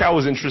Macau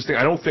was interesting.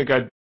 I don't think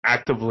I'd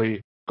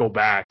actively go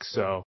back.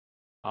 So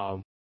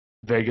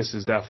Vegas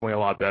is definitely a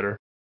lot better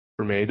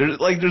for me. There's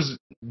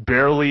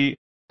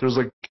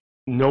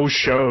no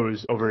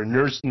shows over.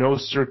 There's no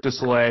Cirque du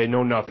Soleil,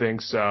 no nothing.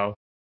 So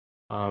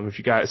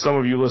if some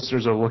of you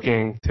listeners are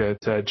looking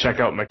to check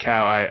out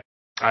Macau,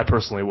 I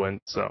personally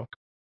wouldn't. So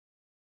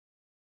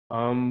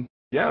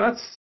yeah,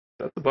 that's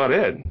about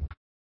it.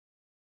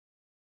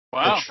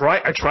 Wow.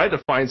 I tried to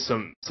find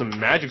some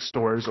Magic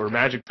stores or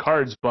Magic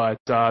cards, but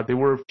they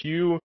were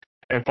few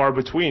and far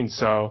between.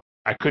 So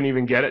I couldn't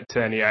even get it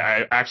to any.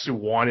 I actually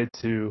wanted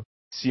to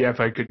see if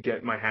I could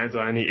get my hands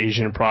on any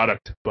Asian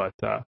product, but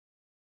that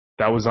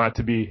was not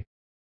to be.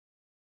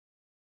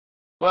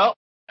 Well,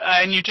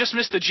 and you just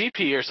missed the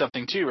GP or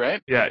something too,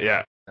 right?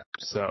 Yeah.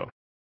 So,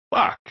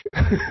 fuck.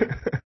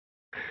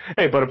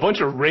 Hey, but a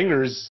bunch of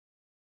ringers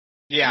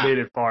made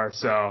it far,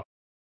 so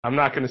I'm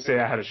not going to say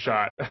I had a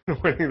shot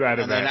winning that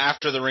event. And then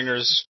after the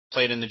ringers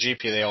played in the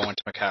GP, they all went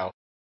to Macau.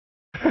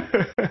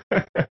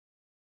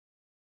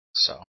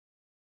 So.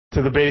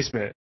 To the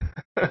basement.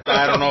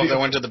 I don't know if they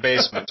went to the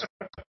basement.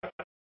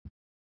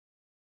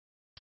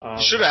 You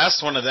should have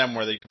asked one of them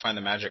where they could find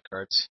the magic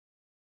cards.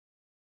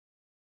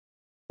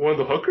 One of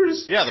the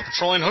hookers? Yeah, the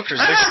patrolling hookers.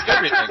 They see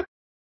everything.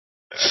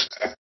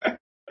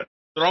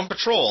 They're on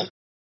patrol.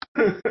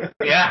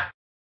 Yeah.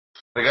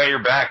 They got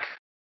your back.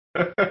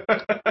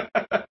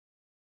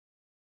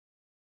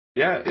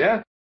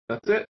 Yeah.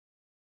 That's it.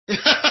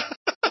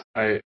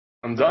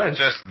 I'm done.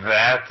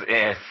 That's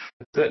it.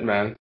 That's it,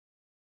 man.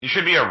 You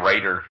should be a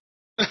writer.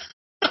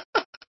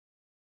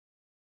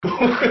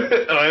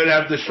 I would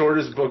have the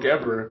shortest book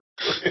ever.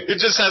 It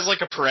just has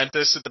like a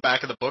parenthesis at the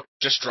back of the book.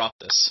 Just drop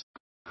this.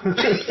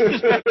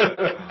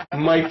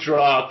 Mic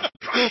drop.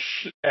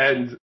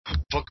 And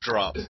book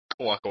drop.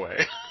 Walk away.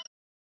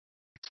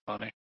 It's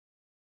funny.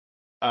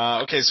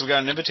 Okay, so we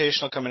got an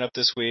invitational coming up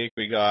this week.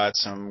 We got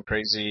some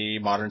crazy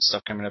modern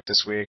stuff coming up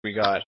this week. We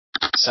got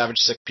Savage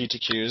Sick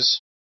PTQs.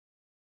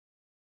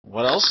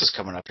 What else is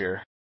coming up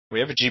here? We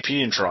have a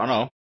GP in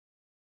Toronto.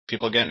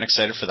 People getting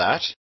excited for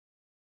that?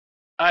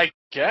 I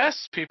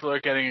guess people are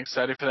getting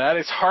excited for that.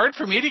 It's hard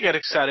for me to get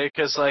excited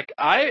because, like,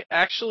 I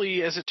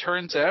actually, as it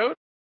turns out,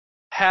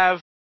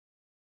 have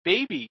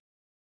baby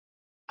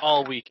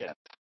all weekend.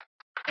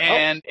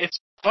 And it's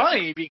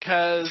funny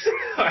because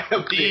I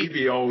have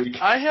baby all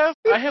weekend. I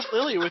have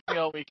Lily with me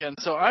all weekend,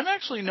 so I'm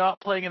actually not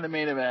playing in the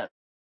main event.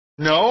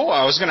 No,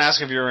 I was going to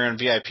ask if you were in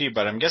VIP,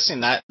 but I'm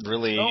guessing that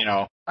really,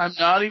 I'm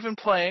not even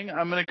playing.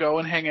 I'm going to go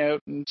and hang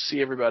out and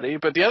see everybody.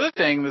 But the other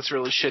thing that's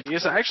really shitty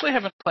is I actually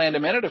haven't planned a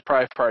minute of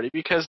Private Party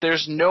because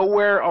there's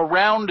nowhere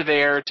around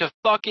there to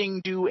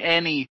fucking do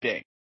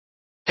anything.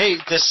 Hey,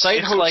 the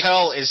site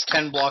hotel is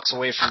 10 blocks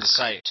away from the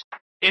site.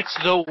 It's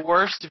the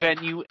worst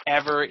venue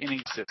ever in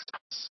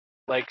existence.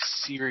 Like,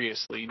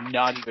 seriously,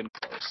 not even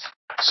close.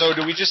 So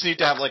do we just need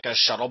to have, like, a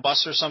shuttle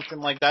bus or something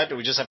like that? Do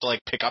we just have to,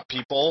 like, pick up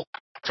people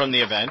from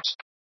the event?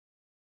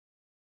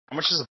 How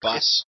much is a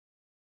bus?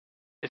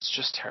 It's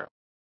just terrible.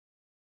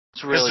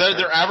 It's really terrible.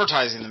 They're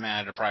advertising the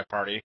Man at a Pride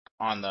Party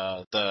on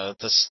the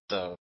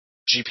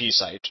GP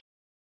site.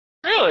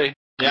 Really?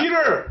 Yeah.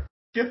 Peter!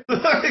 Get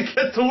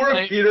to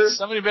work, Peter!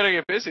 Somebody better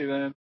get busy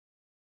then.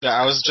 Yeah,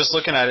 I was just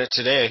looking at it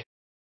today.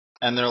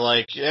 And they're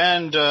like,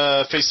 and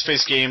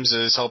Face-to-Face Games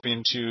is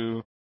helping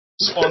to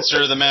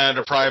sponsor the Man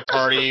at a Pride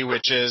Party,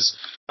 which is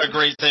a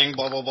great thing,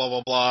 blah, blah, blah,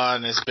 blah, blah,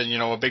 and it's been,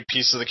 a big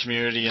piece of the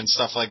community and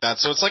stuff like that.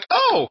 So it's like,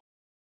 oh!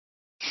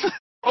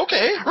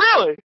 Okay.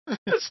 Really?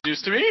 That's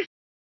news to me.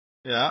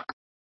 Yeah.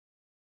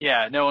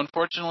 Yeah, no,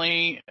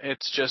 unfortunately,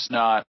 it's just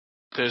not.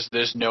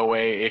 There's no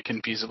way it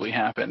can feasibly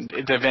happen.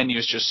 The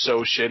venue's just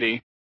so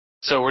shitty.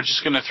 So we're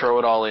just gonna throw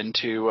it all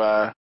into,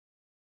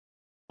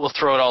 we'll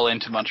throw it all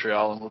into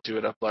Montreal and we'll do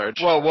it up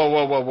large.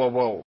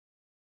 Whoa.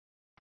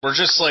 We're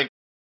just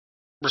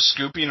we're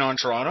scooping on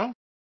Toronto?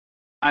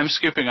 I'm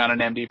scooping on an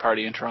MD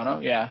party in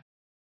Toronto, yeah.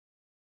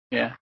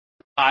 Yeah.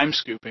 I'm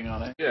scooping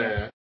on it.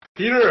 Yeah.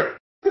 Peter!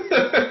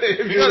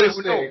 If you're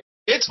listening.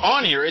 It's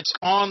on here. It's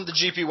on the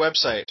GP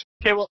website.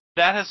 Okay, well,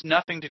 that has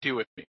nothing to do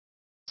with me.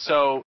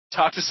 So,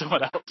 talk to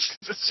someone else.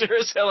 It sure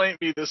as hell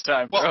ain't me this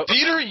time, bro. Well,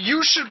 Peter,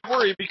 you should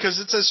worry because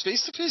it says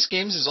Face-to-Face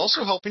Games is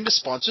also helping to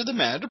sponsor the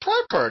Man at a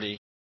Pride Party.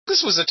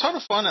 This was a ton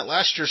of fun at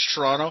last year's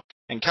Toronto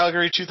and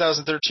Calgary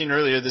 2013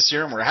 earlier this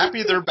year, and we're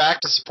happy they're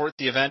back to support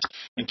the event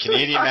and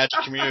Canadian Magic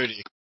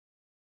community.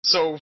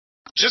 So,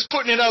 just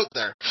putting it out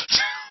there.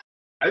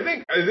 I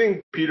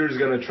think Peter's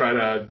gonna try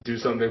to do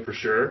something for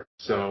sure.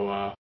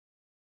 So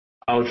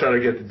I'll try to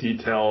get the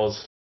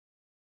details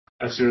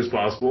as soon as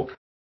possible.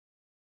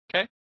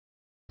 Okay.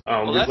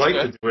 We'd like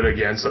to do it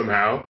again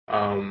somehow.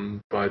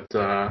 But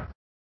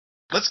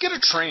let's get a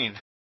train.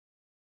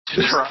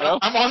 To Toronto?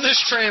 I'm on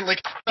this train,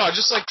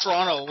 just like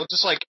Toronto. We'll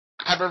just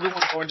have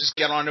everyone go and just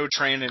get onto a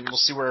train and we'll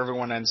see where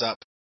everyone ends up.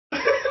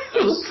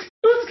 Let's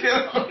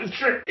get on a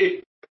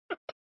train.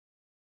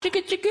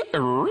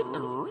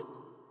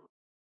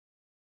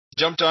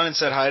 Jumped on and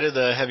said hi to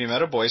the Heavy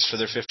Metal Boys for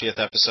their 50th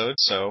episode,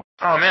 so...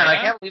 Oh man,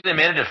 I can't believe they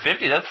made it to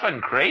 50. That's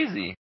fucking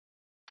crazy.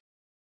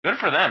 Good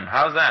for them.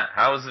 How's that?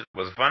 How was it?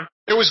 Was it fun?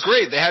 It was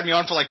great. They had me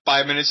on for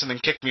 5 minutes and then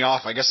kicked me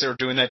off. I guess they were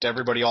doing that to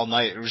everybody all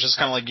night. It was just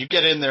kind of you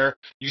get in there,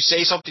 you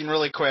say something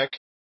really quick,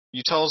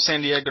 you tell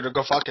San Diego to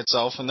go fuck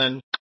itself, and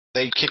then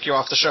they kick you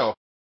off the show.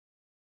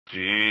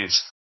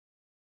 Jeez.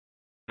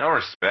 No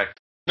respect.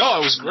 No,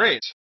 it was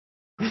great.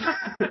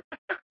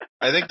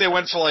 I think they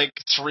went for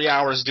 3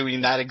 hours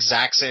doing that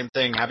exact same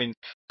thing, having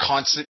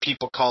constant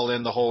people call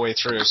in the whole way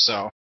through,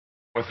 so.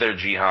 With their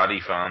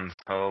jihadi fans.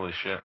 Holy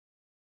shit.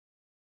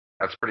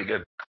 That's pretty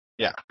good.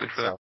 Yeah. Good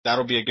for them.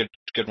 That'll be a good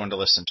one to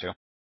listen to.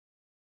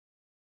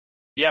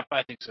 Yep,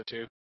 I think so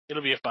too.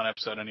 It'll be a fun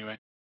episode anyway.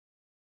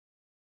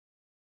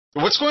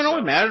 What's going on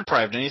with Matter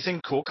Deprived?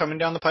 Anything cool coming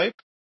down the pipe?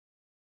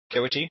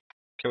 KYT?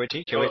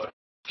 KYT? KYT?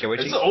 KYT?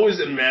 I just always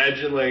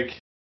imagine,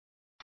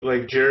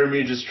 like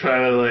Jeremy just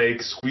trying to,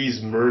 like,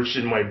 squeeze merch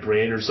in my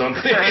brain or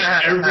something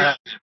every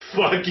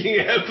fucking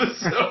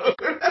episode.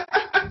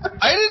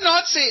 I did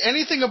not say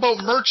anything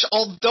about merch,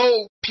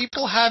 although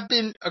people have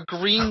been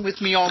agreeing with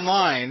me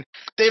online.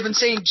 They've been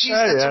saying, geez,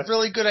 that's a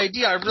really good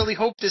idea. I really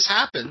hope this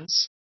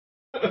happens.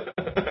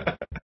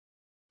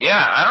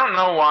 Yeah, I don't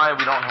know why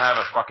we don't have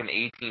a fucking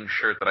A-Team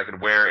shirt that I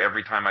could wear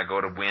every time I go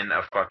to win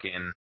a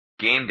fucking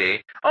game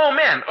day. Oh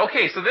man,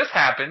 okay, so this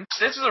happened.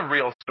 This is a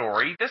real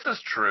story. This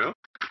is true.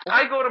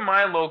 I go to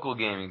my local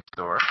gaming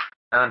store,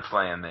 and I'm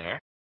playing there,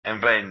 and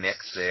buddy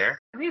Nick's there,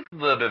 and he's a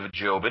little bit of a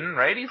Jobin,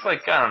 right? He's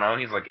like, I don't know,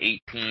 he's like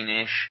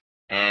 18-ish,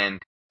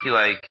 and he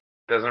like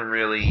doesn't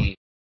really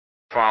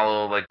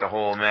follow like the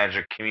whole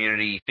Magic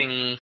community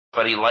thingy,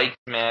 but he likes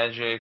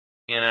Magic,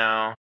 you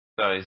know,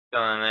 so he's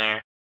still in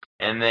there.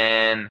 And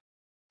then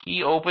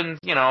he opens,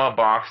 you know, a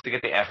box to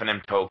get the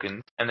F&M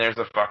tokens, and there's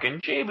a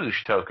fucking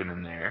J-Boosh token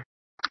in there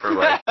for,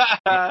 like,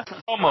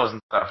 promos and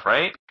stuff,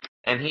 right?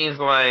 And he's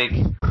like,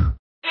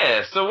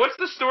 yeah, so what's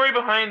the story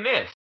behind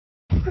this?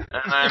 And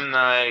I'm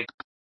like,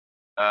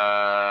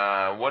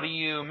 what do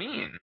you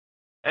mean?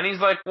 And he's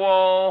like,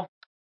 well,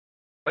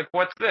 like,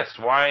 what's this?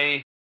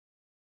 Why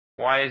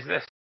is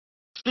this?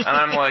 And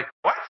I'm like,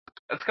 what?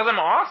 It's because I'm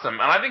awesome.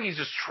 And I think he's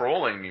just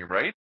trolling me,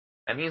 right?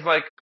 And he's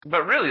like,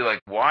 but really,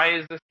 like, why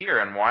is this here?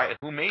 And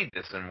who made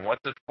this? And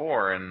what's it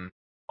for? And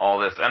all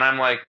this. And I'm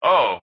like,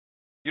 oh,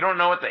 you don't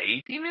know what the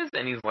A-Team is?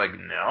 And he's like,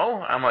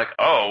 no. I'm like,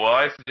 oh, well,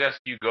 I suggest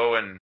you go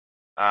and,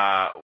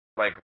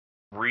 like,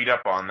 read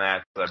up on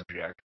that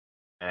subject.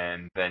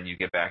 And then you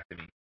get back to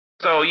me.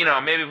 So, you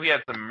know, maybe if we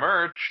had some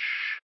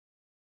merch,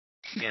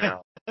 you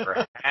know,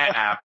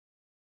 perhaps.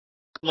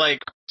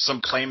 Like,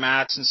 some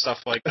playmats and stuff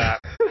like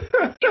that.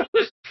 Even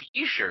just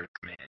t-shirts,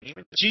 man.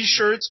 Even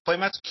T-shirts,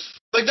 playmats.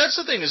 Like, that's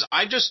the thing, is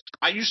I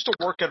used to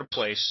work at a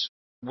place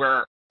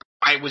where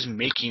I was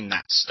making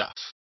that stuff.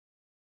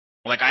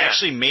 Like, I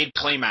actually made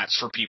playmats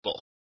for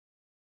people.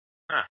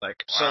 Huh.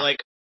 Like, wow. so,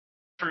 like...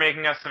 For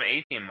making us some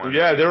A-Team ones.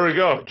 Yeah, there we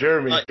go.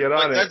 Jeremy, like, get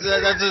on like, it.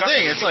 That's the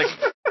thing, it's like...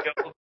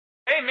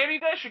 Hey, maybe you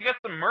guys should get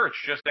some merch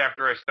just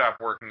after I stop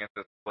working at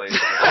this place.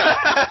 It's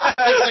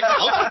like,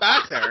 I'll go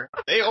back there.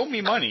 They owe me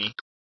money.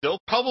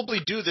 They'll probably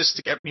do this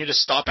to get me to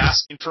stop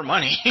asking for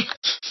money.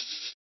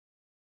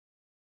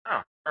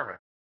 Oh, perfect.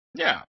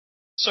 Yeah.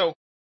 So,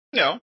 you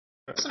know,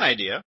 it's an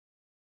idea.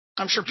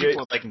 I'm sure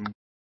people would like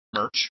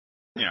merch,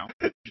 you know.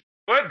 Good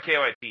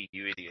KYT,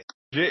 you idiot.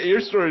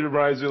 Your story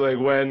reminds me, like,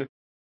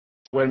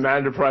 when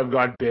Man Deprived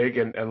got big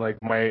and like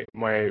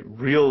my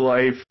real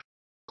life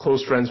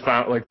close friends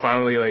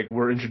finally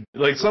were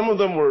like, some of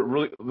them were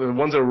really, the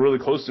ones that were really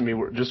close to me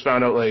were just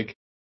found out, like,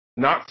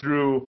 not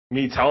through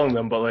me telling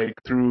them, but like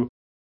through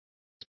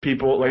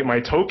people, like,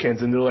 my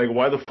tokens, and they're like,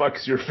 why the fuck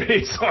is your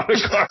face on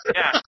a card?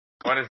 Yeah,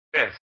 what is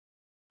this?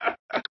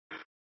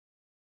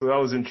 So that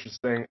was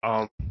interesting.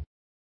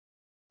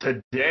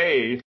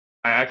 Today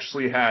I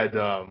actually had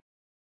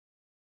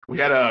we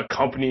had a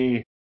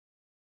company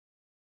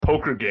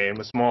poker game,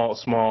 a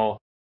small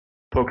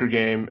poker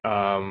game,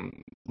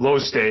 low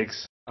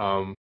stakes,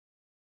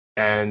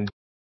 and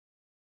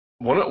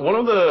one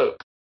of the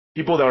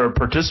people that were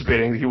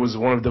participating, he was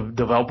one of the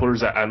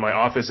developers at my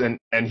office,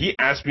 and he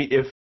asked me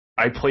if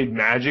I played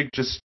Magic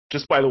just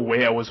by the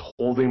way I was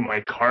holding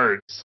my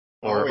cards,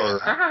 or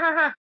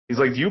he's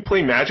like, do you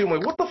play Magic? I'm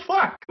like, what the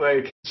fuck?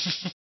 Like,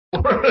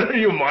 are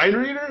you a mind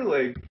reader?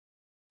 Like,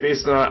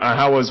 based on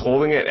how I was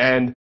holding it.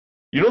 And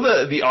you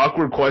know the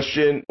awkward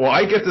question? Well,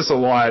 I get this a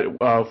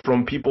lot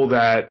from people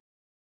that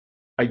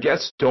I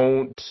guess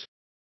don't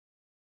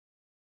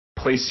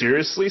play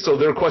seriously. So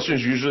their question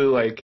is usually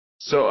like,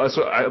 so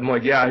I'm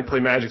like, yeah, I play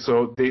Magic.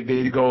 So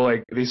they go,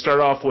 like, they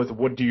start off with,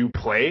 what do you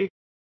play?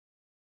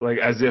 Like,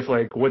 as if,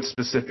 like, what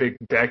specific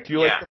deck do you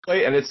like to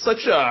play? And it's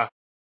such a...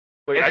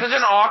 Like, it's such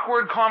an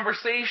awkward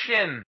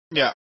conversation.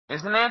 Yeah.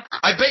 Isn't it?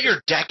 I bet your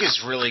deck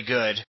is really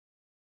good.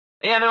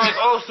 Yeah, and they're like,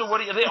 oh, so what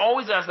do you... They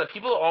always ask that.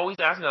 People always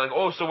ask me, like,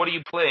 oh, so what do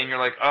you play? And you're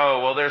like,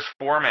 oh, well, there's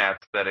formats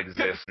that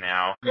exist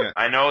now. Yeah.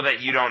 I know that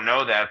you don't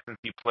know that since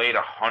you played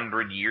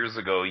 100 years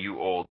ago, you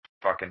old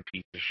fucking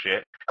piece of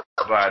shit.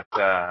 But,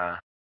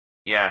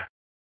 yeah.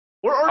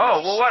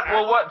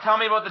 What? Tell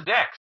me about the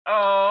decks.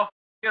 Oh,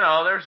 you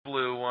know, there's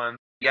blue ones.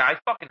 Yeah, I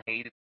fucking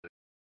hated blue.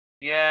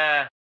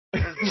 Yeah,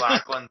 there's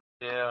black ones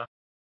too.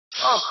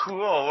 Oh,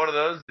 cool. What do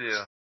those do?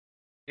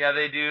 Yeah,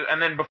 they do. And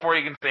then before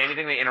you can say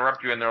anything, they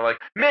interrupt you and they're like,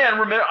 man,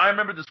 I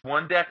remember this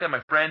one deck that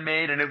my friend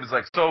made and it was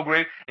like so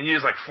great. And you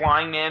just like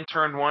Flying Man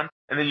turned 1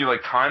 and then you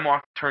like Time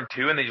Walk turn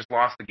 2 and they just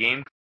lost the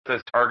game. It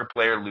says target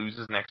player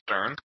loses next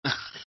turn. And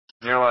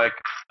you're like,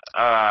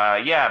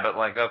 yeah, but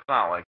like that's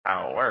not like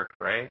how it works,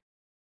 right?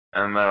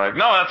 And they're like,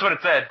 no, that's what it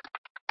said.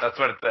 That's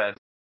what it said.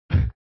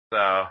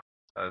 So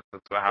that's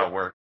how it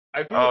works.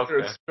 I feel like they're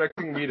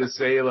expecting me to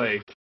say,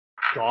 like,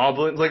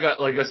 goblins, like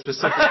a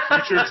specific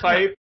creature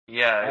type,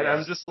 Yeah, And yeah.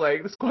 I'm just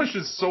like, this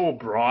question's so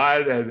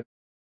broad,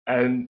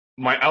 and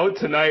my out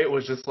tonight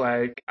was just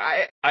like,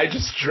 I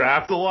just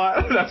draft a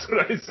lot. That's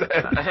what I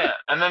said.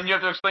 And then you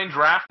have to explain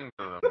drafting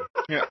to them.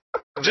 Yeah.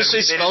 Just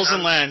say spells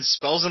and lands.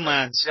 Spells and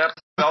lands. Yep,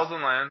 spells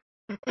and lands.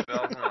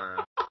 Spells and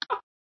lands.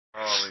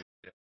 Holy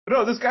shit.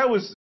 No, this guy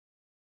was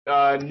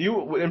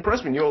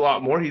impressed me, knew a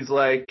lot more. He's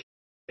like,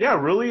 yeah,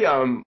 really?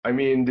 I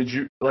mean, did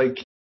you,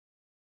 like,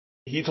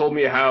 he told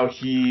me how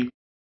he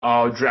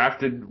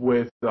drafted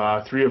with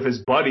 3 of his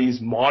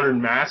buddies,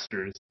 Modern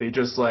Masters. They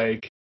just,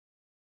 like,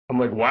 I'm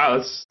like,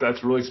 wow,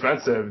 that's really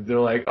expensive. They're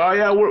like, oh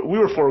yeah, we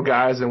were 4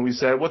 guys, and we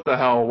said, what the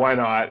hell, why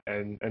not,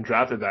 and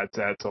drafted that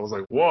set. So I was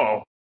like,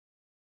 whoa.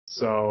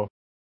 So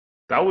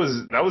that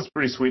was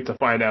pretty sweet to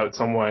find out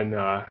someone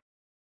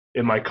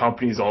in my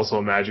company is also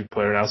a Magic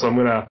player now. So I'm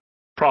gonna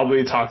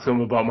probably talk to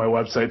him about my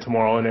website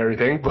tomorrow and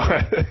everything.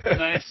 But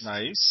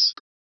nice.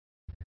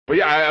 But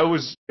yeah, it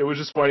was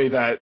just funny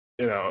that,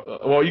 you know,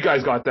 well, you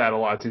guys got that a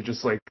lot too.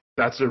 Just like,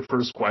 that's their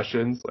first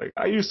questions. Like,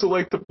 I used to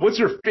like what's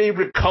your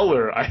favorite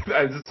color?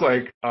 I just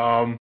like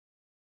I've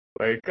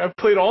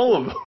played all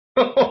of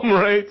them,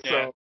 right?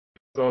 Yeah.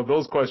 So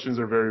those questions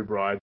are very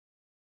broad,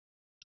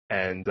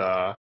 and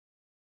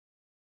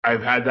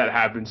I've had that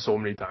happen so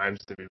many times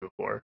to me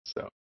before.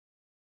 So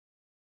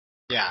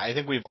yeah, I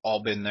think we've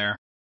all been there.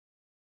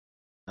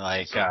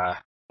 Like,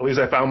 at least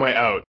I found my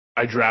out.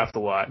 I draft a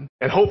lot,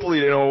 and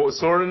hopefully,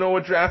 sort of know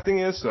what drafting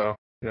is. So,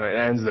 it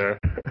ends there.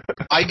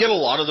 I get a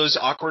lot of those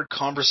awkward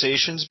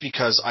conversations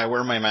because I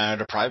wear my Man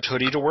Deprived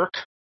hoodie to work.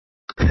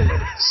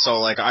 So,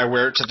 like, I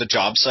wear it to the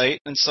job site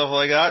and stuff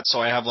like that. So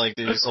I have, like,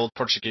 these old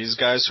Portuguese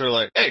guys who are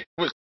like, hey,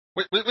 what's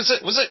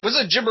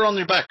that gibber on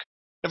your back?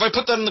 If I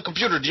put that in the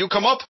computer, do you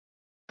come up?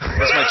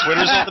 Because my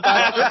Twitter's on the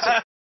back of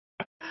it.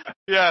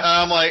 Yeah. And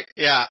I'm like,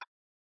 yeah.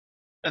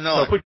 And they're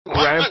like,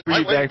 why are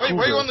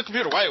you on the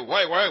computer? Why?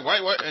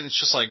 And it's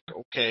just like,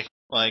 okay.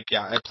 Like,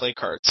 yeah, I play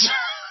cards.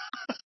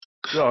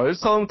 No,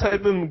 just tell them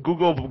type in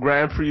Google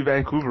Grand Prix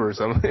Vancouver or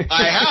something.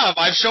 I have.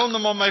 I've shown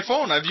them on my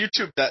phone. I've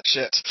YouTubed that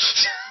shit.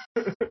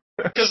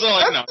 Because they're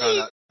like, no,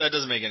 that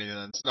doesn't make any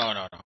sense.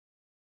 No.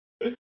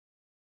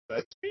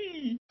 That's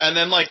me. And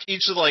then, like,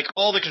 each of, like,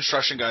 all the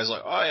construction guys,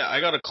 like, oh, yeah,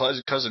 I got a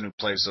cousin who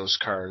plays those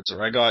cards.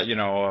 Or I got,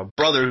 a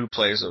brother who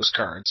plays those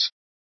cards.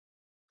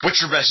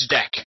 What's your best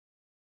deck?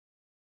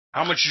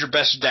 How much is your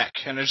best deck?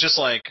 And it's just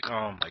like,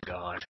 oh, my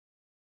God.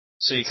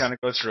 So you kind of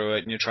go through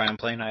it, and you try and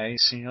play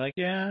nice, and you're like,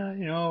 yeah,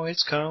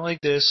 it's kind of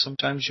like this.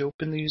 Sometimes you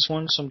open these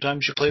ones,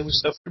 sometimes you play with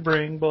stuff to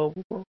bring, blah,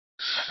 blah, blah.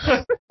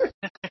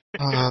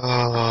 I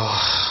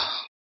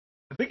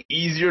think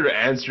easier to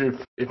answer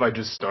if I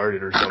just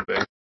started or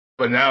something.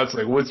 But now it's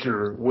like, what's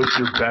your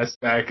best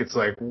deck? It's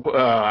like,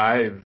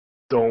 I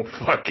don't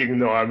fucking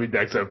know how many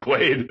decks I've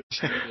played.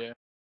 Yeah.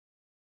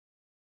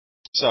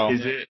 So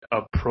is it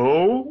a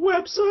pro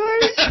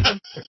website?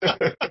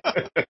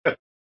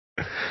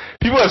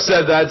 People have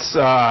said that's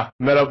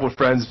met up with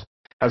friends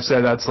have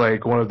said that's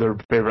like one of their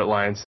favorite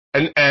lines.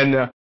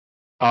 And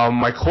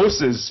my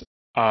closest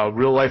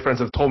real life friends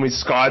have told me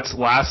Scott's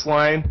last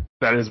line,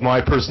 that is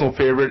my personal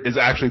favorite, is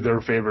actually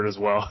their favorite as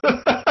well.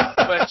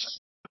 But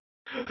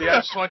I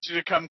just want you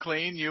to come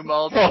clean. You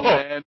mulled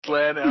land,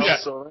 Glenn,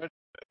 Elsword,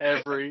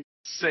 every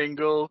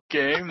single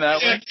game.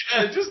 That one.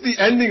 Yeah, just the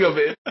ending of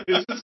it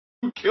is just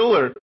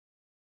killer.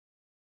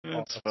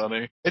 That's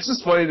funny. It's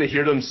just funny to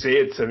hear them say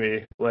it to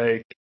me,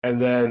 like,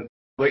 and then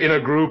like in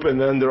a group,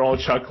 and then they're all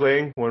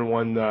chuckling when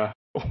one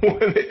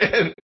when they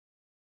end.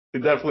 They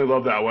definitely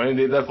love that one.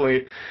 They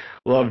definitely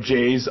love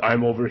Jay's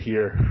 "I'm over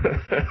here."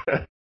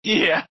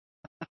 Yeah.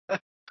 Yeah,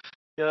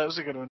 that was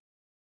a good one.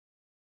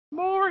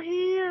 More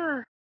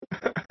here.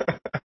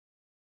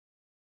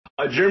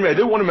 Jeremy, I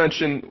did want to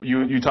mention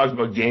you talked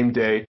about game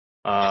day.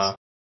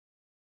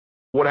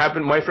 What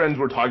happened? My friends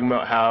were talking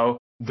about how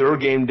their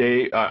game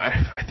day.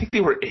 I think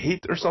they were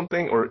 8 or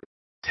something, or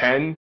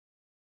 10.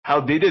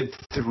 How they did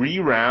 3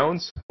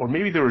 rounds, or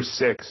maybe there were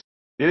 6.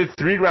 They did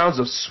 3 rounds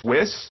of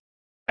Swiss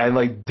and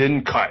like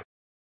didn't cut.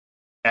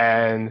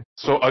 And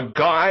so a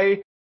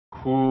guy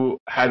who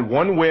had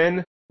 1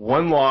 win,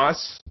 1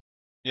 loss,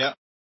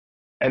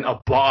 and a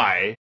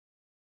bye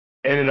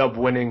ended up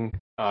winning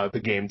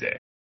the game day.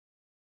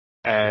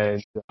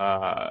 And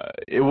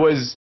it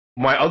was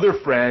my other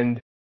friend,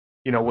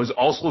 was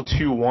also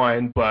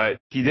 2-1, but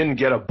he didn't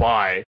get a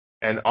bye.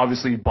 And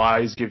obviously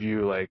buys give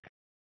you like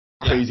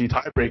crazy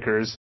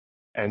tiebreakers.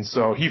 And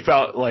so he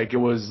felt like it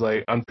was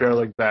like unfair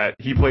like that.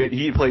 He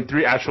played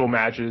 3 actual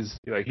matches.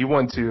 Like he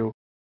won 2,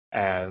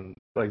 and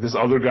like this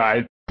other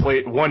guy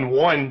won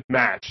 1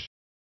 match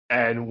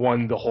and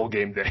won the whole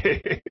game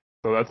day.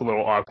 So that's a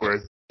little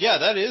awkward. Yeah,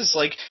 that is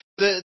like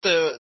the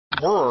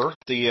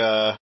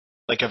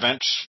like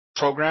event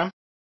program.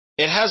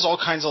 It has all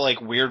kinds of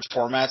like weird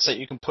formats that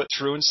you can put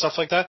through and stuff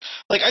like that.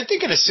 Like I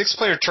think in a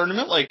 6-player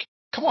tournament, like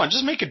come on,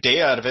 just make a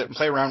day out of it and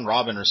play round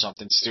robin or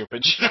something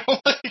stupid,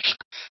 like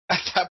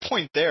at that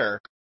point there.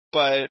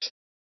 But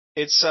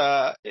it's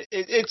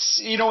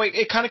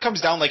it kind of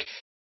comes down like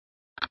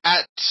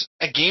at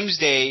a games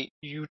day,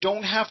 you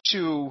don't have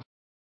to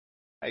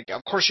like,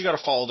 of course you got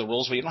to follow the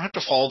rules, but you don't have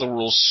to follow the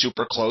rules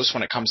super close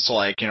when it comes to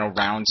like,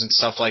 rounds and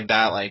stuff like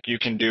that. Like you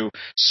can do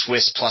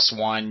Swiss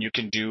 +1, you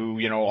can do,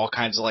 all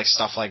kinds of like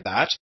stuff like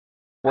that.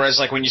 Whereas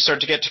like when you start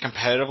to get to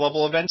competitive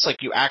level events,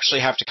 like you actually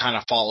have to kind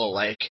of follow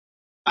like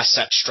a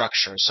set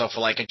structure. So for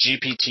like a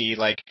GPT,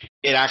 like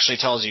it actually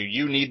tells you,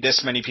 you need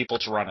this many people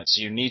to run it.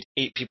 So you need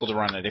 8 people to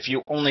run it. If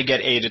you only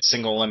get 8, it's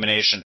single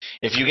elimination.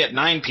 If you get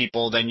 9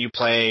 people, then you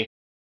play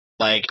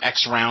like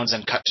X rounds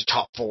and cut to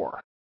top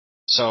 4.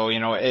 So,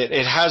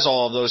 it has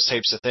all of those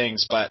types of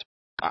things, but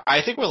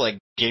I think with like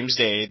Games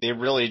Day, they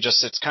really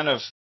just, it's kind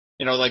of,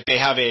 like they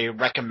have a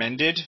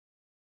recommended.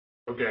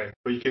 Okay,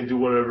 but you can do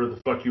whatever the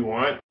fuck you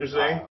want, you're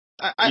saying?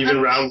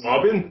 Even round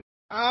robin?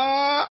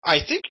 I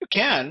think you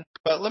can,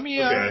 but let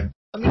me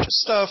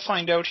just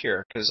find out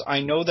here, because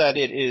I know that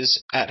it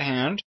is at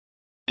hand,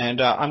 and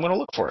I'm going to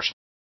look for it.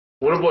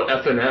 What about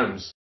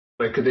FNMs?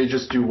 Like, could they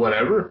just do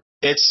whatever?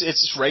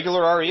 It's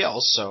regular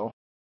RELs, so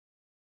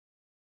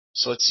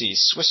let's see,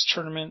 Swiss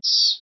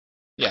tournaments.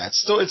 Yeah,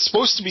 it's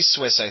supposed to be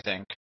Swiss, I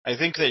think. I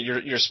think that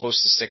you're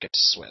supposed to stick it to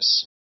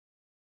Swiss.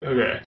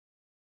 Okay.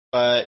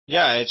 But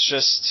yeah, it's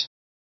just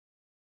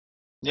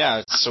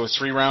so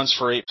 3 rounds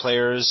for 8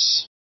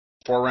 players,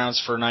 4 rounds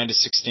for 9 to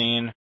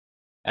 16.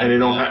 And they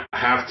don't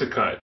have to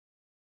cut.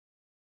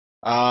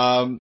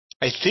 I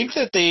think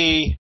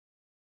they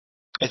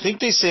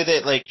say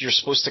that like you're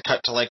supposed to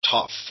cut to like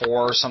top 4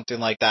 or something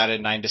like that at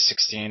 9 to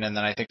 16, and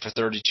then I think for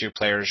 32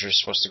 players you're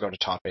supposed to go to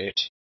top 8.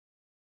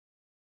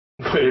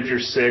 But if you're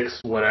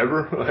 6,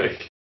 whatever,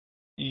 like.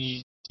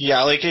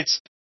 Yeah, like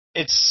it's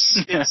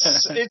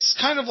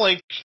kind of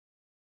like,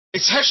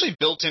 it's actually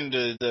built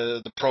into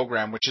the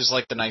program, which is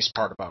like the nice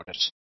part about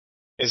it.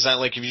 Is that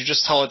like if you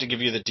just tell it to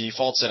give you the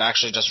defaults, it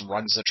actually just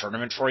runs the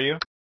tournament for you.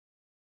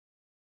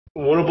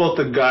 What about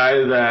the guy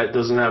that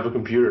doesn't have a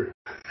computer?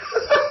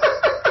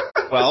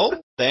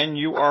 Well, then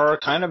you are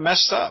kind of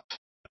messed up.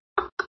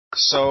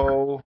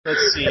 So,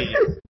 let's see.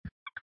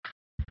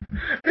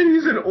 And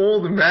he's an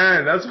old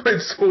man. That's why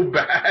it's so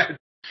bad.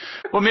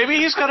 Well, maybe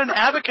he's got an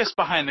abacus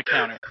behind the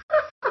counter.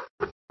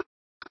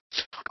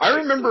 I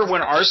remember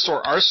when our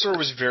store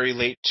was very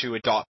late to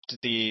adopt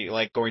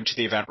going to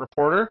the event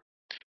reporter,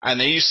 and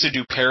they used to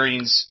do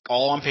pairings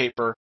all on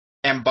paper,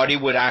 and Buddy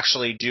would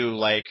actually do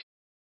like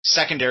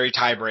secondary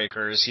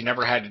tiebreakers. He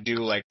never had to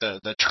do like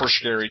the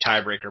tertiary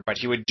tiebreaker, but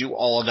he would do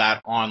all of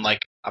that on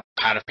like a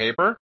pad of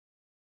paper.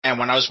 And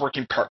when I was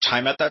working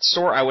part-time at that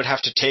store, I would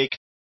have to take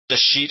the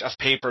sheet of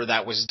paper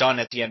that was done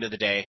at the end of the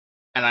day,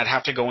 and I'd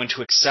have to go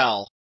into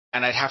Excel,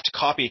 and I'd have to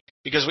copy,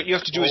 because what you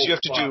have to do is you have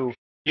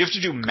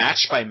to do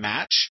match by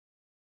match,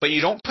 but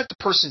you don't put the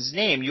person's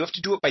name, you have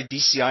to do it by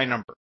DCI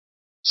number.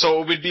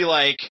 So it would be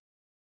like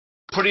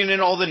putting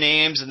in all the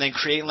names and then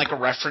creating like a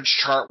reference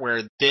chart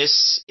where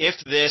if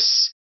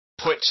this,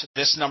 put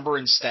this number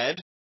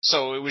instead.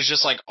 So it was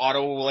just like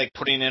auto like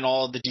putting in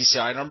all of the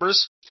DCI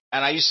numbers.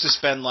 And I used to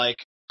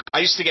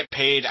get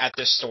paid at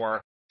this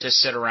store to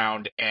sit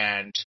around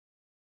and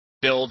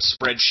build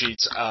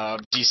spreadsheets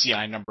of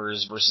DCI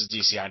numbers versus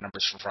DCI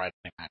numbers for Friday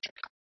Night Magic.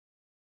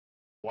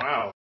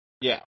 Wow.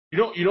 Yeah.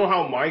 You know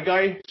how my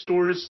guy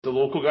stores, the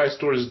local guy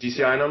stores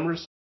DCI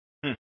numbers?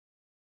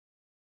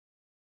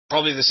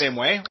 Probably the same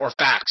way, or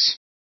fax.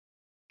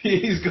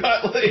 He's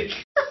got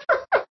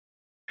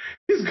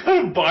he's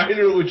got a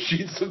binder with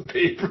sheets of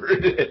paper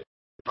in it.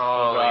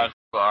 Oh God,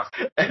 fuck!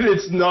 And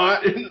it's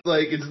not in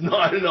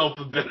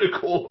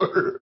alphabetical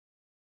order.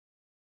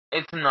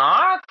 It's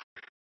not?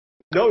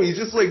 No, he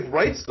just like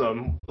writes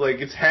them. Like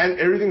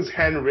everything's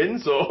handwritten,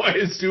 so I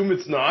assume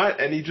it's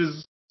not, and he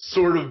just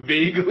sort of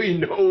vaguely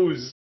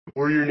knows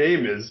where your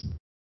name is.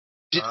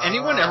 Did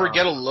anyone ever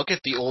get a look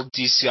at the old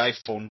DCI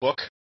phone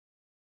book?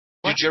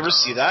 Did you ever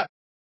see that?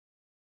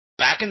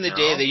 Back in the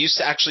day, they used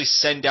to actually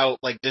send out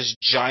like this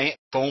giant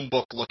phone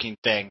book looking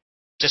thing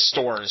to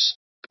stores,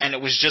 and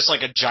it was just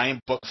like a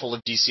giant book full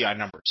of DCI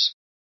numbers.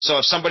 So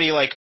if somebody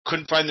like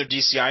couldn't find their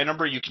DCI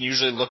number, you can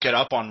usually look it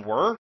up on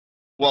Word.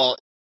 Well,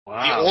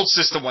 the old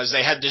system was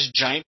they had this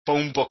giant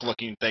phone book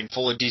looking thing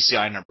full of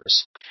DCI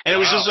numbers. And it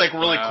was just like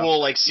really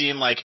cool, like seeing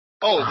like,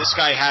 oh, this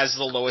guy has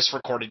the lowest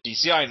recorded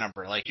DCI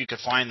number. Like you could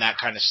find that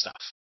kind of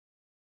stuff.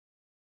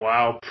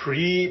 Wow,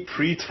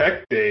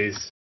 pre-tech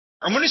days.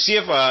 I'm going to see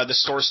if the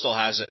store still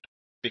has it.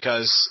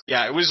 Because,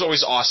 yeah, it was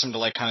always awesome to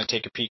like kind of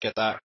take a peek at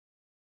that.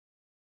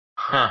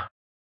 Huh.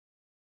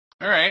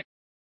 Alright.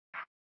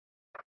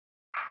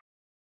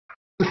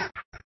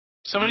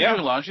 Somebody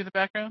doing laundry in the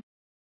background?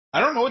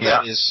 I don't know what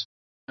that is.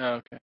 Oh,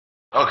 okay.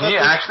 Oh, can you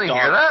actually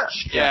hear that?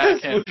 Yeah, I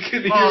can. We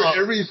can hear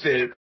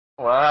everything.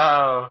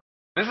 Wow.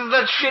 This is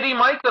that shitty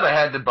mic that I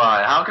had to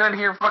buy. How can I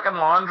hear fucking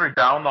laundry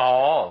down the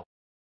hall?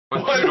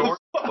 Why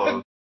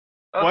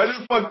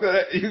the fuck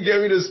did you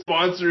get me to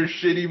sponsor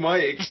shitty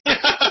mics?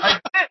 I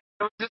did.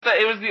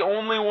 It was the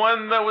only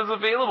one that was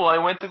available. I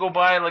went to go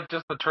buy like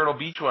just the Turtle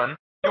Beach one.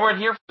 You weren't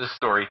here for this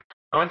story.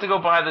 I went to go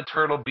buy the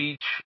Turtle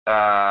Beach,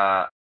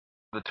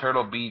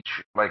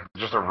 like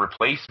just a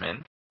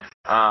replacement.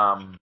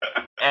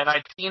 And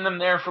I'd seen them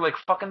there for like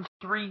fucking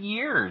 3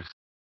 years.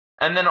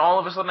 And then all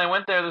of a sudden I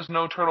went there, there's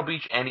no Turtle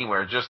Beach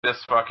anywhere. Just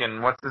this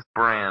fucking, what's this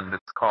brand?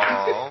 It's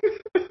called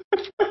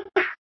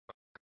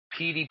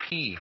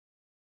PDP.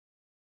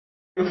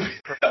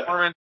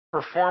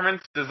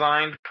 Performance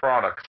Designed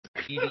Products.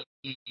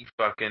 PDP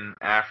fucking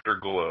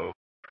Afterglow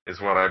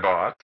is what I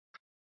bought.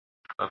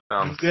 That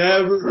sounds...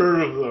 Never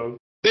heard of them.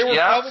 They were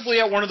probably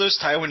at one of those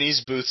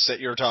Taiwanese booths that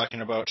you're talking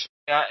about.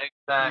 Yeah,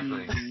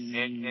 exactly.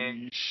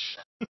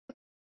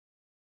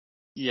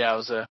 Yeah, it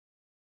was a...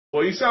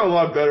 Well, you sound a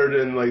lot better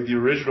than like the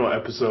original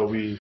episode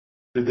we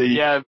did.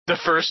 Yeah, the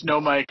first no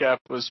mic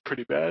app was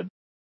pretty bad.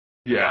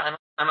 Yeah.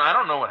 And I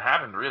don't know what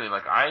happened really.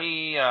 Like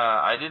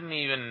I didn't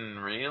even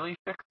really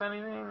fix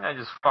anything. I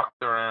just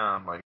fucked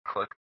around, like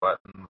clicked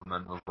buttons, and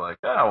then was like,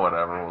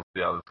 whatever. We'll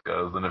see how this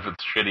goes. And if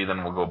it's shitty,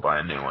 then we'll go buy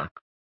a new one.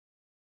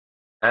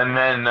 And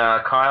then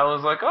Kyle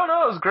was like, "Oh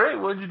no, it was great.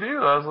 What'd you do?"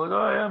 I was like,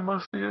 "Oh yeah,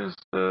 mostly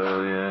just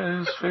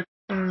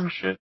fixing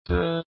shit.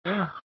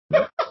 Yeah."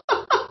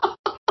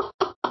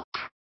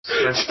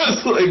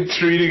 Just like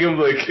treating him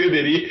like an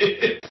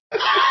idiot.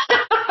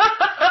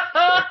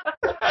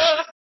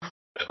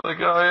 Like,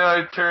 oh yeah,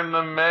 I turned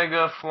the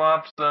mega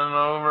flops then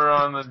over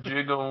on the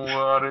jiggle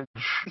wattage.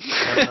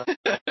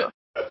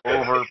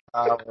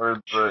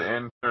 Overpowered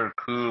the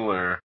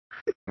intercooler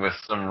with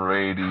some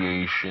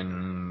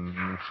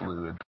radiation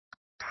fluid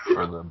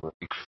for the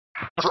brakes.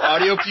 For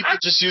audio people,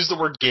 just use the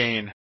word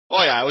gain.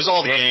 Oh yeah, it was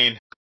all the gain.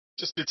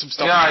 Just did some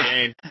stuff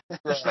with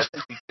the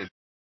gain.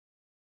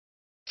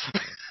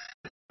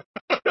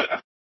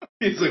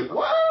 He's like,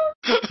 what?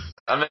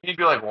 And then he'd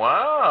be like,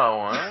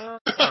 wow.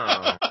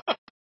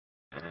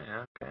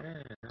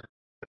 Okay.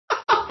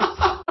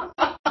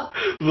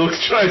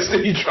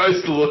 He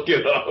tries to look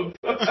it up.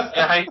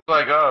 Yeah, he's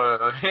like,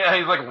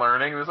 he's like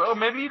learning this. Oh,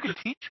 maybe you could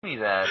teach me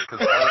that,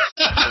 because I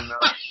don't know.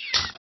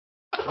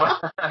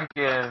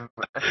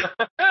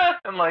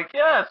 I'm like,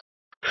 yes,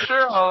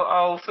 sure,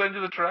 I'll send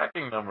you the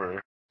tracking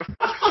number.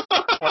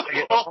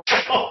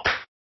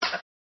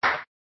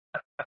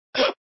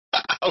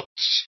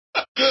 Ouch.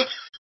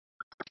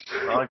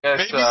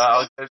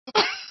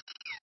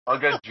 I'll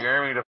get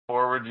Jeremy to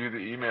forward you the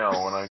email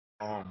when I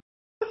go home.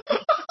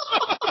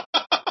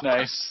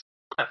 Nice.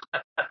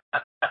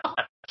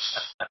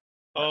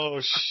 Oh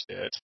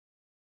shit.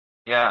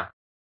 Yeah.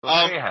 So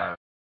there you have it.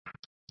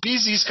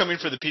 BZ's coming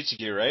for the Pizza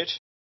Gear, right?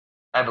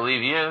 I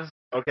believe he is.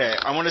 Okay,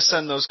 I want to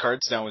send those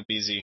cards down with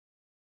BZ.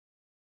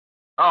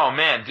 Oh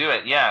man, do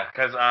it, yeah,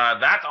 because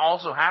that's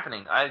also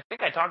happening. I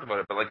think I talked about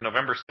it, but like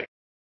November 6th.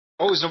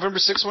 Oh, is November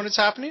 6th when it's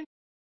happening?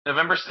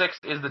 November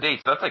 6th is the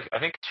date, so that's like, I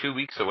think 2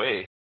 weeks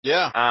away.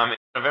 Yeah.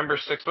 November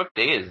 6th, what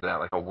day is that?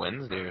 Like a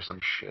Wednesday or some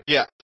shit?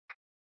 Yeah.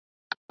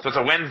 So it's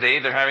a Wednesday,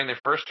 they're having their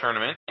first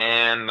tournament,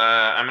 and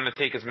I'm going to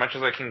take as much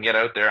as I can get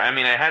out there. I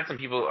mean, I had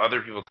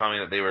other people tell me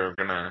that they were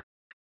going to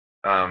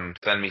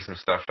send me some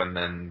stuff, and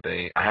then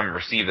I haven't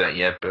received that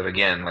yet, but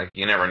again, like,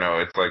 you never know.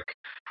 It's like,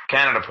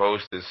 Canada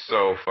Post is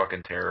so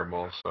fucking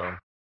terrible, so.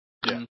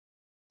 Yeah.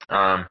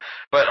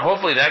 But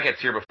hopefully that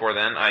gets here before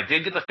then. I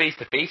did get the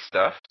face-to-face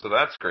stuff, so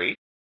that's great.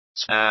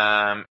 So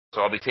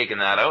I'll be taking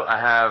that out. I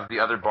have the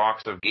other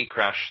box of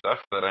Gatecrash stuff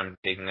that I'm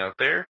taking out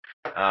there.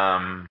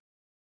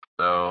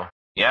 So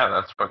yeah,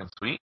 that's fucking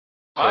sweet.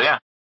 So yeah.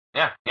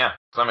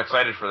 So I'm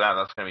excited for that.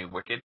 That's gonna be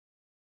wicked.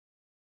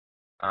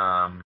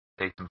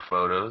 Take some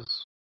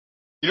photos.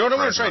 You know what I'm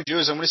going to try and do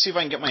is I'm going to see if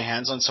I can get my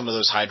hands on some of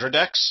those Hydra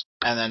decks,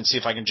 and then see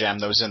if I can jam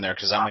those in there,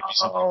 because that might be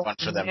something fun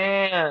for them.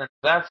 Man,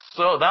 that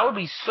would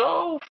be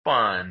so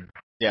fun.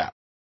 Yeah,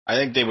 I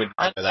think they would.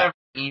 I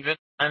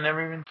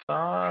never even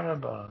thought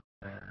about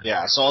that.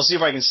 Yeah, so I'll see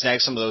if I can snag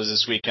some of those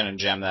this weekend and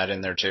jam that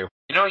in there too.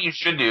 You know what you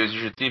should do is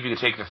you should see if you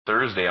could take the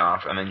Thursday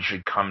off, and then you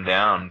should come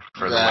down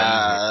for the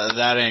Wednesday.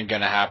 That ain't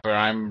gonna happen.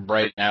 I'm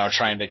right now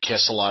trying to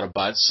kiss a lot of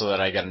butts so that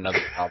I get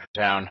another job in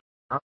town.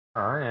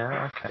 Oh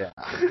yeah, okay.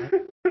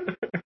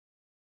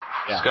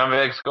 Yeah.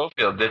 Scumbag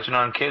Schofield ditching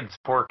on kids,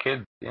 poor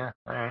kids. Yeah,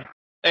 all right.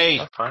 Hey,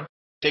 that's fine.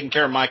 Taking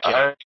care of my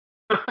kid.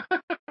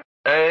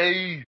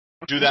 Hey,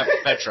 do that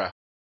for Petra.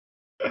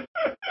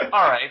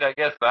 All right, I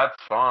guess that's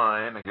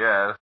fine. I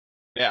guess.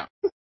 Yeah.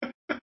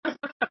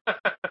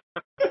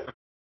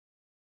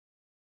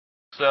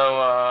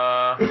 So,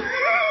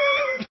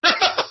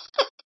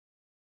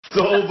 it's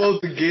all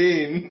about the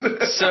gain.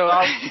 So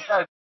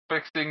I'm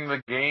fixing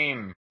the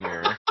gain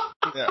here.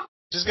 Yeah,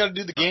 just gotta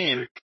do the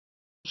gain.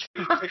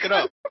 Pick it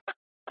up.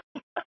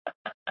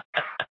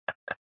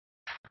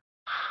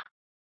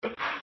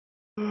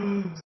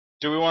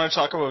 Do we want to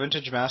talk about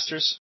Vintage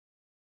Masters?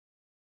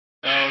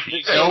 No,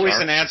 no is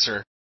an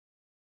answer.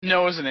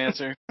 No is an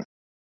answer.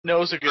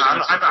 No is a good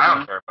answer. I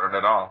don't me. care about it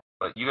at all.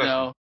 But you guys.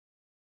 No,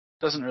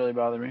 doesn't really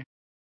bother me.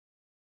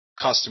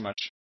 Costs too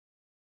much.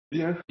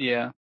 Yeah.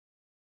 Yeah.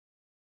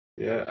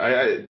 Yeah.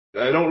 I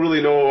don't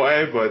really know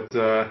why, but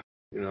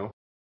you know,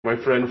 my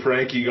friend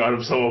Frankie got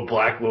himself a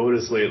Black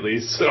Lotus lately,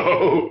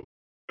 so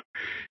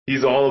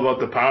he's all about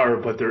the power.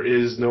 But there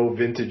is no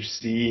vintage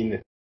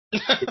scene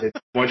in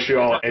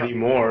Montreal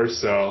anymore,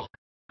 so.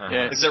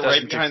 Yeah, is it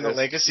right behind the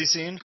legacy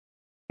scene?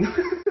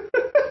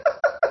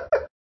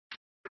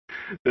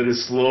 That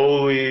is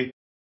slowly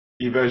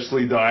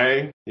eventually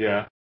dying.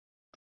 Yeah.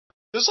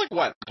 There's like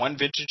what, one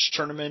vintage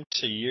tournament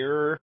a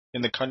year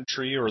in the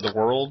country or the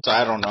world?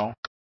 I don't know.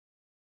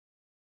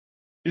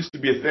 Used to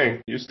be a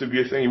thing.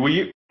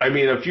 I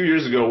mean, a few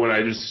years ago when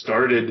I just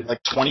started,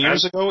 like 20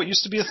 years ago, it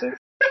used to be a thing.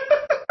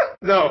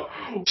 No.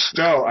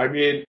 I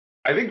mean,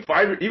 I think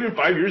 5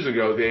 years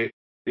ago they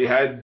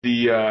had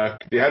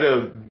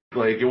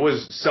it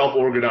was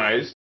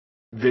self-organized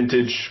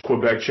vintage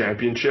Quebec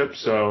championship.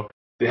 So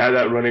they had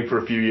that running for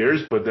a few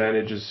years, but then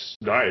it just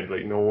died.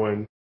 Like no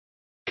one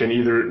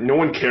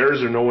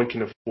cares or no one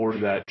can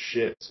afford that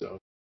shit. So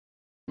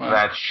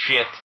that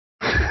shit.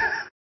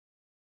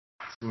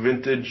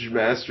 Vintage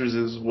Masters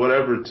is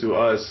whatever to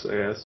us, I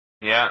guess.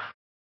 Yeah.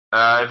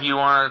 If you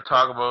want to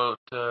talk about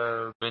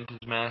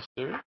Vintage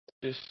Masters,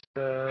 just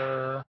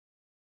fucking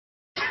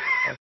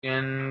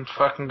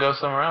go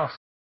somewhere else.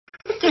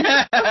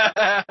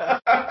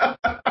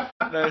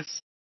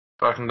 Nice.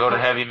 Fucking go to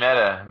Heavy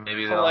Meta.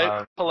 Maybe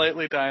they'll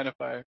politely die in a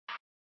fire.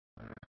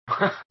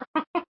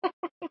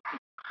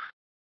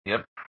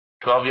 Yep.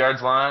 12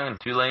 yards long and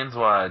 2 lanes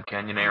wide.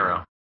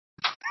 Canyonero.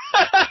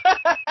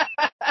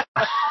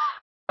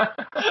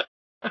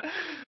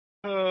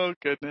 Oh,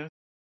 goodness.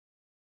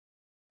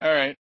 All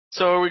right.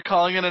 So are we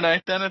calling it a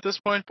night then at this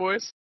point,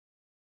 boys?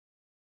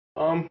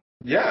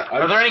 Yeah.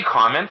 Are there any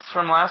comments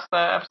from last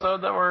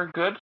episode that were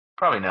good?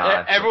 Probably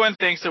not. Everyone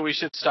thinks that we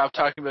should stop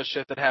talking about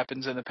shit that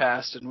happens in the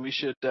past, and we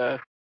should,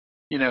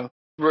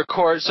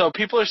 record. So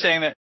people are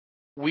saying that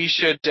we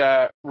should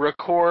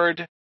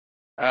record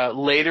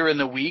later in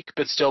the week,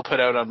 but still put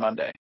out on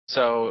Monday.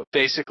 So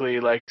basically,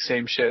 like,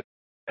 same shit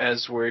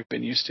as we've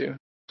been used to.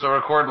 So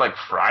record, like,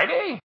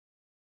 Friday?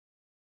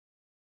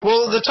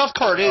 Well, the tough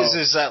part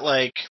is that,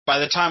 like, by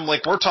the time,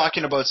 like, we're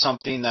talking about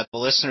something that the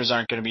listeners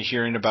aren't going to be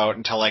hearing about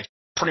until, like,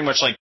 pretty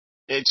much, like,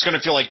 it's going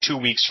to feel like 2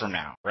 weeks from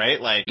now, right?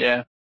 Like,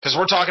 yeah. Because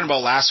we're talking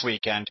about last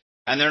weekend,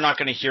 and they're not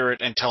going to hear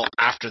it until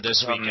after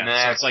this weekend.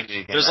 So it's like,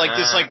 there's, like,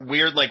 this, like,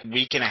 weird, like,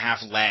 week and a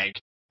half lag.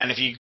 And if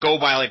you go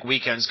by, like,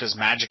 weekends, because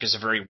Magic is a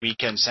very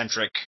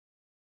weekend-centric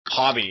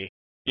hobby,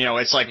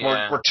 it's like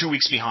we're 2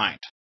 weeks behind.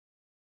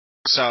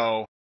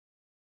 So,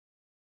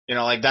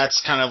 like, that's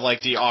kind of,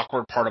 like, the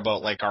awkward part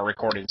about, like, our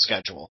recording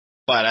schedule.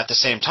 But at the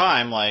same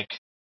time, like...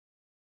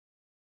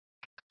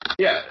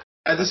 Yeah,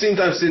 at the same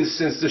time,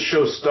 since the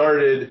show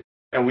started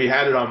and we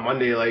had it on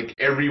Monday, like,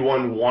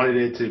 everyone wanted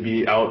it to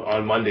be out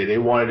on Monday. They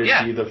wanted it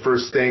to be the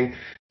first thing.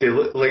 They,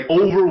 like,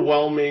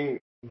 overwhelming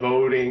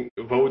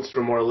votes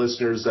from our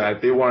listeners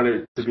that they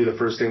wanted it to be the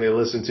first thing they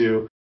listen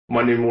to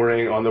Monday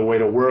morning on their way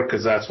to work,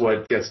 because that's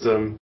what gets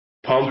them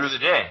pumped. Through the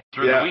day,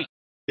 through the week.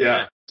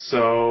 Yeah.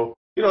 So,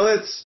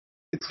 it's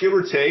give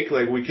or take.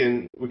 Like, we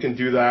can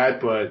do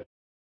that, but,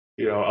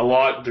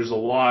 there's a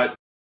lot,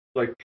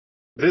 like,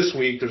 this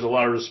week, there's a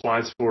lot of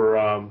response for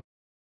a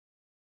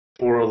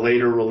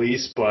later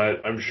release,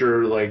 but I'm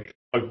sure, like,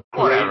 a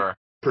great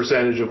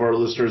percentage of our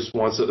listeners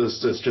wants us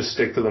to just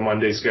stick to the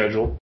Monday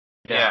schedule.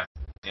 Yeah.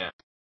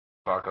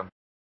 Fuck them.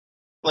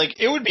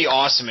 Like, it would be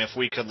awesome if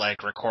we could,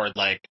 like, record,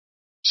 like,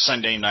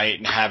 Sunday night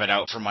and have it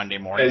out for Monday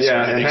morning.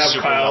 And, and have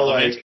Kyle,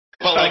 relevant.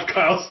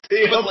 Kyle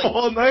stay up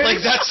all night.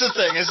 Like, that's the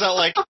thing, is that,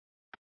 like,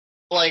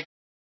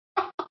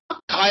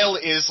 Kyle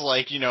is,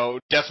 like,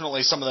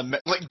 definitely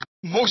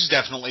most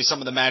definitely some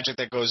of the magic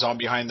that goes on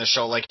behind the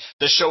show. Like,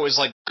 the show is,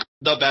 like,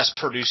 the best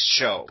produced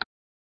show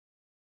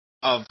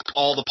of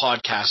all the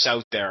podcasts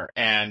out there,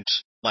 and,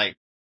 like,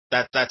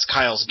 that's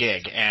Kyle's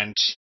gig, and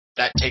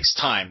that takes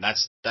time. That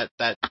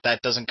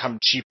doesn't come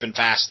cheap and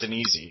fast and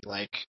easy.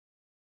 Like,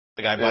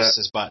 the guy busts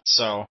his butt.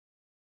 So,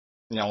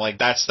 like,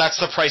 that's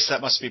the price that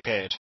must be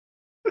paid.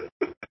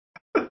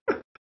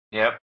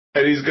 Yep.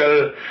 And he's got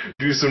to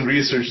do some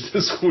research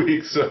this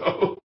week,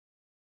 so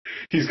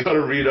he's got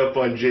to read up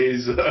on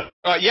Jay's... on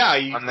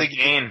the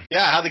gain.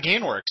 Yeah, how the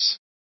gain works.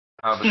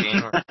 How the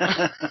gain works.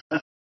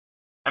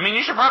 I mean,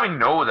 you should probably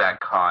know that,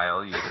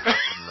 Kyle. You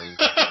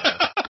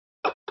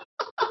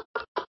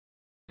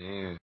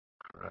Dude.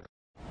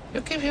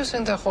 You keep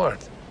using the word.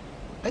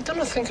 I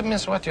don't think it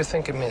means what you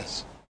think it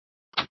means.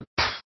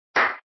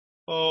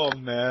 Oh,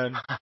 man.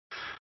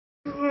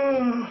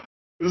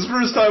 This is the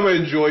first time I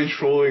enjoy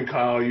trolling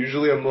Kyle.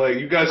 Usually I'm like,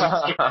 you guys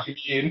are so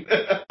mean.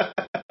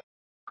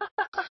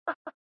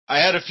 I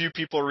had a few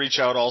people reach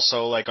out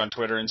also, like, on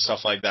Twitter and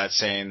stuff like that,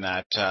 saying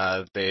that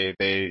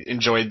they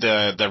enjoyed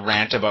the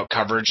rant about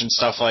coverage and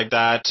stuff like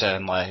that.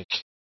 And, like,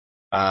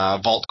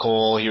 Vault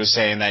Cole, he was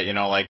saying that,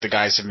 like, the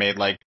guys have made,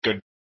 like, good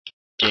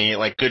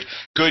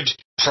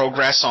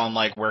progress on,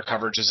 like, where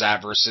coverage is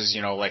at versus,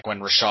 like,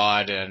 when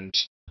Rashad and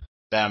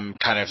them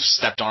kind of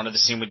stepped onto the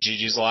scene with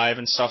Gigi's Live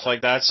and stuff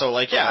like that. So,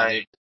 like,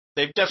 yeah,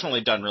 they've definitely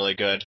done really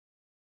good.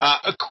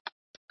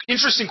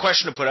 Interesting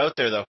question to put out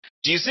there, though.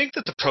 Do you think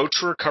that the Pro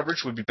Tour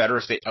coverage would be better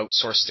if they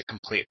outsourced it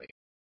completely?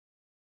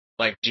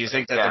 Like, do you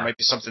think that there might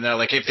be something there?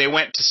 Like, if they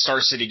went to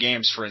Star City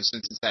Games, for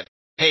instance, and said,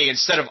 hey,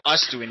 instead of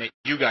us doing it,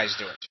 you guys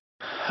do it.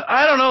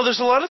 I don't know. There's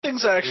a lot of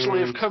things I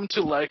actually have come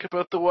to like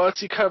about the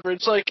WotC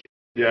coverage. Like,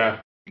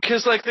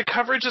 Because, like, the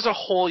coverage as a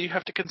whole, you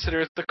have to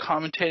consider the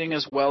commentating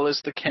as well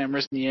as the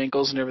cameras and the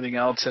angles and everything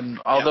else. And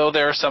although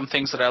there are some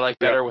things that I like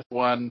better with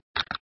one,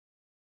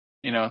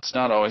 you know, it's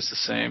not always the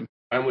same.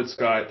 I'm with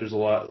Scott. There's a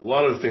lot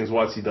of the things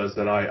Watsy does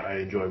that I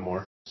enjoy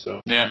more.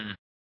 So yeah.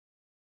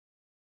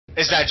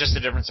 Is that just a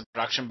difference in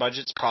production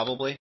budgets?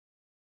 Probably.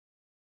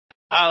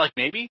 Like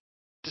maybe.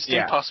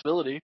 Distinct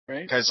possibility,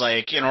 right? Because,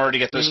 like, in order to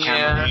get those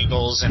camera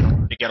angles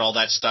and to get all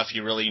that stuff,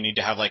 you need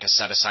to have, like, a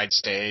set-aside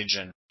stage,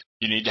 and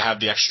you need to have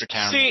the extra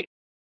camera.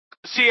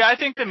 See, I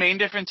think the main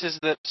difference is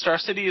that Star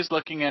City is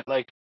looking at,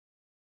 like,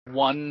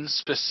 one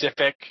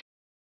specific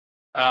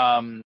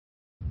match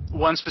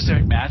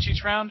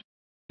each round.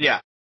 Yeah.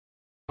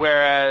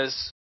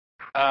 Whereas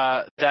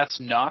that's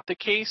not the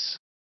case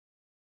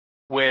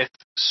with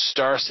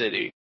Star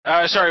City.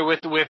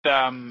 With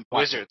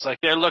Wizards. Like,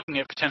 they're looking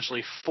at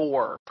potentially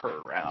 4 per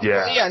round.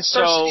 Yeah, and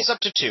Star City's up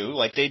to 2.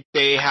 Like,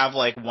 they have,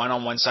 like, one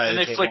on one side of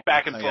the table. And they flick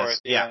back and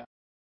forth. Yeah.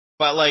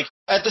 But, like,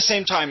 at the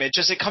same time, it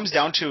comes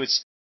down to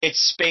it's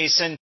space,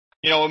 and,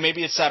 you know,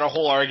 maybe it's that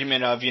whole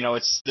argument of, you know,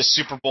 it's the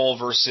Super Bowl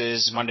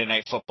versus Monday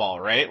Night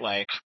Football, right?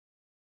 Like,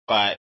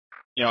 but,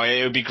 you know,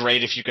 it would be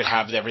great if you could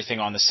have everything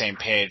on the same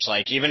page.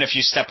 Like, even if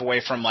you step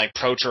away from, like,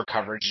 Pro Tour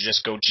coverage, you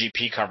just go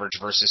GP coverage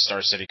versus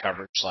Star City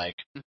coverage, like...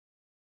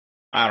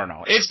 I don't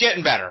know. It's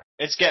getting better.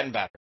 Best.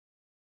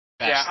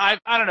 Yeah,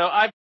 I don't know.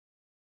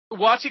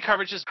 WotC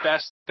coverage is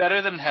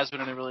better than it has been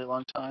in a really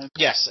long time.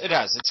 Yes, it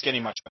has. It's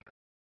getting much better.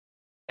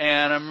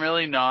 And I'm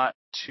really not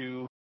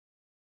too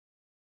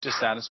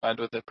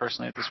dissatisfied with it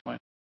personally at this point.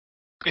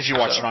 If you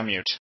watch it on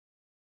mute.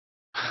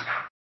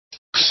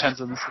 Depends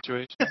on the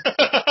situation.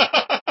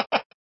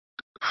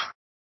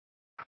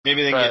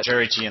 Maybe they can get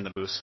Jerry T in the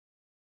booth.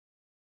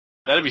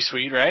 That'd be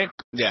sweet, right?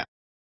 Yeah.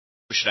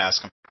 We should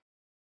ask him.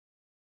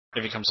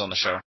 If he comes on the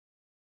show.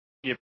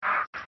 Yep.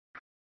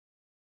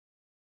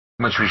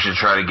 Which we should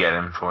try to get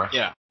him for.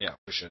 Yeah,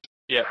 we should.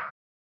 Yeah.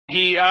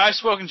 I've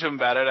spoken to him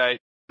about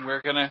it.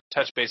 We're going to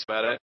touch base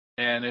about it.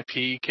 And if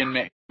he can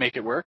make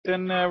it work,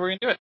 then we're going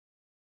to do it.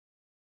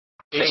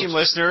 A-Team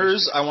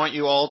listeners, I want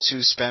you all to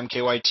spam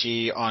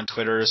KYT on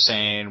Twitter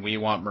saying, we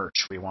want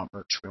merch, we want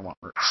merch, we want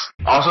merch.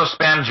 Also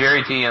spam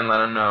Jerry T and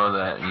let him know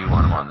that you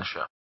want him on the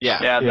show.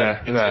 Yeah.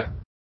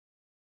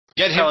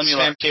 Get him to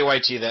spam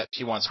KYT that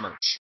he wants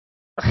merch.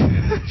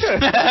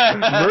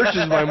 Merch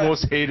is my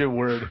most hated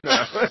word.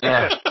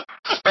 Yeah.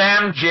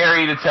 Spam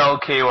Jerry to tell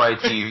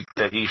KYT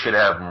that he should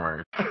have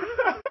merch.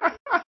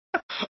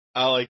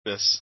 I like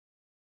this.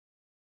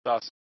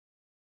 That's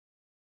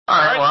awesome.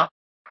 Alright, well.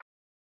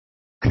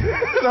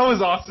 That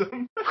was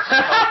awesome.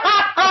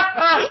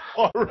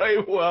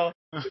 Alright, well.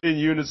 In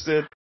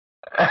unison.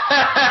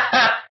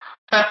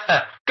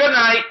 Good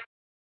night.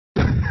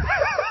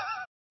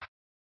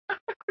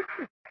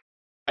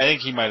 I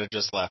think he might have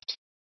just left.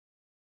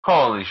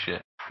 Holy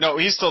shit. No,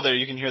 he's still there.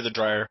 You can hear the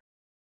dryer.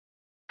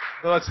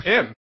 No, that's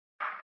him.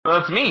 No,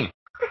 that's me.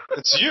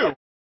 It's you.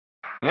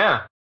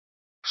 Yeah.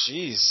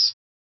 Jeez.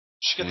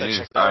 Should get that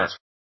checked out.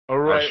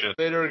 Alright,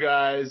 later,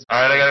 guys.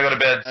 Alright, I gotta go to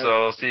bed,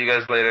 so see you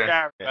guys later.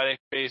 Yeah, everybody.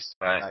 Peace.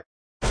 Bye.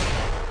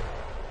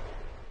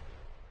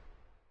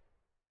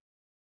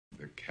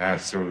 The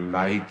castle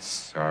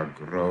lights are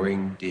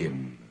growing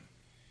dim.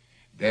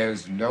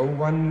 There's no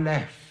one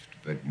left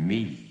but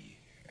me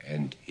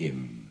and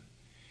him.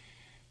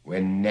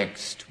 When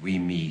next we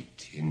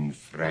meet in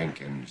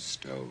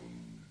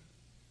Frankenstone,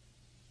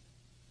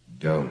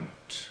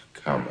 don't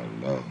come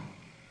alone.